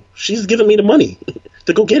 She's giving me the money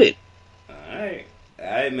to go get it. All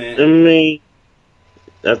right, man. I mean,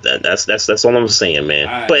 that's all I'm saying, man.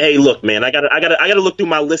 Right. But hey, look, man, I gotta look through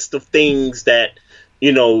my list of things that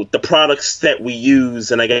the products that we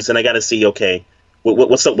use, and I gotta see, okay,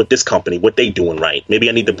 what's up with this company? What they doing right? Maybe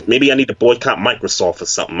I need to boycott Microsoft or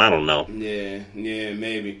something. I don't know. Yeah,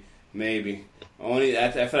 maybe. I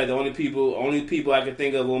feel like the only people I can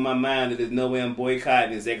think of on my mind that there's no way I'm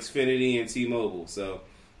boycotting is Xfinity and T-Mobile. So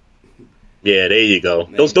yeah, there you go.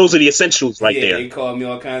 Those are the essentials there. They call me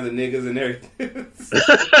all kinds of niggas and everything.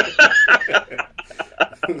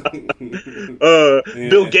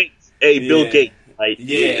 Bill Gates. Hey, Bill Gates. Like,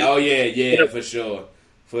 yeah, for sure.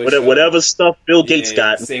 Whatever stuff Bill Gates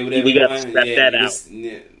got, say whatever we got to scrap that out.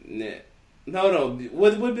 No.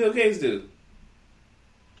 What Bill Gates do?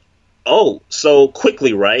 Oh, so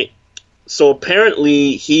quickly, right? So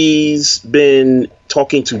apparently he's been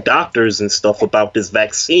talking to doctors and stuff about this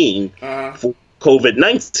vaccine for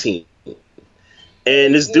COVID-19.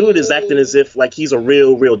 And this dude is acting as if like he's a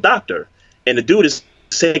real doctor. And the dude is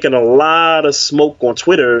taking a lot of smoke on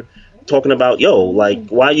Twitter talking about, like,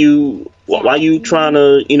 why you trying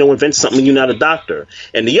to, invent something, you're not a doctor.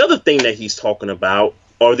 And the other thing that he's talking about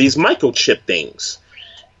are these microchip things.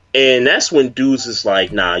 And that's when dudes is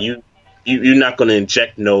like, nah, you're not going to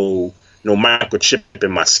inject no microchip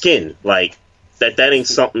in my skin. Like, that ain't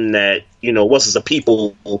something that, us as a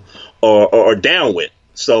people are down with.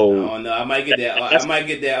 So, oh, no, I might get that. I might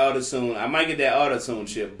get that auto-tune. I might get that auto-tune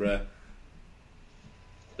chip, bruh.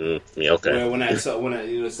 Yeah, okay. Where when I talk,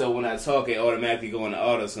 it automatically go into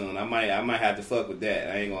auto-tune. I might have to fuck with that.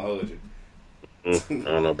 I ain't gonna hold you. I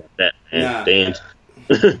don't know about that, man. Nah. Damn.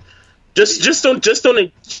 Just don't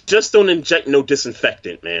inject no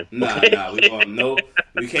disinfectant, man. Okay? Nah,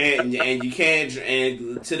 we can't, and you can't.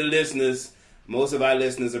 And to the listeners, most of our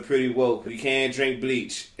listeners are pretty woke. You can't drink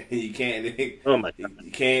bleach. You can't. Oh my God!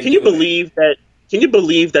 You can't. Can you believe that? Can you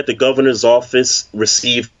believe that the governor's office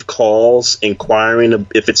received calls inquiring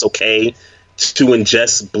if it's okay to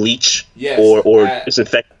ingest bleach or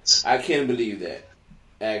disinfectants? I can't believe that.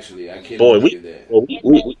 Actually, I can't believe that.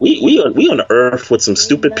 We on the earth with some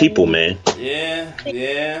stupid people, man.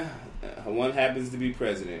 Yeah. One happens to be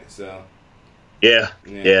president, so. Yeah,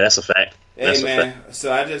 that's a fact. Hey, man,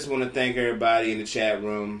 so I just want to thank everybody in the chat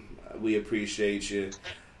room. We appreciate you.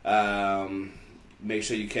 Make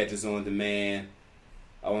sure you catch us on demand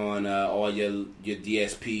on all your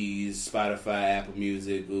DSPs, Spotify, Apple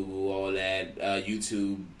Music, Google, all that,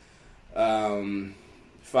 YouTube.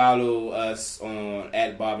 Follow us on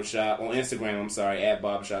Instagram, at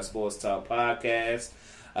Barbershop Sports Talk Podcast.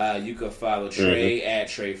 You can follow Trey at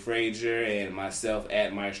Trey Frazier and myself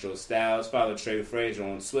at Maestro Styles. Follow Trey Frazier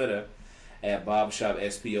on Twitter at Barbershop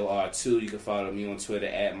SPOR2. You can follow me on Twitter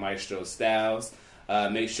at Maestro Styles.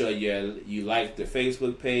 Make sure you like the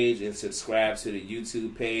Facebook page and subscribe to the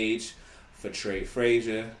YouTube page for Trey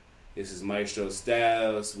Frazier. This is Maestro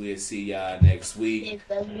Styles. We'll see y'all next week.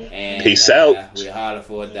 And peace out. We'll holler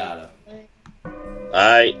for $1. All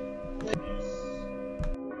right.